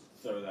to just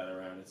throw that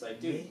around. It's like,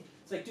 dude,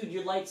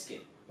 you're light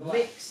skinned.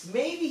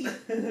 Maybe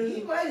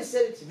he might have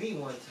said it to me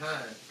one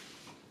time.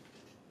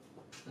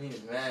 And he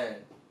was mad.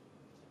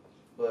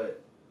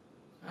 But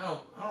I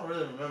don't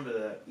really remember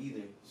that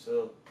either.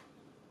 So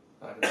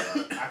I could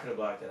have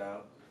blocked it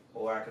out,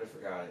 or I could have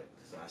forgot it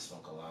because I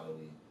smoke a lot of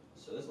weed.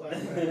 So it's like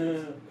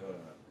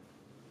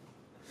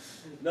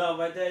No,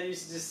 my dad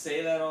used to just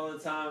say that all the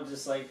time,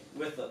 just like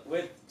with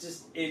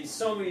just in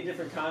so many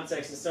different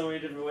contexts in so many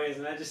different ways,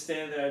 and I just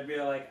stand there. I'd be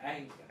like,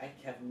 I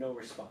have no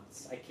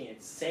response. I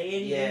can't say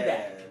anything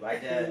back. My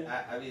dad.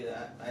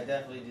 I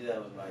definitely do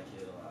that with my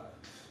kid a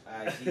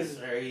lot.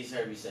 He's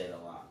heard me say it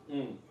a lot.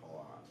 Mm. A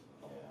lot.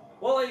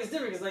 Well, like, it's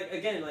different because, like,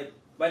 again, like,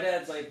 my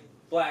dad's like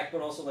black,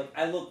 but also like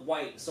I look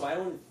white, so I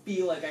don't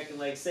feel like I can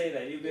like say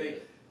that. You'd be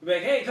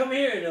like, hey, come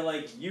here, and they'll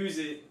like use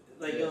it,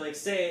 like you'll like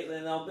say it,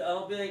 and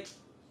I'll be like,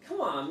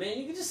 come on, man,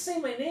 you can just say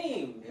my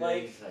name,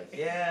 like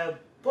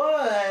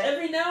but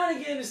every now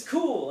and again it's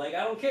cool, like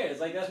I don't care.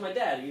 It's like that's my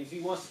dad. If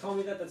he wants to call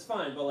me that, that's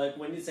fine. But like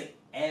when it's like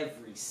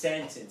every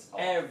sentence,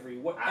 every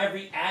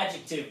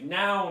adjective,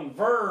 noun,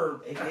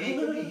 verb, it can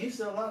be used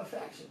in a lot of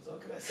factions.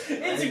 What can I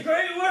say? It's a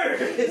great word.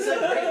 It's a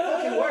great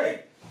fucking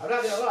word. I'm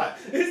not gonna lie.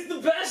 It's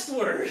the best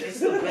word. It's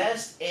the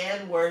best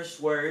and worst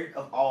word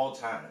of all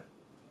time.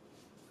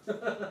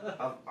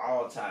 Of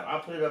all time. I'll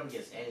put it up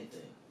against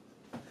anything.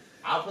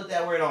 I'll put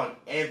that word on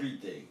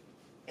everything.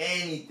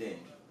 Anything.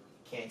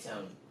 Can't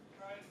tell me.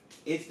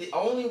 It's the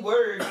only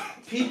word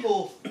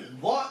people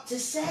want to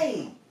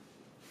say.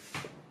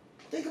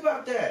 Think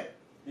about that.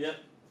 Yep.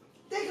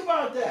 Think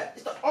about that.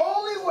 It's the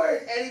only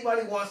word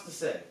anybody wants to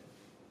say.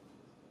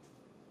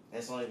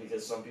 That's only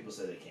because some people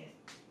say they can't.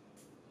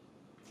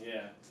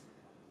 Yeah.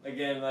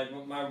 Again, like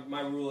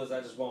my rule is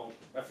I just won't.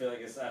 I feel like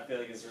it's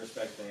a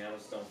respect thing. I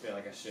just don't feel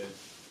like I should.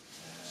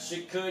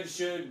 Could,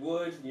 should,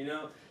 would. You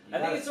know. I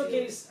think it's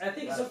okay. I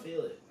think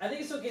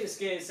it's okay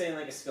to say in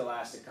like a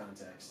scholastic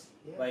context.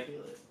 Yeah, like feel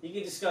it. you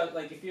can discuss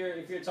like if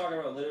you're talking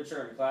about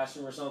literature in a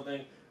classroom or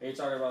something, or you're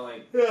talking about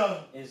like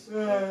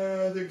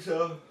I think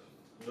so.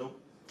 Nope.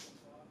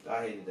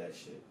 I hated that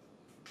shit.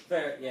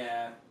 Fair,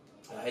 yeah.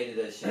 I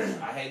hated that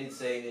shit. I hated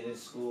saying it in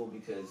school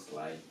because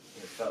like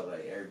it felt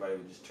like everybody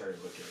would just turn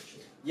and look at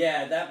you.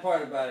 Yeah, that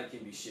part about it can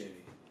be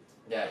shitty.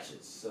 That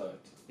shit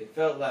sucked. It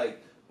felt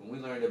like when we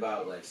learned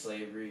about like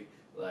slavery,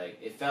 like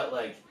it felt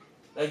like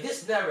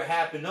this never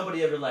happened.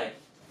 Nobody ever like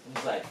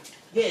was like,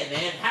 yeah,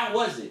 man, how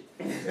was it?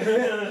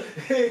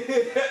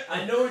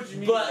 I know what you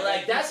mean. But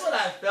like that's what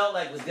I felt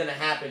like was gonna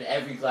happen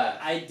every class.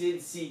 I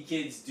did see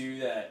kids do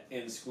that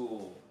in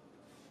school,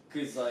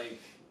 cause like,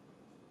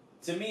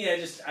 to me, I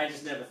just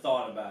never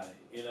thought about it,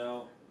 you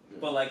know. Yeah.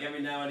 But like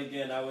every now and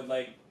again, I would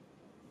like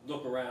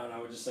look around. I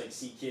would just like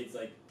see kids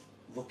like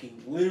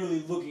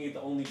literally looking at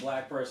the only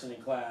black person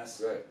in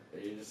class. Right.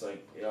 And you're just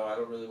like, I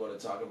don't really want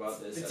to talk about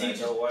this. The And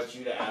teachers- I don't want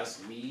you to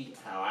ask me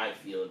how I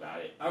feel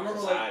about it. I remember,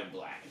 because like, I'm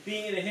black.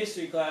 Being in a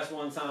history class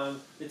one time,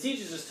 the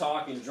teacher's just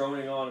talking,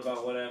 droning on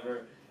about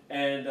whatever,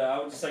 and I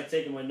was just like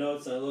taking my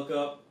notes, and I look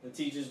up, the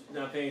teacher's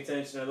not paying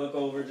attention, I look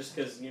over just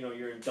because,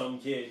 you're a dumb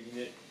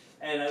kid,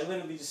 and I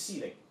literally just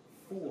see like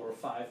 4 or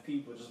 5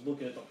 people just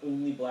looking at the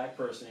only black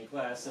person in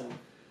class, and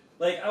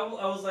like, I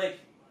was like,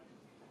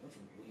 that's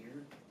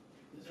weird.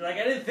 Like,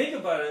 I didn't think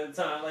about it at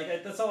the time,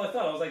 like, that's all I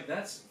thought. I was like,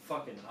 that's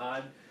fucking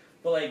odd.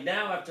 But like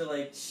now after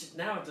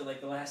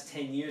the last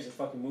 10 years of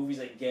fucking movies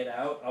like Get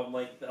Out, I'm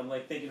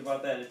like thinking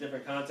about that in a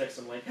different context.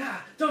 I'm like,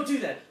 don't do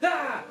that.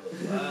 Wow,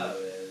 man,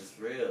 it's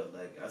real.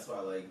 Like that's why I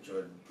like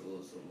Jordan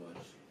Peele so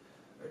much,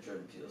 or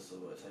Jordan Peele so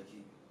much. I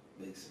keep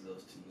mixing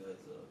those two guys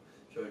up.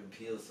 Jordan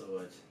Peele so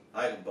much.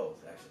 I like them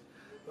both actually,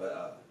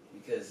 but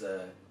because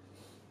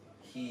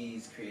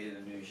he's created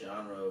a new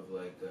genre of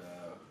like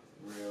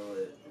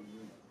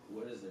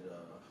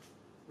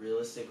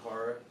realistic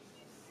horror.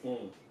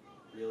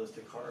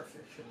 Realistic horror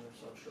fiction or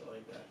some shit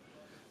like that.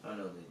 I don't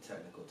know the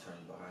technical term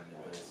behind it,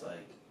 but it's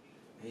like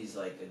he's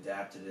like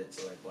adapted it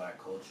to like black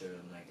culture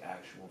and like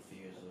actual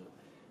fears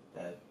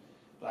that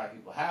black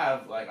people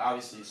have. Like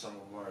obviously some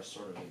of them are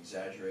sort of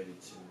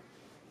exaggerated to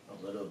a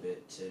little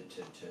bit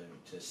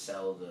to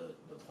sell the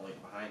point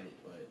behind it,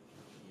 but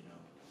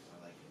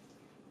I like it.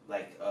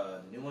 Like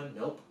the new one,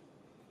 Nope.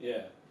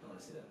 Yeah, I want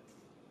to see that.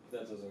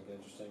 that does look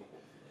interesting.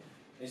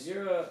 Is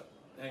your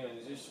hang on?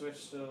 Is your Switch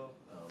still?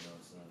 Oh no,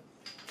 it's not.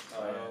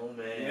 Oh, Oh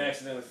man. You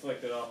accidentally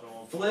flicked it off.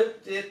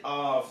 Flipped it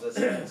off.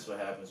 That's what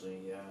happens when you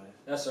get high.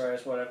 That's alright.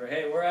 It's whatever.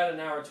 Hey, we're at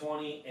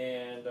 1:20,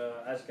 and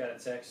I just got a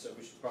text, so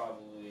we should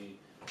probably.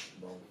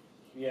 Boom.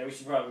 Yeah, we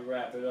should probably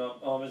wrap it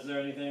up. Is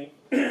there anything?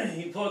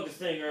 He plugged this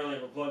thing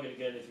earlier, but plug it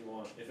again if you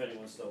want, if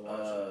anyone's still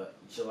watching.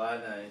 July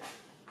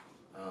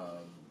 9th,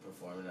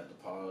 performing at the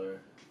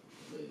Parlor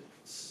with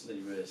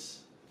Slitty Wrist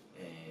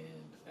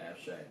and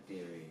Abstract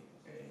Theory,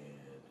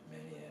 and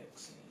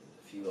Maniacs, and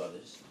a few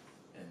others.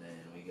 And then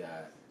we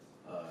got,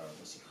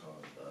 what's he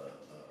called?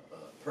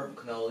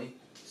 Purple Cannoli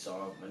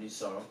song, my new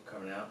song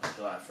coming out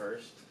July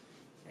 1st.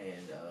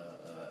 And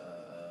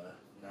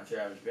Not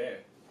Your Average Bear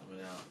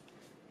coming out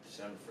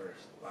December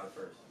 1st, July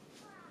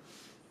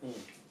 1st.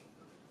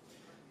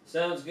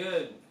 Sounds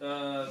good.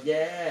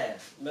 Yeah.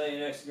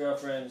 Million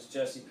Ex-Girlfriends,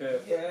 Jesse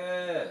Piff.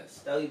 Yeah.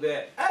 Stelly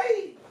Bear.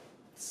 Hey!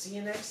 See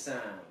you next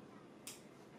time.